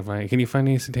 well, I can't find it. Can you find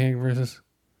any satanic verses?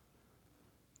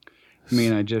 I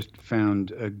mean, I just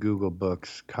found a Google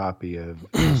Books copy of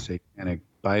the Satanic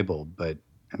Bible, but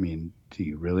I mean, do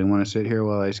you really want to sit here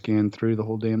while I scan through the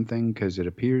whole damn thing? Because it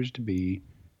appears to be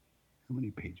how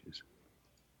many pages?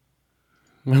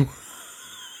 Oh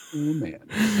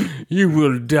man, you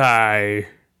will die.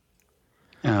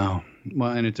 Oh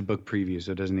well, and it's a book preview,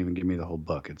 so it doesn't even give me the whole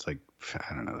book. It's like,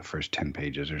 I don't know, the first 10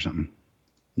 pages or something.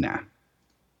 Nah.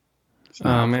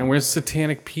 Oh man, where's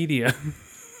Satanicpedia?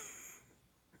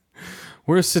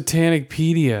 Where's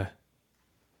Satanicpedia?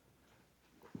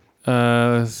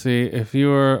 Let's see. If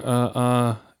you're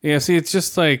yeah, see, it's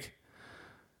just like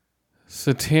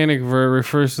satanic verb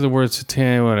refers to the word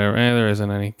satanic, whatever. There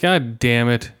isn't any. God damn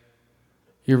it.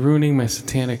 You're ruining my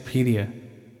Satanicpedia.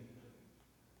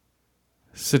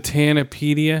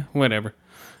 Satanopedia, whatever.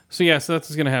 So yeah, so that's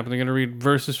what's gonna happen. They're gonna read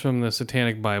verses from the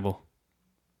Satanic Bible.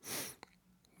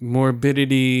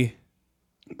 Morbidity.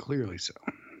 Clearly so.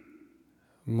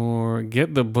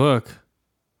 Get the book.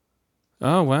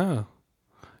 Oh wow.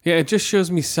 Yeah, it just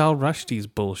shows me Sal Rushdie's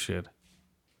bullshit.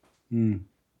 Then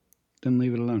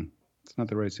leave it alone. It's not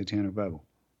the right Satanic Bible.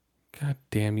 God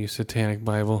damn you, Satanic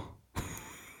Bible.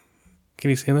 Can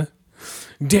you say that?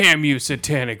 Damn you,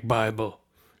 Satanic Bible.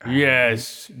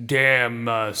 Yes,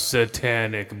 damn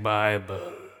Satanic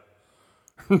Bible.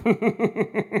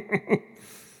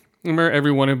 Remember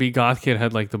every wannabe goth kid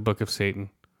had like the Book of Satan.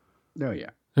 Oh,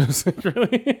 yeah. I was like,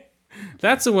 really?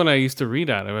 That's the one I used to read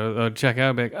out of. I would check out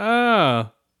and be like,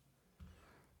 oh.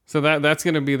 So that's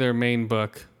going to be their main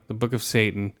book, the Book of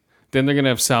Satan. Then they're going to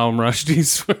have Salman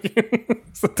Rushdie's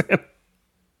fucking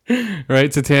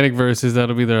right? Satanic verses.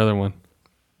 That'll be their other one.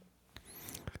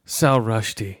 Sal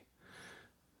Rushdie.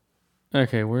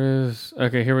 Okay,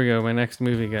 okay, here we go. My next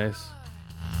movie, guys.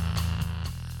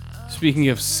 Speaking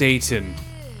of Satan.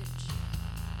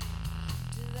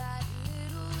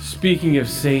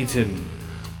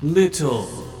 Little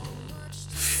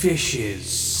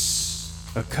fishes.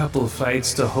 A couple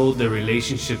fights to hold their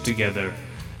relationship together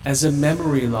as a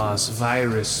memory loss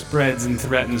virus spreads and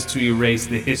threatens to erase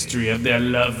the history of their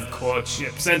love,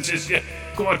 courtship, censorship,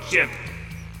 courtship.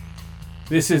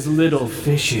 This is Little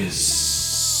Fishes.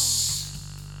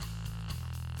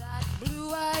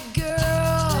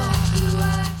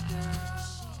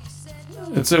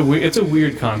 It's a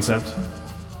weird concept.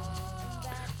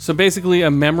 So basically,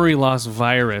 a memory loss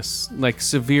virus, like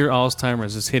severe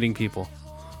Alzheimer's, is hitting people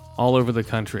all over the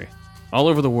country, all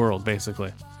over the world,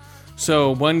 basically.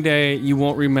 So one day you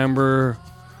won't remember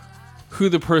who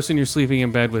the person you're sleeping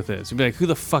in bed with is. You'll be like, "Who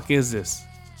the fuck is this?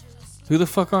 Who the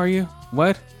fuck are you?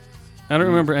 What? I don't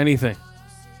remember anything."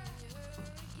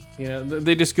 You know,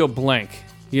 they just go blank.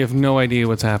 You have no idea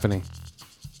what's happening.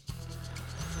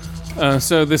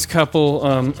 So this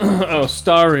couple,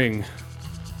 starring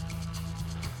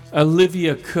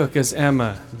Olivia Cook as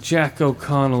Emma, Jack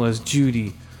O'Connell as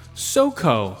Judy,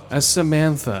 Soko as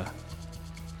Samantha,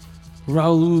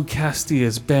 Raul Casti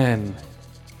as Ben,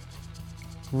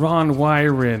 Ron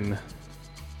Watrin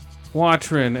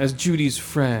as Judy's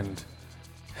friend,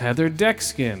 Heather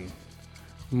Dexkin,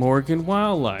 Morgan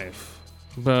Wildlife.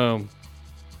 Boom.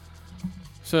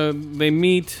 So they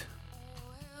meet.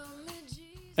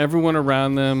 Everyone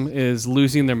around them is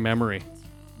losing their memory.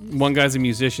 One guy's a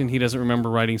musician. He doesn't remember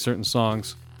writing certain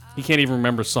songs. He can't even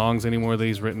remember songs anymore that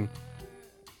he's written.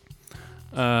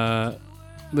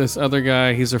 This other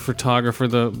guy, he's a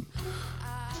photographer.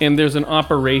 And there's an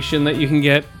operation that you can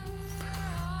get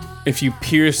if you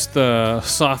pierce the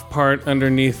soft part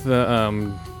underneath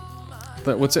the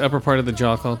what's the upper part of the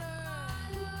jaw called?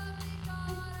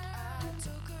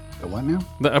 The what now?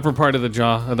 The upper part of the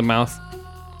jaw, of the mouth.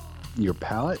 Your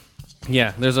palate?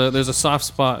 Yeah, there's a soft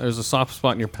spot. There's a soft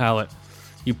spot in your palate.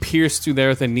 You pierce through there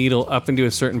with a needle up into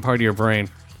a certain part of your brain.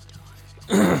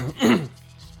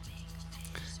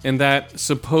 And that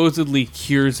supposedly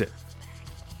cures it.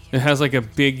 It has like a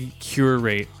big cure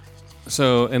rate.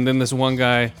 So, and then this one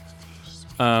guy,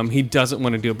 he doesn't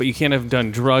want to do it, but you can't have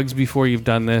done drugs before you've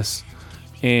done this.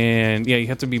 And yeah, you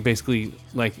have to be basically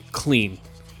like clean.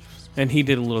 And he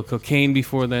did a little cocaine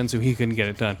before then, so he couldn't get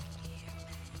it done.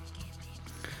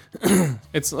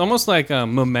 It's almost like a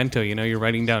memento, you know, you're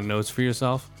writing down notes for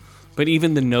yourself, but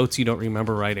even the notes you don't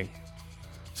remember writing.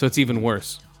 So it's even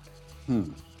worse. I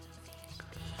mean,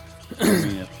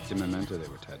 in Memento they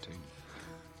were tattooed.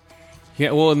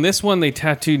 Yeah, well, in this one, they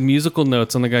tattooed musical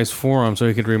notes on the guy's forearm so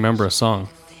he could remember a song.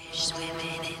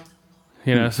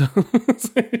 You know, so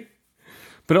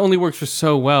but it only works for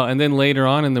so well. And then later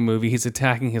on in the movie, he's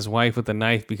attacking his wife with a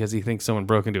knife because he thinks someone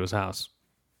broke into his house.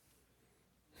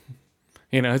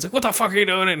 You know, it's like, "What the fuck are you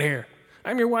doing in here?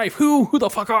 I'm your wife. Who? Who the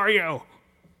fuck are you?"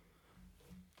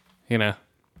 You know.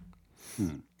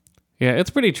 Yeah, it's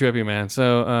pretty trippy, man.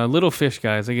 So, Little Fish,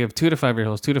 guys, I give 2 to 5 ear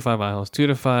holes, 2 to 5 eye holes, 2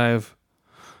 to 5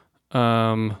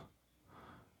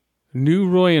 New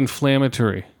Roy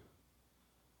Inflammatory.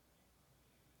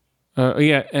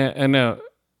 No.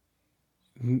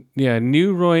 Yeah,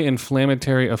 New Roy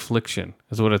Inflammatory Affliction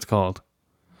is what it's called.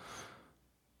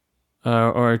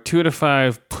 Or 2 to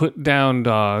 5 Put Down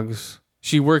Dogs.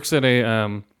 She works at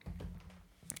a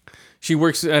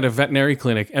veterinary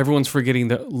clinic. Everyone's forgetting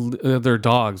their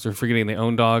dogs. They're forgetting they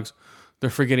own dogs. They're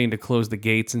forgetting to close the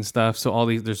gates and stuff. So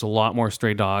there's a lot more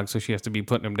stray dogs. So she has to be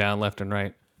putting them down left and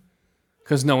right.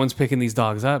 Because no one's picking these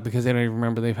dogs up because they don't even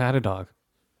remember they've had a dog.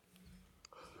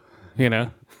 You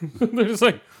know? They're just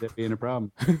like... That being a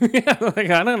problem. Yeah, like,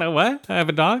 I don't know what? I have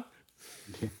a dog?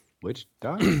 Which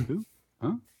dog? Who?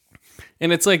 Huh?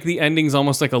 And it's like the ending's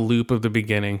almost like a loop of the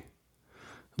beginning.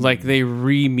 Like they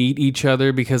re-meet each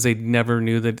other because they never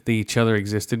knew that each other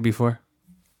existed before.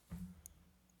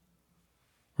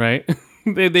 Right?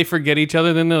 they forget each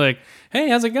other, then they're like, hey,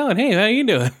 how's it going? Hey, how you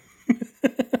doing?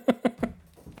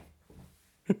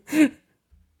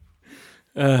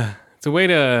 It's a way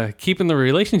to keeping the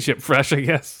relationship fresh, I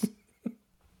guess.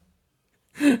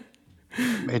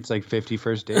 It's like 50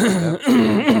 First Dates.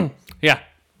 Yeah.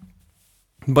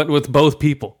 But with both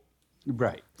people.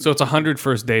 Right. So it's 100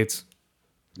 first dates.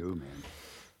 Oh,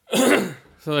 man.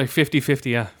 So like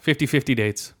 50-50, yeah. 50-50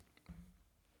 dates.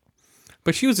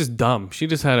 But she was just dumb. She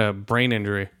just had a brain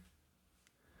injury.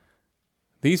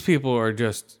 These people are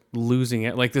just losing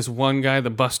it. Like this one guy, the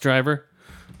bus driver,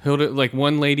 like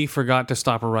one lady forgot to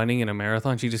stop running in a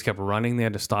marathon. She just kept running. They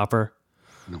had to stop her.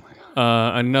 Oh, my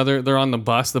God. They're on the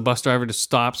bus. The bus driver just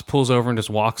stops, pulls over, and just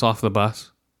walks off the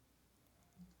bus.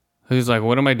 He's like,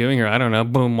 what am I doing here? I don't know.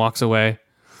 Boom, walks away.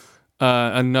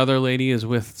 Another lady is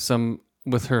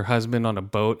with her husband on a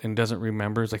boat and doesn't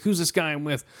remember. It's like, who's this guy I'm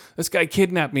with? This guy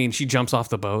kidnapped me, and she jumps off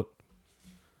the boat.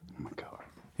 Oh, my God.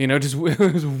 You know, just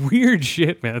it was weird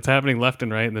shit, man. It's happening left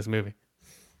and right in this movie.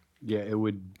 Yeah, it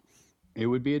would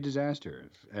be a disaster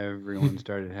if everyone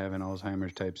started having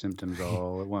Alzheimer's type symptoms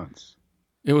all at once.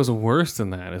 It was worse than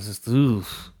that. It's just,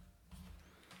 oof.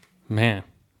 Man.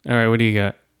 All right, what do you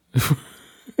got?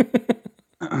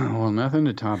 Well, nothing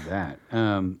to top that.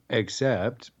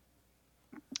 Except,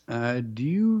 do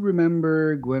you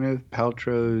remember Gwyneth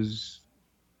Paltrow's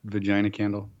vagina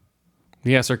candle?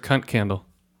 Yes, her cunt candle.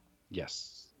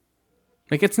 Yes.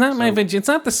 Like, it's not it's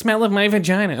not the smell of my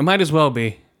vagina. It might as well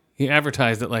be. He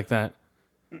advertised it like that.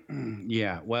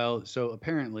 Yeah, well, so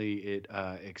apparently it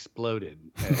exploded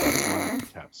at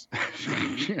someone's house.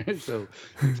 So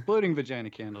exploding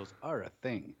vagina candles are a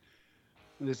thing.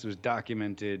 This was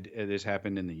documented. This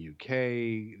happened in the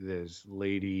UK. This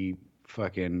lady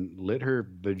fucking lit her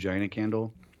vagina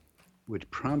candle, which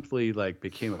promptly like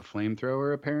became a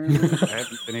flamethrower, apparently. I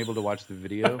haven't been able to watch the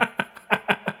video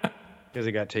because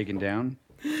it got taken down.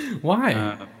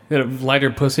 Why? Did it light her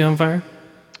pussy on fire?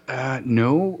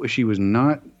 No, she was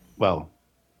not. Well,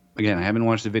 again, I haven't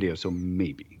watched the video, so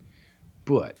maybe.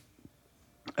 But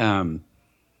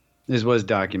this was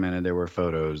documented. There were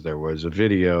photos. There was a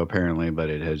video, apparently, but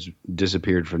it has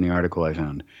disappeared from the article I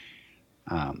found.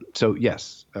 So,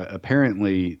 yes,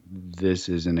 apparently this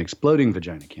is an exploding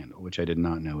vagina candle, which I did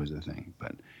not know was a thing.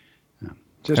 But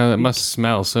it must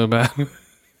smell so bad.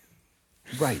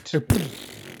 Right.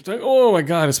 It's like, oh, my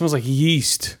God, it smells like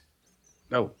yeast.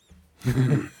 Oh.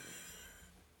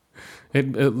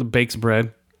 It bakes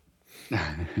bread.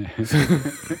 I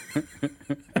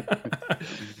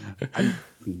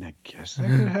guess that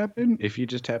could happen. If you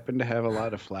just happen to have a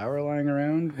lot of flour lying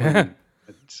around when that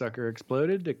sucker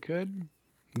exploded, it could.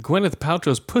 Gwyneth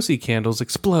Paltrow's pussy candles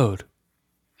explode.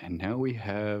 And now we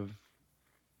have...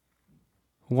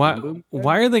 Why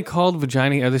are they called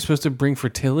vagina? Are they supposed to bring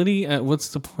fertility? What's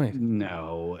the point?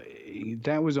 No,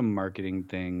 that was a marketing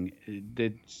thing.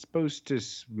 It's supposed to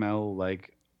smell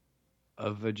like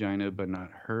a vagina, but not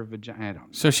her vagina. I don't know.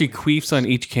 So she queefs on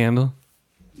each candle?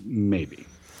 Maybe.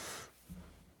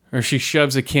 Or she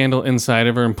shoves a candle inside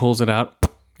of her and pulls it out.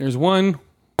 There's one.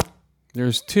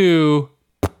 There's two.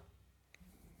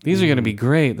 These are going to be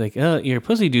great. Like, your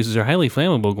pussy juices are highly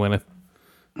flammable, Gwyneth.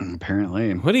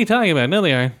 Apparently. What are you talking about? No,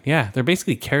 they aren't. Yeah, they're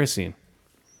basically kerosene.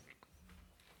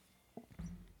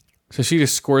 So she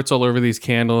just squirts all over these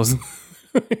candles.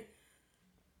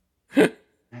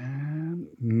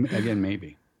 Again,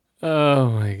 maybe.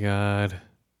 Oh, my God.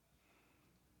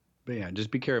 But yeah,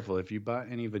 just be careful. If you bought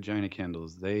any vagina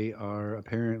candles, they are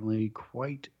apparently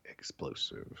quite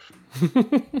explosive.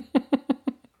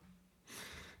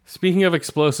 Speaking of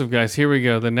explosive, guys, here we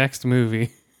go. The next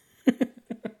movie.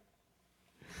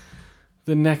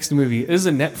 The next movie is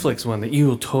a Netflix one that you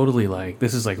will totally like.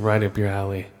 This is like right up your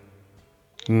alley.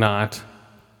 Not.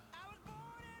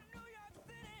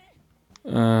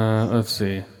 Let's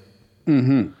see.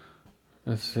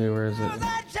 Let's see, where is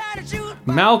it?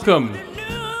 Malcolm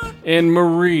and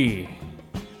Marie.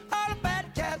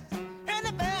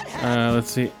 Let's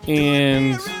see,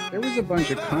 and There was a bunch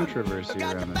of controversy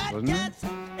around this, wasn't there?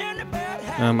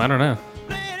 I don't know.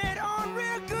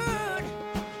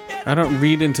 I don't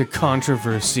read into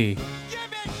controversy.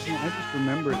 I just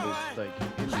remember this, like,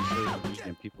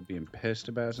 people being pissed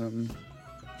about something.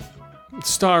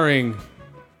 Starring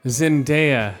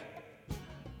Zendaya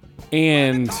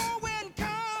and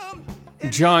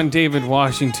John David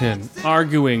Washington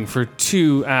arguing for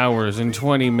 2 hours and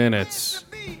 20 minutes.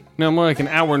 No, more like an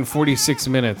hour and 46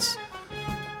 minutes.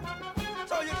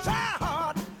 So you try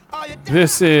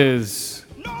This is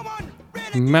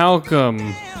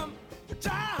Malcolm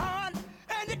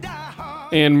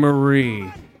and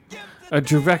Marie. A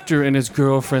director and his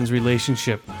girlfriend's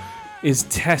relationship is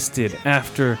tested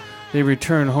after they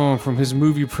return home from his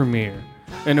movie premiere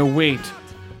and await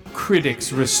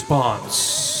critics'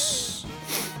 response.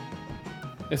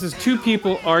 This is two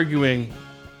people arguing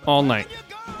all night.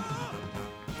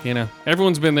 You know,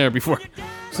 everyone's been there before.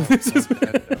 So this is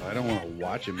I don't want to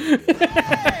watch a movie.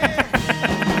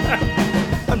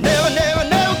 I'm never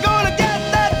gonna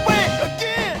get that way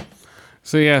again.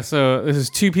 so this is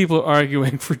two people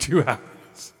arguing for 2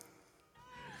 hours.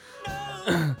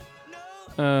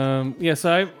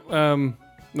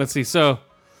 Let's see. So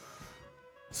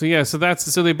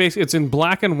they basically, it's in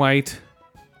black and white.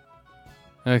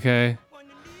 Okay.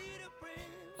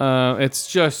 It's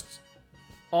just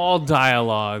all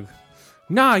dialogue.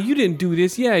 Nah, you didn't do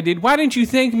this. Yeah, I did. Why didn't you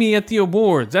thank me at the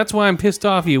awards? That's why I'm pissed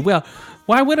off at you. Well,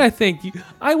 why would I thank you?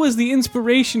 I was the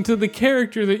inspiration to the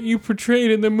character that you portrayed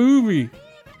in the movie.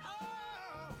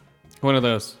 One of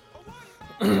those.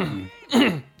 And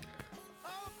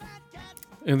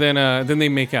then they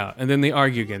make out, and then they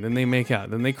argue again, then they make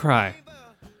out, then they cry,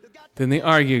 then they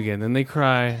argue again, then they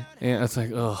cry, and it's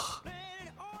like, ugh.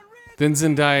 Then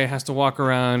Zendaya has to walk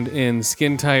around in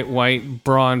skin-tight white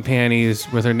bra and panties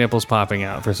with her nipples popping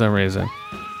out for some reason.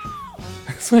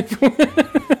 It's like,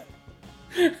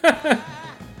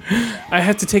 I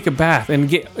had to take a bath and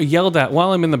get yelled at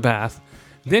while I'm in the bath,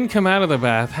 then come out of the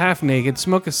bath half naked,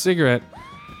 smoke a cigarette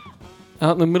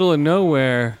out in the middle of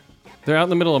nowhere. They're out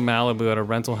in the middle of Malibu at a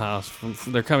rental house.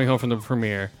 They're coming home from the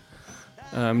premiere.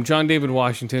 John David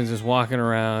Washington's just walking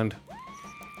around,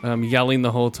 yelling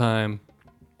the whole time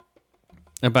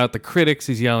about the critics.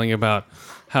 He's yelling about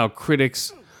how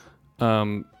critics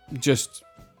just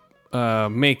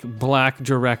make black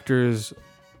directors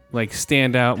like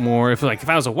stand out more. If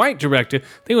I was a white director,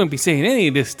 they wouldn't be saying any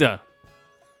of this stuff.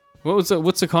 What's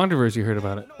the controversy you heard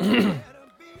about it?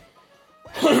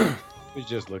 I was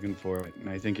just looking for it, and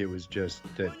I think it was just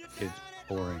that it's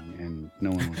boring and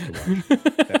no one wants to watch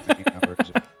that many hours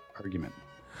of argument.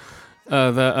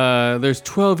 There's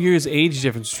 12 years age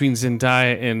difference between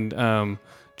Zendaya and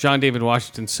John David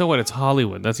Washington. So what? It's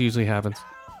Hollywood. That's usually happens.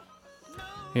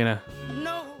 You know,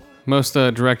 most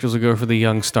directors will go for the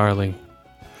young starling.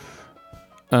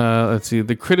 Let's see.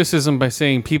 The criticism by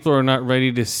saying people are not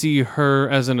ready to see her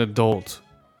as an adult.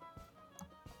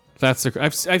 That's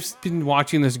I've been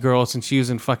watching this girl since she was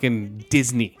in fucking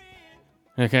Disney.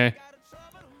 Okay.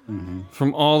 Mm-hmm.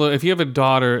 From all the, if you have a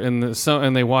daughter and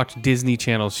they watch Disney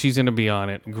channels, she's gonna be on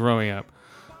it growing up.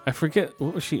 I forget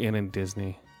what was she in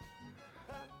Disney.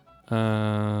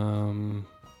 The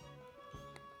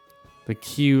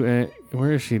Q.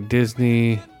 Where is she?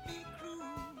 Disney. I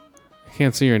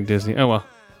can't see her in Disney. Oh well.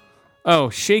 Oh,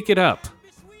 Shake It Up.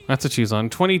 That's what she's on.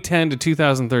 2010 to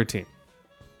 2013.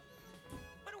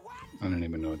 I don't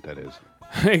even know what that is.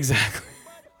 Exactly.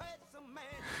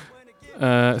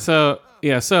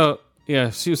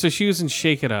 She was in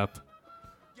Shake It Up.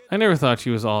 I never thought she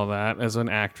was all that as an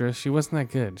actress. She wasn't that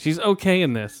good. She's okay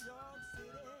in this.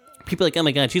 People are like, oh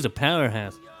my god, she's a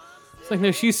powerhouse. It's like,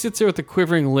 no, she sits there with a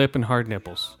quivering lip and hard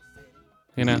nipples.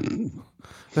 You know?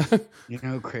 You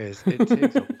know, Chris, it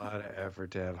takes a lot of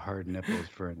effort to have hard nipples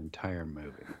for an entire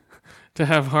movie. To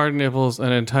have hard nipples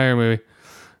an entire movie.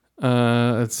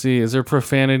 Let's see. Is there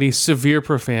profanity? Severe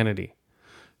profanity.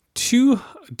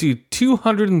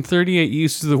 238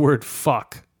 uses of the word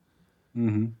fuck.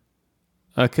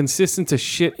 Mm-hmm. Consistent to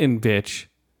shit and bitch.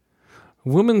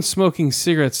 Woman smoking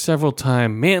cigarettes several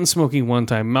times. Man smoking one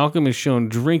time. Malcolm is shown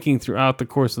drinking throughout the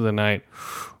course of the night.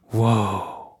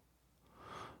 Whoa.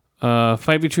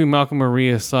 Fight between Malcolm and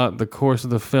Maria thought the course of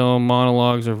the film.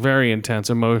 Monologues are very intense,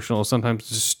 emotional, sometimes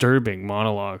disturbing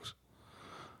monologues.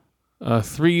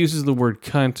 3 uses of the word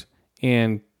cunt,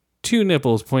 and 2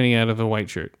 nipples pointing out of a white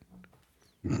shirt.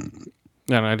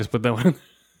 I just put that one in.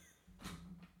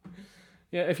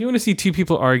 Yeah, if you want to see 2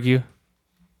 people argue,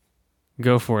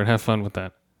 go for it. Have fun with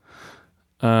that.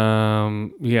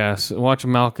 Yes, watch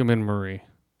Malcolm and Marie.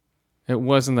 It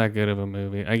wasn't that good of a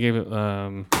movie. I gave it,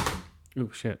 oh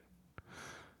shit.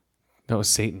 That was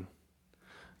Satan.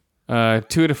 2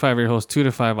 out of 5 ear holes, 2 out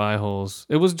of 5 eye holes.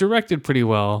 It was directed pretty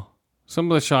well. Some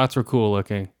of the shots were cool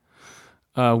looking.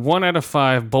 1 out of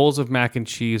 5 bowls of mac and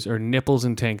cheese or nipples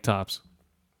and tank tops.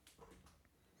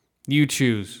 You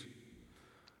choose.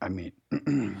 I mean,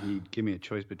 you give me a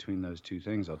choice between those 2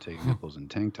 things, I'll take nipples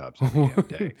and tank tops every damn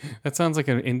day. That sounds like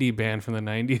an indie band from the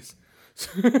 90s.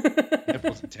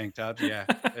 Nipples and tank tops, yeah.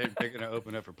 They're going to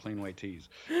open up for plain white tees.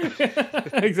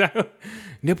 Exactly.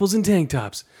 Nipples and tank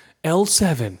tops.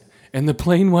 L7. and the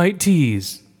plain white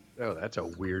tees. Oh, that's a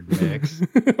weird mix.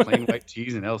 Plain white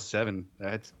tees and L7.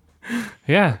 That's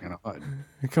Yeah, kind of odd.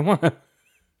 come on.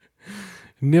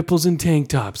 Nipples and tank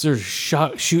tops. They're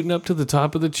shooting up to the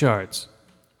top of the charts.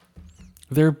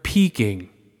 They're peaking.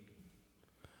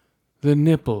 The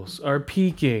nipples are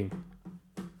peaking.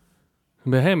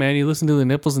 But hey, man, you listen to the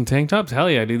nipples and tank tops? Hell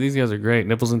yeah, dude. These guys are great.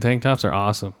 Nipples and tank tops are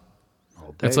awesome.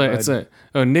 All day, It's like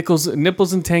nipples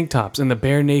and tank tops and the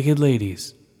bare naked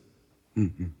ladies.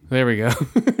 Mm-hmm. There we go.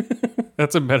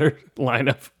 That's a better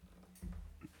lineup.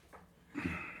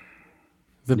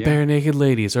 The bare naked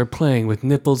ladies are playing with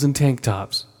nipples and tank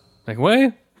tops. Like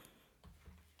what?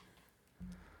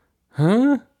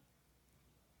 Huh?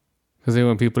 Because they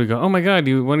want people to go, oh my god,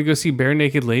 do you want to go see bare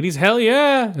naked ladies? Hell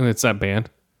yeah! And it's that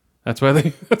band. That's why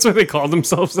they call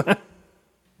themselves that.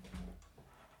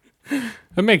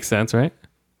 That makes sense, right?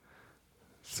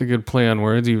 It's a good play on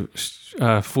words. You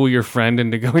fool your friend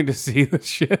into going to see this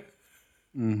shit.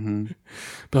 Mm-hmm.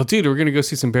 But dude, we're gonna go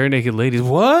see some bare naked ladies.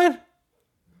 What?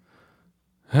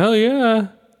 Hell yeah.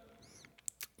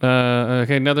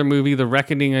 Okay, another movie, The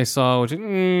Reckoning I saw, which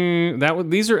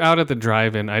these are out at the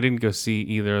drive-in. I didn't go see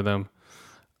either of them.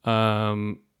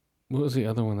 What was the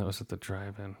other one that was at the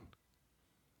drive-in?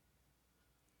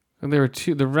 And there were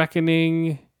two. The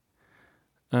Reckoning.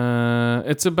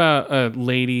 It's about a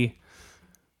lady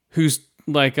who's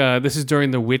like this is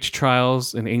during the witch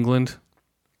trials in England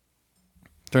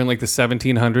during like the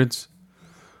 1700s,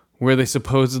 where they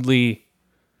supposedly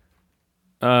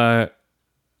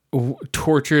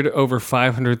tortured over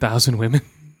 500,000 women.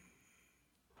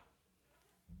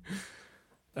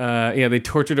 They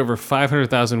tortured over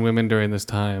 500,000 women during this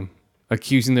time,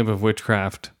 accusing them of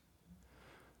witchcraft.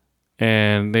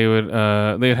 And they would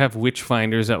have witch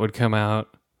finders that would come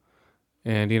out,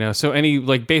 and so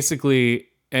basically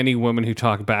any woman who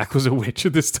talked back was a witch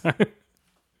at this time.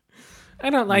 I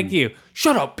don't like you.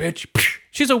 Shut up, bitch.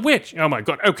 She's a witch. Oh my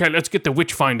god. Okay, let's get the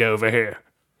witch finder over here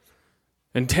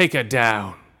and take her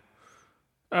down.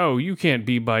 Oh, you can't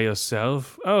be by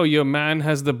yourself. Oh, your man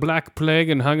has the Black Plague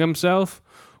and hung himself?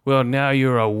 Well, now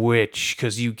you're a witch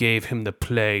because you gave him the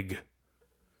plague.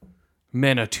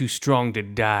 Men are too strong to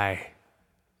die.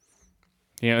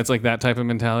 It's like that type of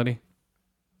mentality.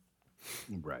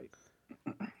 Right.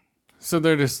 So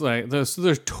they're just like,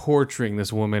 they're torturing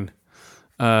this woman.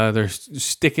 They're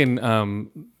sticking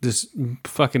this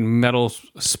fucking metal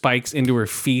spikes into her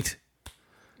feet.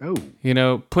 Oh.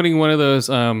 Putting one of those,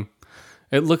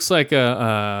 it looks like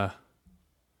an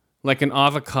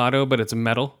avocado, but it's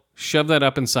metal. Shove that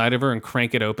up inside of her and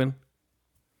crank it open.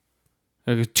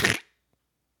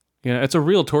 It's a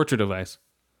real torture device.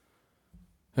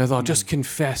 I thought, just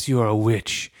confess you're a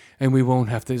witch, and we won't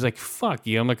have to. He's like, fuck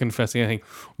you, I'm not confessing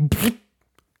anything.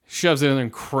 Shoves it in there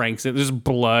and cranks it. There's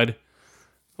blood.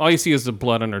 All you see is the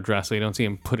blood on her dress, so you don't see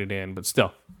him put it in, but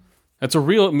still. That's a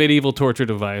real medieval torture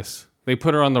device. They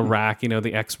put her on the rack,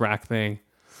 the X rack thing.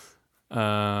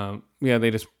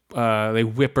 They just, they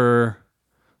whip her.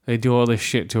 They do all this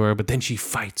shit to her, but then she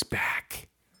fights back.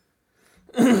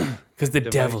 Because the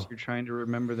devil. You're trying to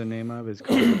remember the name of is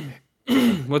called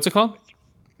What's it called?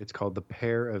 It's called the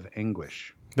Pear of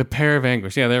Anguish. The Pear of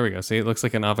Anguish. Yeah, there we go. See, it looks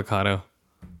like an avocado.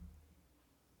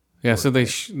 Yeah, so they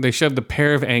shove the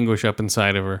Pear of Anguish up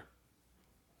inside of her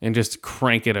and just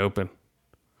crank it open.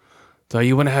 So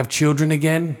you want to have children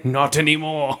again? Not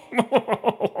anymore.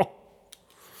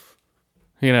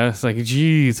 It's like,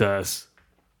 Jesus.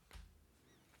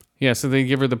 Yeah, so they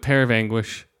give her the Pear of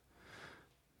Anguish.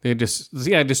 They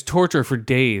just torture her for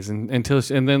days and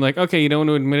then like, okay, you don't want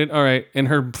to admit it. All right. And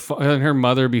her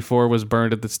mother before was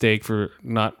burned at the stake for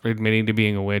not admitting to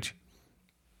being a witch.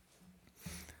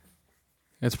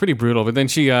 It's pretty brutal. But then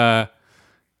she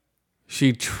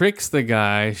tricks the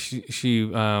guy.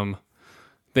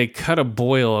 They cut a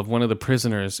boil of one of the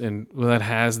prisoners and that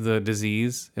has the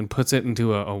disease and puts it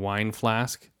into a wine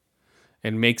flask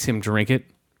and makes him drink it.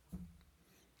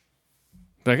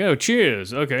 Like, oh,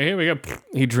 cheers. Okay, here we go.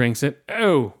 He drinks it.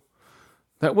 Oh,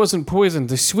 that wasn't poison.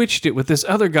 They switched it with this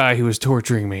other guy who was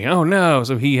torturing me. Oh, no.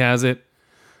 So he has it.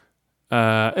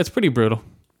 It's pretty brutal.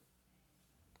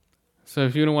 So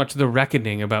if you want to watch The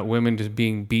Reckoning about women just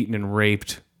being beaten and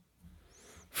raped.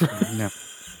 No.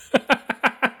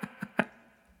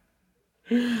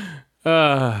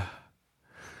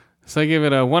 So I give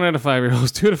it a 1 out of 5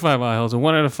 ear-holes, 2 out of 5 eye-holes, a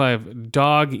 1 out of 5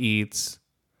 dog eats.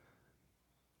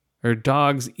 Or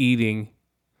dogs eating.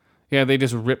 Yeah, they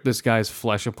just rip this guy's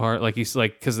flesh apart. Like he's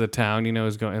like, because the town,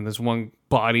 is going, and this one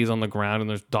body's on the ground and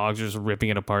there's dogs just ripping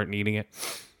it apart and eating it.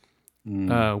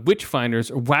 Witch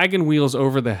finders, wagon wheels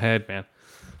over the head, man.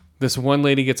 This one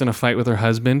lady gets in a fight with her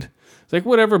husband. It's like,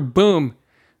 whatever, boom.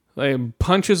 Like,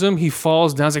 punches him. He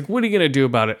falls down. He's like, what are you going to do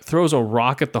about it? Throws a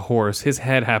rock at the horse. His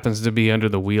head happens to be under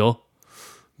the wheel.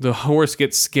 The horse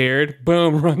gets scared.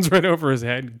 Boom, runs right over his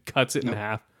head, cuts it in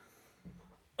half.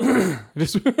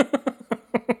 Just-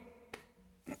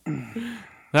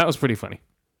 that was pretty funny.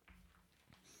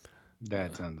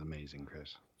 That sounds amazing,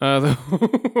 Chris. The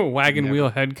wagon Never- wheel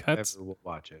head cuts. Never will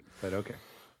watch it, but okay.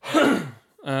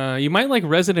 You might like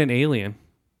Resident Alien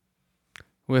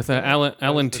with Alan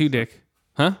looks Tudyk.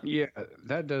 Huh? Yeah,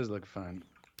 that does look fun.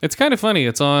 It's kind of funny.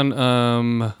 It's on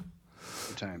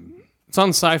Time.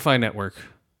 Sci-Fi Network.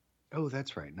 Oh,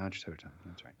 that's right. Not Showtime.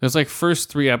 That's right. There's like first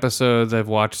 3 episodes I've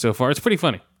watched so far. It's pretty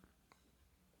funny.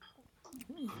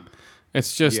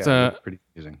 It's just Yeah, that's pretty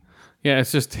amusing. yeah,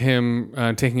 it's just him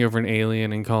taking over an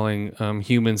alien and calling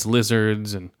humans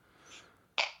lizards and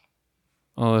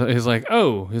he's like,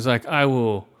 I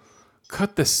will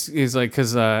cut this. He's like,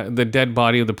 because the dead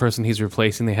body of the person he's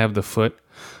replacing, they have the foot.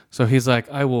 So he's like,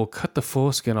 I will cut the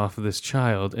foreskin off of this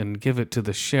child and give it to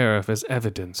the sheriff as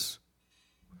evidence.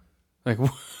 Like,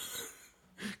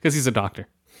 because he's a doctor.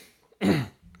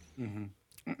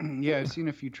 Yeah, I've seen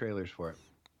a few trailers for it.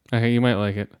 Okay, you might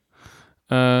like it.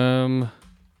 All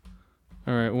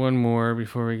right, one more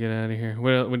before we get out of here.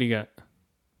 What do you got?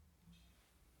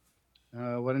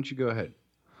 Why don't you go ahead?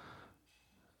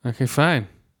 Okay, fine.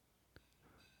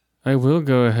 I will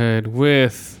go ahead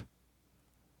with...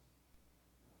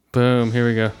 Boom, here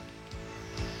we go.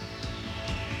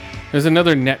 There's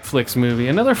another Netflix movie,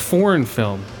 another foreign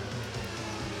film.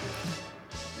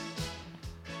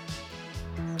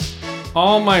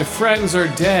 All my friends are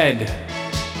dead.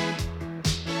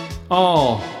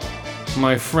 All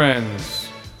my friends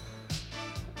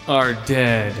are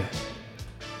dead.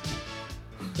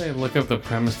 Let me look up the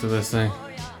premise to this thing.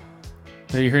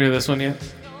 Have you heard of this one yet?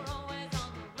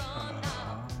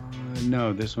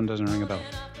 No, this one doesn't ring a bell.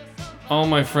 All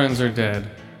my friends are dead.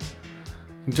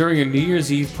 During a New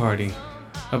Year's Eve party,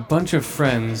 a bunch of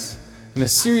friends and a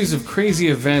series of crazy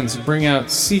events bring out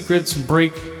secrets,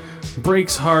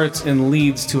 breaks hearts, and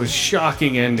leads to a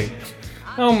shocking ending.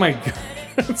 Oh my god,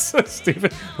 that's so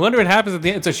stupid. I wonder what happens at the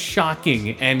end. It's a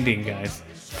shocking ending, guys.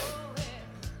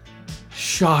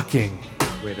 Shocking.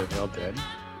 Wait, are they all dead?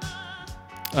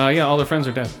 Yeah, all their friends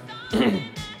are dead.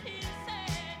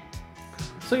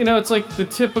 So, it's like the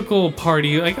typical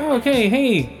party, like, oh, okay,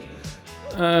 hey,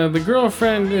 the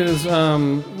girlfriend is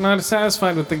not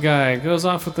satisfied with the guy, goes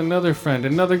off with another friend,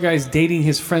 another guy's dating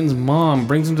his friend's mom,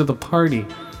 brings him to the party.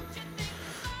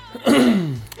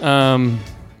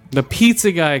 The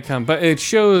pizza guy comes, but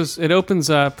it opens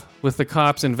up with the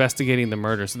cops investigating the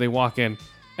murder. So they walk in,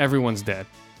 everyone's dead.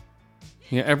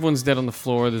 Yeah, everyone's dead on the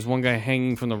floor. There's one guy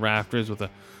hanging from the rafters with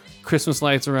Christmas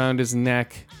lights around his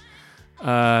neck.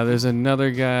 There's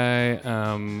another guy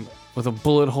with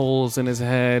bullet holes in his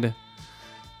head.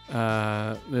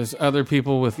 There's other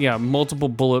people with multiple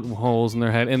bullet holes in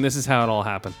their head, and this is how it all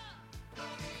happened.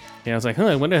 Yeah, I was like,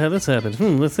 I wonder how this happened.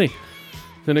 Let's see.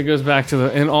 Then it goes back to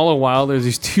and all the while there's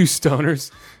these 2 stoners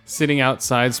sitting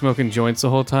outside smoking joints the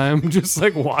whole time, just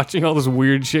like watching all this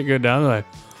weird shit go down. They're like,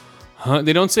 huh?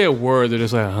 They don't say a word. They're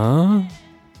just like, huh?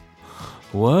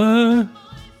 What?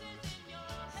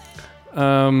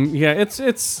 Yeah,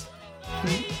 it's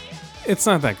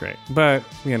not that great, but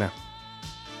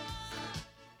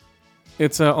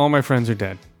it's all my friends are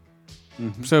dead.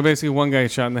 Mm-hmm. So basically, one guy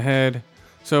shot in the head.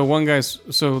 So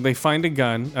they find a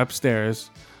gun upstairs.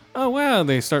 Oh wow!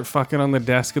 They start fucking on the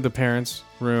desk of the parents'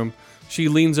 room. She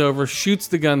leans over, shoots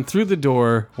the gun through the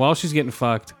door while she's getting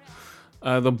fucked.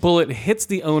 The bullet hits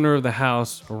the owner of the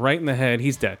house right in the head.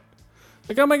 He's dead.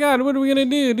 Like, oh my god, what are we gonna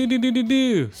do?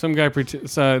 Do. Some guy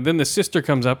then the sister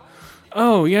comes up.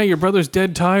 Oh yeah, your brother's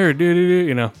dead tired.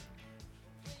 Do.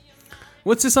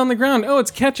 What's this on the ground? Oh,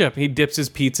 it's ketchup. He dips his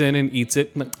pizza in and eats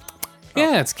it.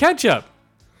 Yeah, it's ketchup.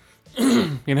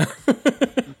 The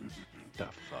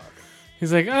fuck?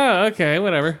 He's like, oh, okay,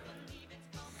 whatever.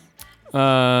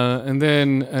 And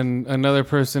then another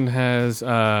person has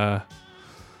what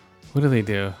do they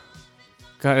do?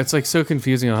 God, it's like so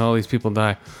confusing how all these people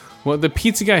die. Well, the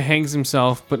pizza guy hangs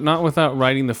himself, but not without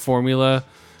writing the formula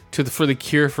for the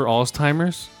cure for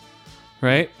Alzheimer's,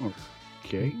 right?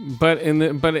 Okay. But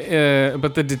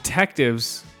the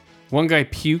detectives, one guy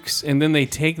pukes, and then they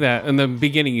take that. In the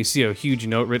beginning, you see a huge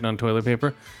note written on toilet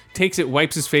paper. Takes it,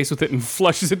 wipes his face with it, and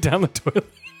flushes it down the toilet.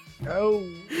 Oh.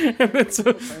 And then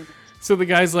so the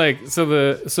guy's like, so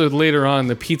later on,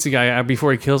 the pizza guy,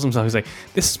 before he kills himself, he's like,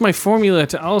 "This is my formula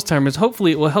to Alzheimer's.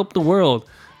 Hopefully, it will help the world.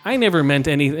 I never meant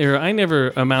anything, or I never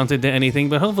amounted to anything,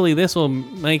 but hopefully this will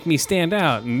make me stand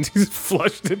out." And he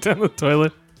flushed it down the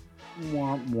toilet.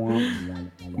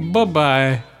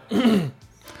 Bye-bye.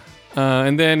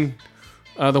 And then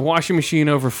the washing machine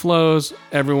overflows.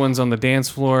 Everyone's on the dance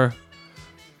floor.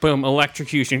 Boom,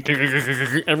 electrocution.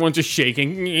 Everyone's just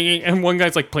shaking. And one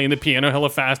guy's like playing the piano hella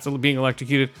fast, being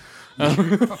electrocuted.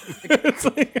 It's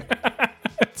like,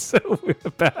 it's so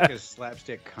weird, bad. Like a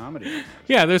slapstick comedy.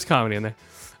 Yeah, there's comedy in there.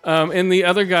 And the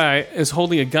other guy is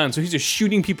holding a gun, so he's just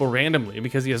shooting people randomly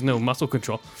because he has no muscle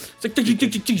control. It's like,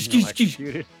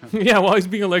 Electrocuted. yeah, while he's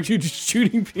being electrocuted, just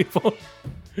shooting people.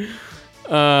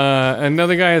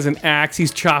 Another guy has an axe.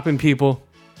 He's chopping people.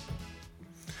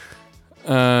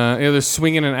 They're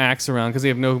swinging an axe around because they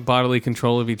have no bodily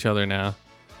control of each other now.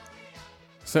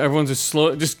 So everyone's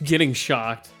just getting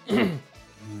shocked.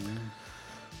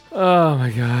 Oh my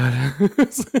god.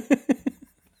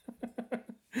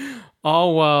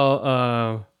 All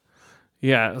while,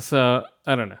 yeah, so,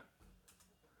 I don't know.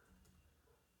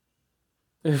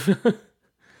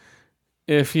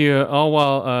 If you, all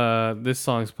while, this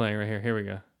song's playing right here. Here we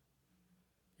go.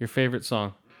 Your favorite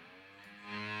song.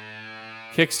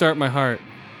 Kickstart My Heart.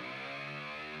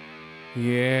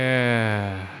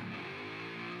 Yeah.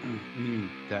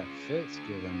 That fits,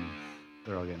 given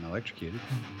they're all getting electrocuted.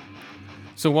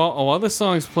 So while this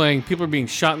song's playing, people are being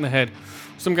shot in the head.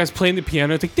 Some guy's playing the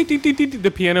piano. It's like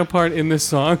the piano part in this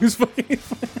song is fucking.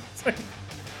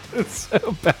 It's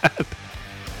so bad.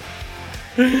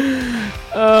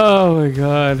 Oh my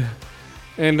god.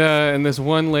 And this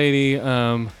one lady,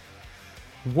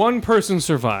 one person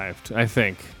survived, I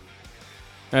think.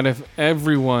 Out of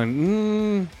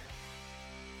everyone,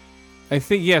 I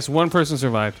think yes, one person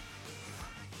survived.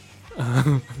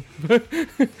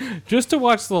 Just to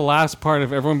watch the last part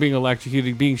of everyone being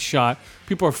electrocuted, being shot,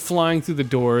 people are flying through the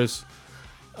doors.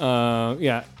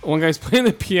 Yeah, one guy's playing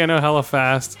the piano hella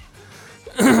fast,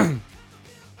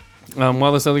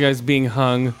 while this other guy's being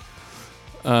hung.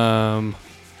 I'm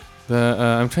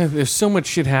trying. There's so much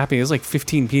shit happening. There's like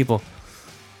 15 people,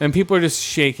 and people are just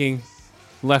shaking,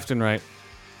 left and right.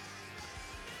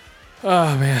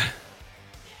 Oh man.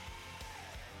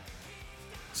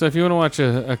 So if you want to watch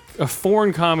a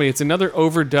foreign comedy, it's another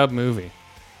overdubbed movie.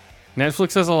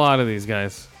 Netflix has a lot of these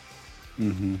guys.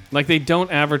 Mm-hmm. Like, they don't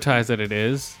advertise that it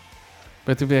is,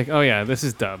 but they'll be like, oh yeah, this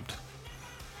is dubbed.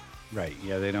 Right,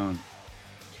 yeah, they don't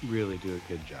really do a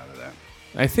good job of that.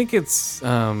 I think it's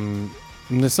not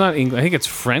English. I think it's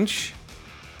French.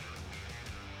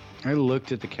 I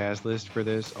looked at the cast list for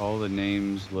this. All the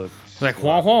names looked Like,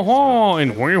 wah, wah, wah,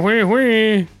 and wee, wee,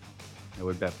 wee. I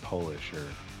would bet Polish or...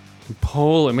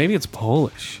 Maybe it's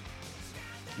Polish.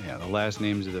 Yeah, the last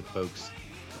names of the folks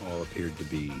all appeared to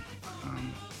be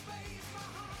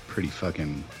pretty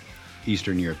fucking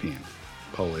Eastern European.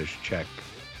 Polish, Czech,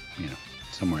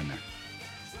 somewhere in there.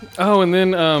 Oh, and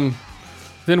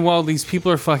then while these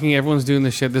people are fucking, everyone's doing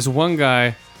this shit. This one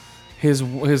guy,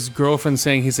 his girlfriend's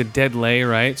saying he's a dead lay,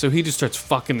 right? So he just starts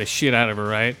fucking the shit out of her,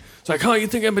 right? It's like, oh, you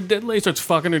think I'm a dead lay? Starts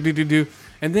fucking her, do.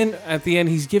 And then at the end,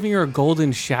 he's giving her a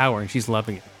golden shower, and she's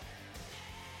loving it.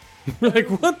 Like,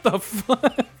 what the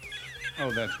fuck?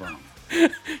 Oh, that's wrong.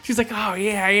 She's like, oh,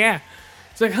 yeah.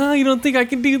 It's like, huh, you don't think I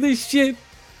can do this shit?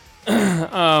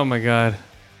 Oh, my God.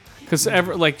 Because,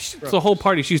 the whole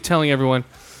party, she's telling everyone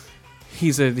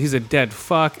he's a dead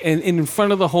fuck. And in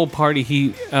front of the whole party,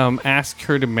 he asked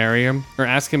her to marry him, or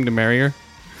asked him to marry her.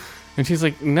 And she's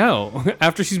like, no.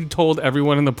 After she's told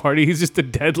everyone in the party he's just a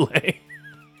dead lay.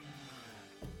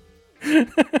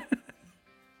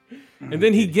 And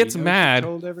then he gets mad. She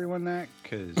told everyone that?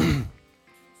 Because...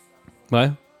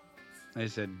 What? I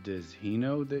said, does he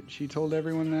know that she told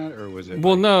everyone that? Or was it...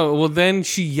 Well, no. Well, then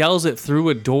she yells it through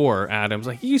a door at him. It's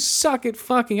like, you suck at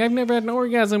fucking. I've never had an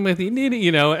orgasm with you.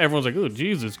 Everyone's like, oh,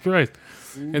 Jesus Christ.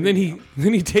 Ooh, and then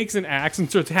he takes an axe and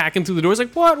starts hacking through the door. He's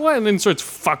like, what? And then starts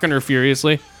fucking her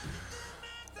furiously.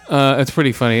 It's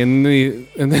pretty funny. And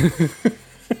then...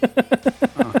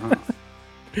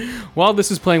 While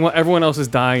this is playing, while everyone else is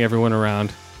dying, everyone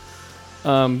around,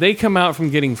 they come out from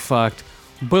getting fucked,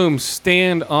 boom,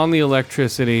 stand on the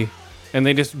electricity, and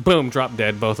they just, boom, drop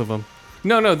dead, both of them.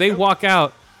 No, they walk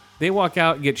out,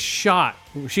 get shot.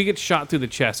 She gets shot through the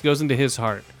chest, goes into his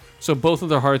heart. So both of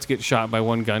their hearts get shot by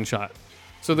one gunshot.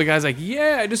 So the guy's like,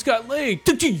 yeah, I just got laid.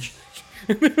 Because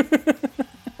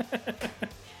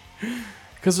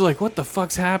they're like, what the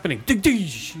fuck's happening?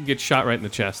 Gets shot right in the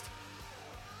chest.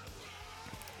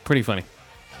 Pretty funny.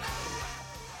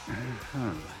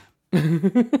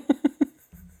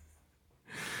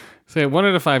 So 1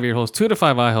 out of 5 ear holes, 2 out of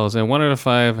 5 eye holes, and 1 out of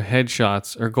 5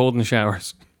 headshots or golden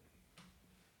showers.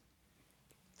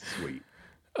 Sweet.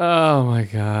 Oh my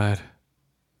god.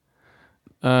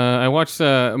 I watched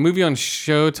a movie on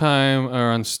Showtime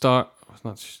or on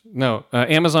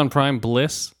Amazon Prime,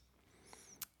 Bliss.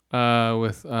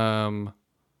 with God,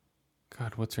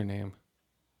 what's her name?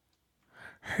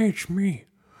 Hey, it's me.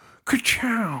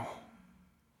 Ka-chow.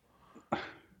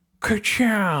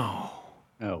 Ka-chow.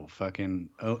 Oh, fucking.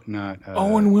 Oh, not.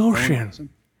 Owen Wilson. Wilson?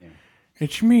 Yeah.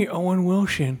 It's me, Owen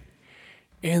Wilson,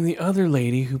 and the other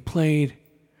lady who played,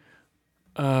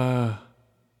 Frida.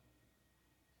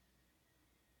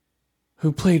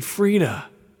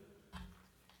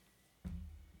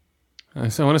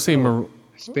 So I want to say,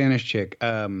 Spanish chick.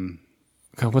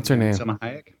 God, what's her name? Selma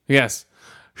Hayek? Yes,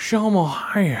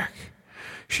 Selma Hayek.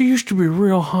 She used to be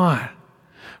real hot.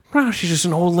 Now she's just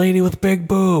an old lady with big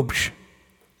boobs.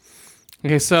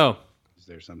 Okay, so Is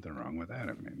there something wrong with that?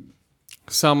 I mean,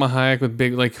 Selma Hayek with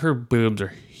big, like her boobs are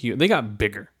huge. They got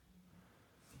bigger.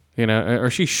 You know, or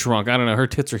she shrunk. I don't know. Her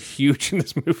tits are huge in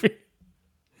this movie.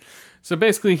 So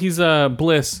basically, he's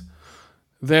Bliss.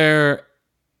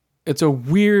 It's a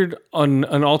weird,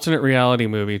 an alternate reality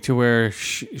movie to where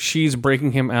she's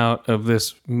breaking him out of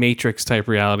this Matrix type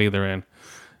reality they're in.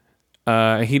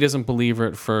 He doesn't believe her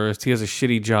at first. He has a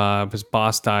shitty job. His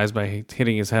boss dies by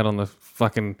hitting his head on the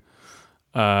fucking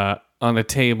on a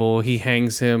table. He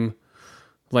hangs him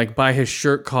like by his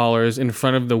shirt collars in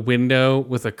front of the window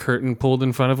with a curtain pulled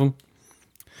in front of him.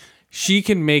 She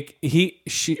can make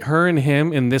her and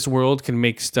him in this world can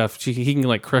make stuff. He can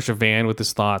like crush a van with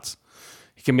his thoughts.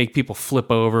 He can make people flip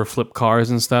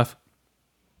cars and stuff.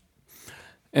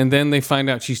 And then they find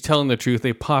out she's telling the truth.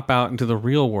 They pop out into the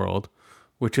real world,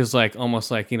 which is like almost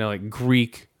like, you know, like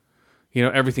Greek, you know,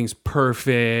 everything's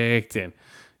perfect. And,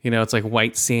 you know, it's like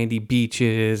white sandy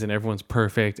beaches and everyone's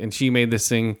perfect. And she made this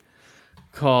thing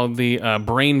called the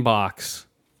Brain Box.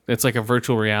 It's like a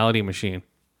virtual reality machine.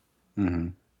 Mm-hmm.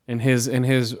 And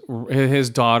his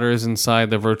daughter's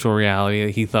inside the virtual reality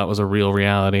that he thought was a real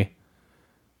reality.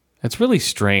 It's really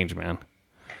strange, man.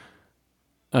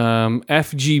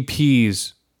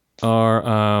 FGPs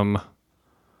are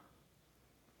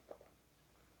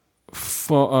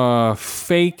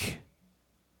fake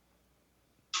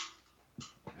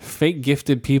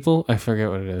gifted people. I forget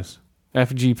what it is.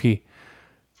 FGP.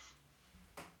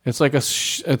 It's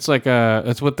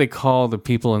what they call the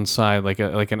people inside, like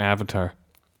an avatar.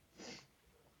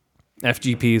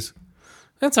 FGPs.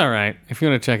 That's all right. If you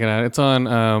want to check it out, it's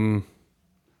on.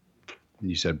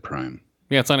 you said Prime.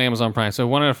 Yeah, it's on Amazon Prime. So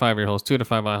 1 out of 5 ear holes, 2 out of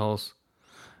 5 eye holes,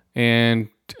 and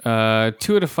 2 out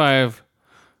of 5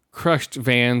 crushed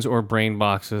vans or brain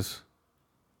boxes.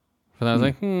 So I was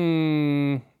like,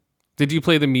 Did you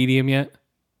play the medium yet?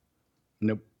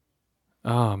 Nope.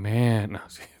 Oh man, no,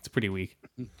 it's pretty weak.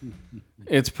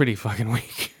 It's pretty fucking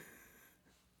weak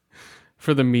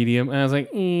for the medium. And I was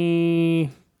like, No,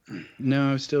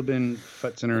 I've still been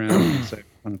futzing around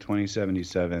on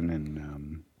 2077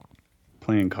 and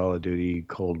playing Call of Duty,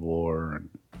 Cold War,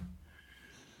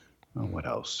 and what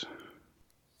else?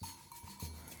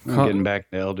 I'm getting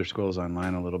back to Elder Scrolls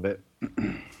Online a little bit.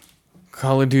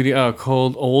 Call of Duty,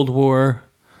 Cold War.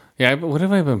 Yeah, but what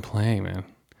have I been playing, man?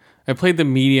 I played the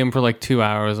medium for like 2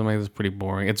 hours. I'm like, this is pretty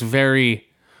boring. It's very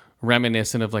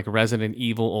reminiscent of like Resident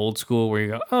Evil old school,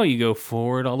 where you go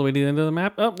forward all the way to the end of the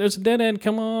map. Oh, there's a dead end.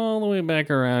 Come all the way back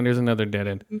around. There's another dead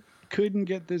end. Couldn't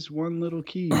get this one little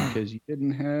key because you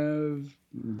didn't have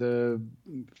the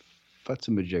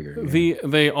futsamajigger.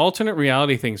 The alternate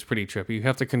reality thing's pretty trippy. You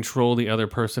have to control the other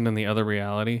person in the other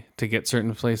reality to get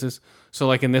certain places. So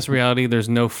like in this reality, there's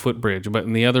no footbridge, but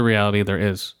in the other reality, there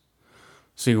is.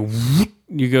 So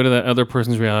you go to that other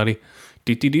person's reality.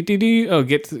 Oh,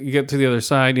 get to the other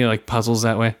side. You know, like puzzles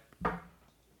that way.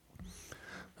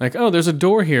 Like, oh, there's a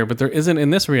door here, but there isn't in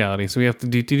this reality. So we have to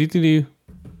do.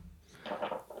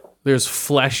 There's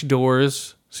flesh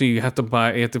doors, so you have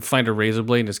to find a razor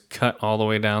blade and just cut all the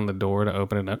way down the door to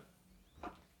open it up.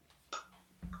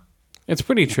 It's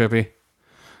pretty trippy.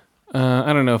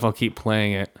 I don't know if I'll keep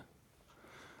playing it.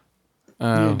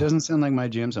 It doesn't sound like my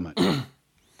jam so much.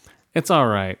 It's all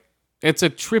right. It's a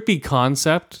trippy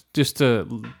concept, just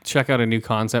to check out a new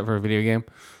concept for a video game,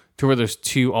 to where there's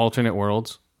 2 alternate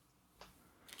worlds.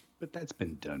 But that's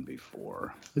been done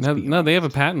before. No, they have a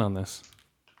patent on this.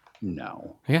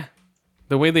 No. Yeah.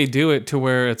 The way they do it to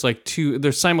where it's like 2,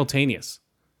 they're simultaneous.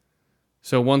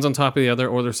 So one's on top of the other,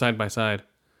 or they're side by side.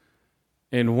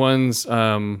 And one's,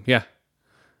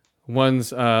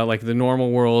 one's like the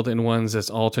normal world, and one's this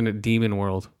alternate demon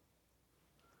world.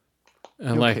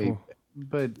 And Okay,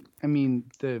 but I mean,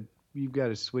 you've got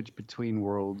to switch between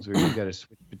worlds, or you've got to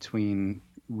switch between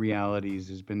realities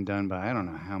has been done by I don't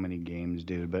know how many games,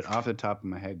 dude. But off the top of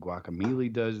my head,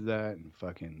 Guacamelee does that, and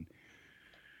fucking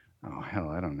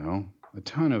I don't know, a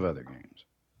ton of other games.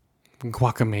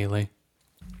 Guacamelee.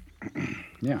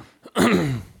 Yeah.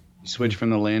 You switch from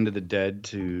the land of the dead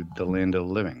to the land of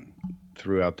the living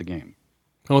throughout the game.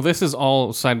 Well, this is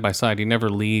all side by side. You never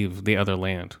leave the other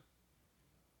land.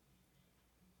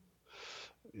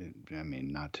 I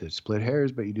mean, not to split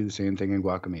hairs, but you do the same thing in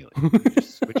Guacamelee. You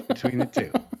just switch between the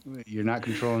two. You're not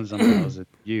controlling something else.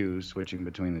 It's you switching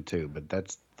between the two, but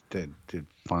that's the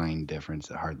fine difference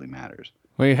that hardly matters.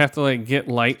 Well, you have to like get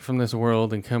light from this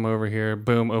world and come over here.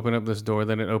 Boom, open up this door.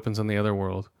 Then it opens on the other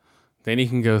world. Then you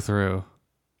can go through.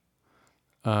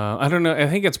 I don't know. I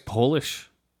think it's Polish.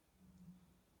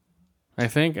 I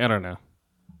don't know.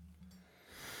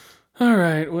 All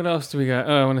right, what else do we got?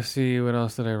 Oh, I want to see what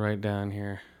else did I write down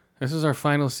here. This is our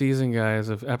final season, guys,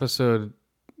 of episode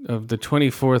of the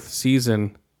 24th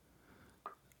season.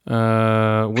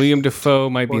 William Dafoe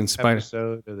might be in Spider.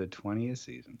 Episode of the 20th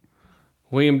season.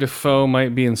 William Dafoe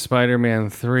might be in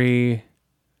Spider-Man 3.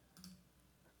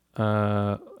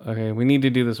 Okay, we need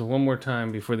to do this one more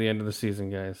time before the end of the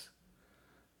season, guys.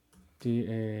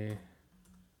 D-A...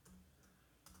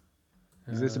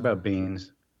 Is this about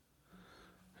beans?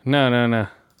 No.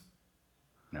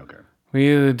 Okay. We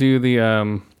need to do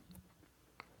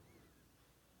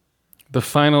the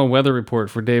final weather report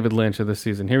for David Lynch of this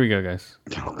season. Here we go, guys.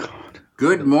 Oh, God.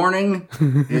 Good morning.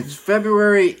 It's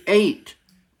February 8,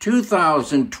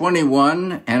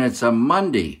 2021, and it's a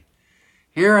Monday.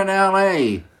 Here in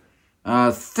L.A.,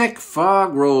 a thick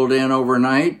fog rolled in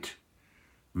overnight.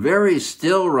 Very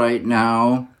still right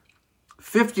now.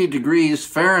 50 degrees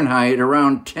Fahrenheit,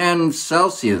 around 10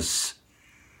 Celsius.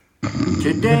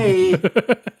 Today,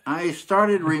 I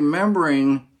started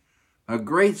remembering a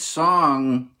great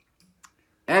song,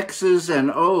 X's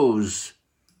and O's,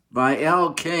 by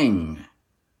Al King.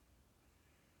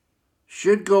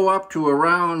 Should go up to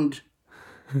around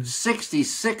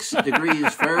 66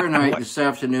 degrees Fahrenheit this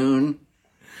afternoon,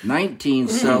 19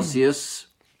 Celsius,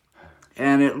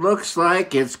 and it looks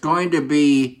like it's going to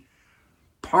be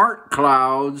part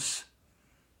clouds,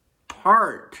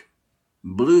 part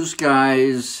blue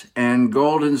skies, and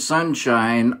golden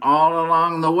sunshine all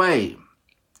along the way.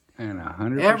 And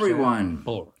 100%. Everyone,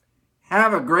 full.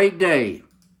 have a great day.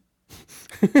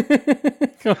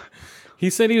 He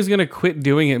said he was going to quit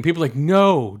doing it, and people are like,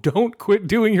 no, don't quit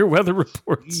doing your weather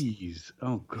reports. Jeez.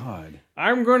 Oh, God.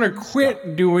 I'm going to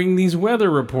quit doing these weather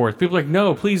reports. People are like,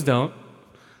 no, please don't.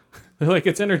 They're like,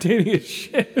 it's entertaining as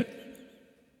shit.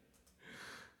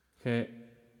 Okay.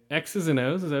 X's and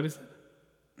O's, is that what he said?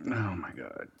 Oh, my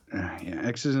God. Yeah,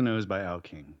 X's and O's by Al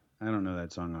King. I don't know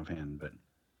that song offhand, but...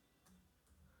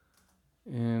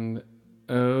 And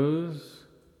O's...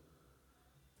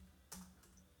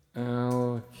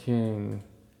 Al King.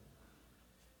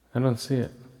 I don't see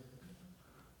it.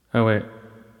 Oh, wait.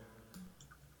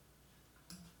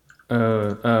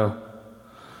 Oh.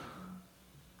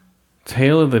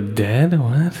 Tale of the Dead?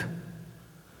 What?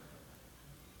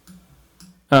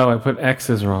 Oh, I put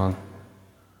X's wrong.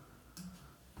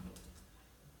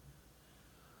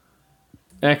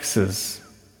 X's.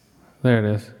 There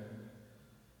it is.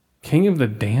 King of the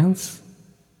Dance?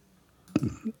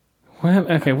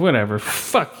 What? Okay, whatever.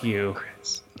 Fuck you.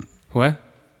 Chris. What?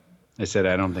 I said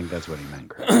I don't think that's what he meant,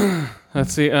 Chris.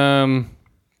 Let's see. Oh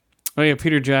yeah,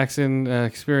 Peter Jackson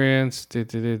experience.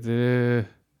 Floyd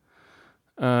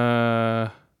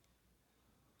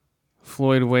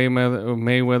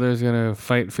Mayweather is gonna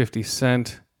fight 50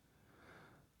 Cent.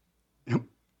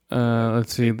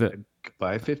 Let's see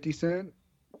Buy 50 Cent?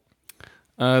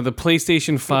 the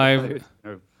PlayStation 5.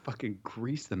 Or fucking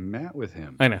grease the mat with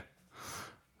him. I know.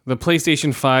 The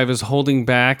PlayStation 5 is holding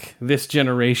back this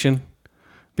generation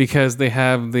because they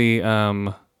have the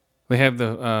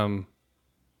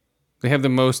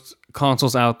most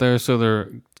consoles out there, so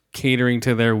they're catering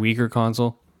to their weaker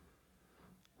console.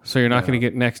 So you're not going to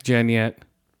get next gen yet.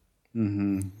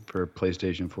 Mm-hmm. For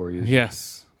PlayStation 4 use.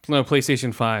 Yes. No,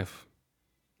 PlayStation 5.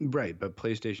 Right, but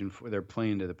PlayStation 4, they're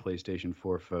playing to the PlayStation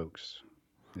 4 folks.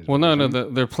 Well, no,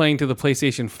 they're playing to the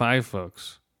PlayStation 5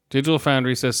 folks. Digital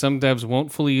Foundry says some devs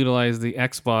won't fully utilize the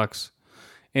Xbox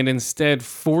and instead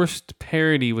forced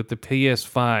parity with the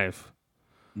PS5.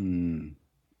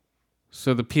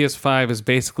 So the PS5 is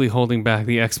basically holding back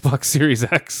the Xbox Series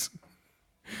X.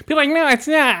 People are like, no, it's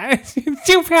not. It's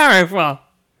too powerful.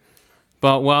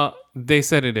 But, well, they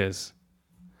said it is.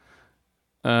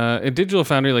 At Digital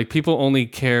Foundry, like, people only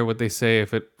care what they say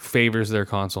if it favors their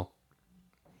console.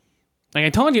 Like, I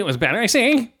told you it was better, I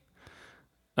see.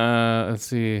 Let's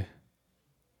see.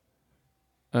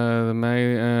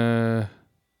 Time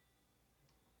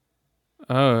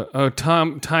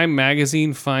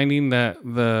Magazine finding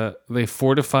that they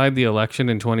fortified the election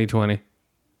in 2020.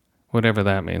 Whatever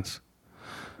that means.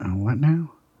 What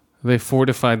now? They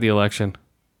fortified the election.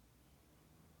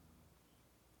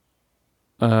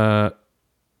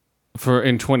 for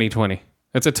in 2020.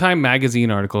 It's a Time magazine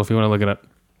article if you want to look it up.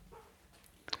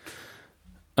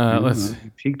 Let's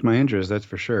It piqued my interest, that's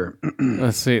for sure.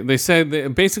 let's see. They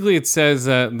said basically it says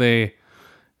that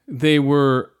they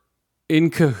were in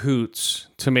cahoots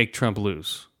to make Trump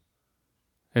lose.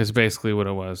 Is basically what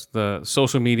it was. The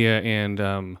social media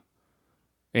and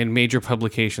major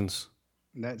publications.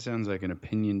 That sounds like an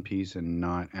opinion piece and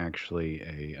not actually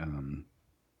a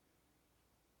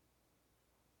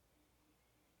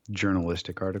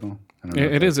journalistic article. I don't know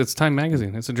if It is. It's Time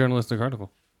magazine. It's a journalistic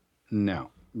article. No,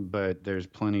 but there's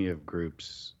plenty of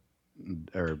groups,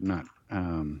 or not.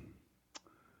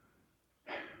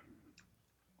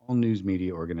 All news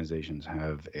media organizations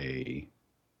have a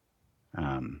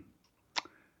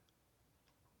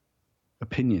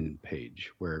opinion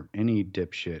page where any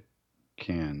dipshit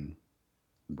can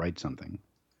write something.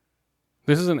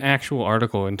 This is an actual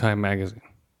article in Time magazine.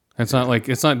 It's not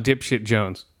dipshit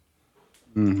Jones.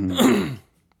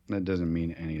 That doesn't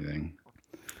mean anything.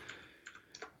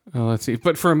 Oh, let's see.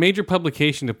 But for a major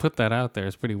publication to put that out there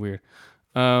is pretty weird.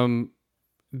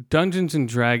 Dungeons and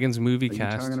Dragons movie Are you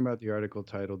cast. talking about the article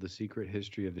titled "The Secret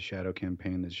History of the Shadow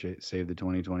Campaign That Saved the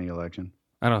 2020 Election"?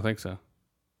 I don't think so.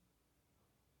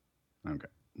 Okay.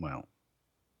 Well,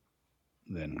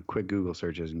 then quick Google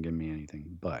search isn't giving me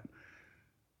anything. But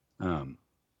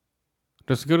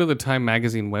Just go to the Time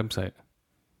magazine website.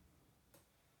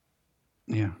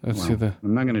 yeah, Let's see the.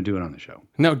 I'm not going to do it on the show.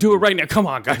 No, do it right now. Come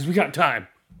on, guys. We got time.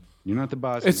 You're not the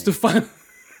boss. It's of the me. fun.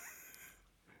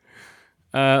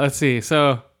 Let's see.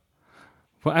 So,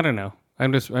 well, I don't know.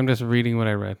 I'm just reading what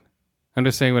I read. I'm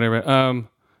just saying what I read.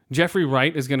 Jeffrey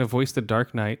Wright is going to voice the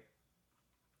Dark Knight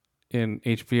in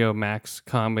HBO Max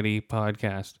comedy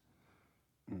podcast.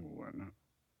 What?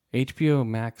 HBO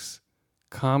Max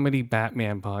comedy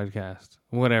Batman podcast,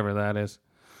 whatever that is.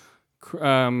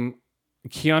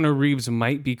 Keanu Reeves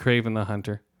might be Kraven the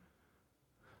Hunter.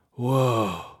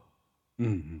 Whoa.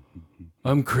 I'm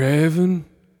Kraven.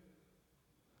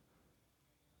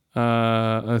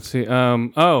 Let's see.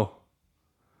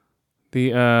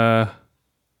 The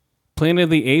Planet of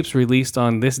the Apes released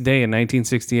on this day in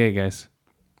 1968, guys.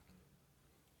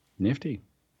 Nifty.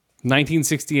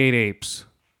 1968 Apes.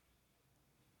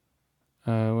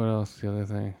 What else? The other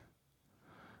thing.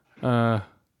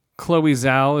 Chloe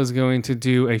Zhao is going to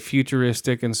do a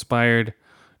futuristic-inspired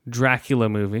Dracula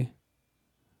movie.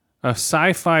 A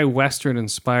sci-fi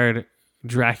Western-inspired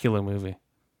Dracula movie.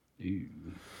 That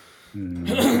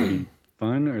could be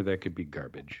fun, or that could be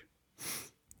garbage.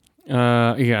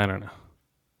 Yeah, I don't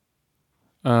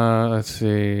know. Let's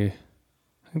see.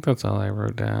 I think that's all I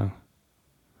wrote down.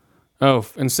 Oh,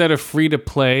 instead of free to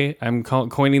play, I'm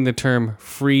coining the term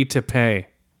free to pay.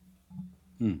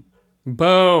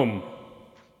 Boom.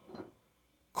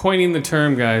 Coining the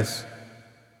term, guys.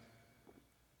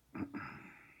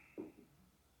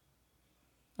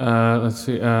 Let's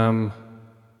see.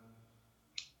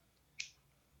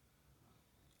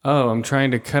 Oh, I'm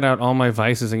trying to cut out all my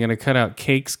vices. I'm going to cut out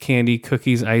cakes, candy,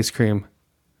 cookies, ice cream.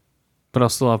 But I'll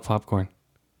still have popcorn.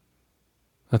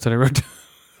 That's what I wrote down.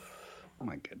 Oh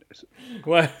my goodness.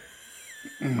 What?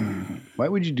 Why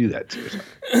would you do that to yourself?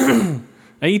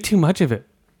 I eat too much of it.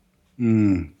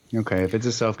 Okay, if it's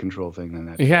a self-control thing, then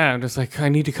that's... Yeah, I'm just like, I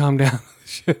need to calm down.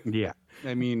 Yeah.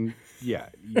 I mean, yeah.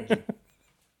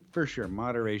 For sure.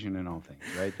 Moderation in all things,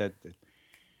 right?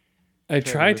 I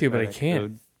try to, but I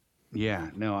can't. Yeah.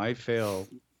 No, I fail,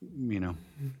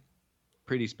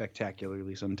 pretty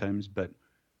spectacularly sometimes, but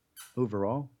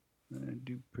overall, I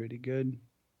do pretty good.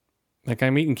 Like,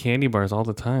 I'm eating candy bars all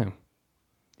the time.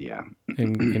 Yeah.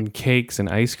 And cakes and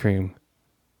ice cream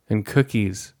and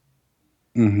cookies.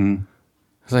 Mm-hmm.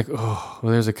 It's like, oh,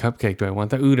 well, there's a cupcake. Do I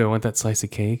want that? Ooh, do I want that slice of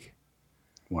cake?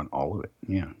 Want all of it.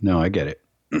 Yeah. No, I get it.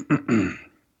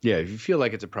 Yeah, if you feel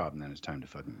like it's a problem, then it's time to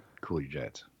fucking cool your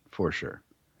jets. For sure.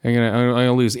 I'm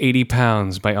gonna lose 80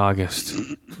 pounds by August.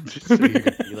 So you're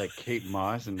gonna be like Kate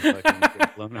Moss and fucking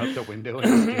get blown out the window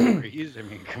in 60 degrees? I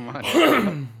mean, come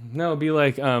on. No, it'll be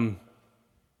like I'll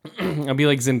be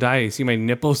like Zendaya. You see my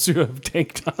nipples through a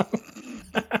tank top.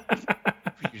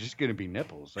 You're just gonna be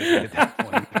nipples. Like, at that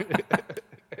point.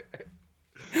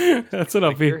 That's what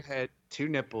I'll be. Your head, 2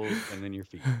 nipples, and then your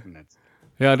feet. And that's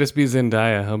Yeah, I'll just be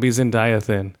Zendaya. I'll be Zendaya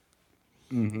thin.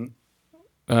 Mm-hmm.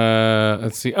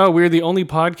 Let's see. Oh, we're the only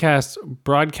podcast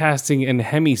broadcasting in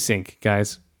HemiSync,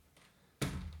 guys.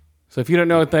 So if you don't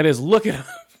know what that is, look it up.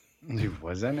 Dude,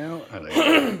 was that now?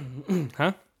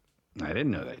 Huh? I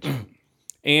didn't know that.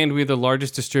 And we're the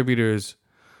largest distributors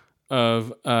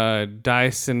of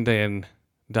Dyson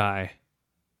Dye.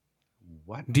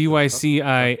 What?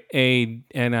 DYCIANIN.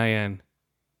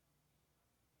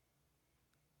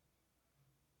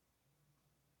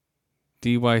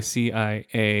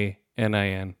 Dycianin.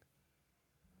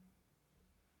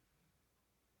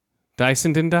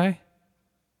 Dyson didn't die?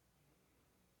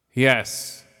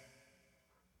 Yes.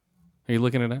 Are you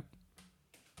looking it up?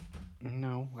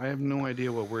 No, I have no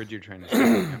idea what word you're trying to say.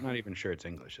 I'm not even sure it's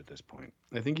English at this point.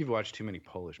 I think you've watched too many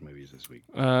Polish movies this week.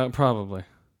 Probably.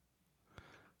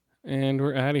 And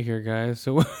we're out of here, guys.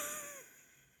 So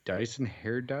Dyson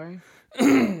hair dye?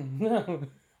 no.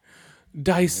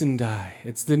 Dyson dye.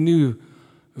 It's the new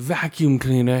vacuum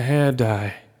cleaner hair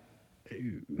dye.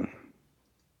 Ew.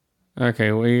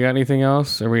 Okay, well, you got anything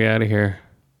else? Or are we out of here?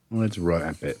 Let's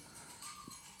wrap it.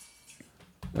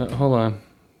 Hold on.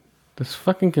 This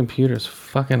fucking computer's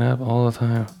fucking up all the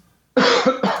time.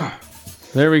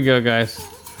 There we go, guys.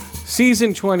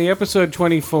 Season 20, episode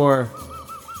 24.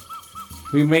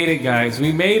 We made it, guys.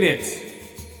 We made it.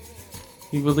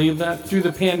 You believe that? Through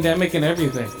the pandemic and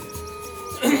everything.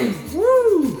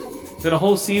 Woo! Did a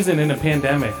whole season in a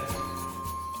pandemic.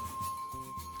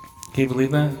 Can you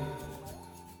believe that?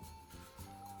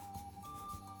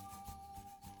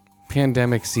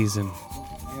 Pandemic season.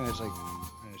 Yeah, it's like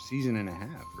a season and a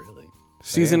half, really.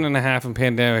 Season and a half in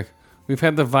pandemic. We've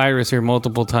had the virus here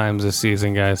multiple times this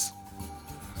season, guys.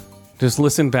 Just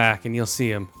listen back and you'll see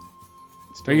him.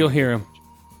 Or you'll hear him.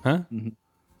 Huh?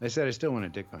 I said I still want to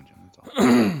dick punch him. That's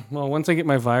all. Well, once I get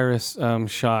my virus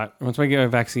shot, once I get my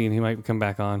vaccine, he might come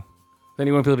back on. Then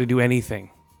he won't be able to do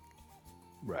anything.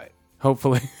 Right.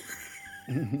 Hopefully.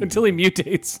 Until he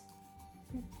mutates.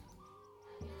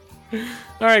 All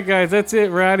right, guys, that's it.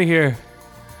 We're out of here.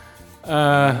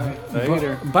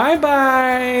 Later.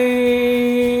 Bye-bye.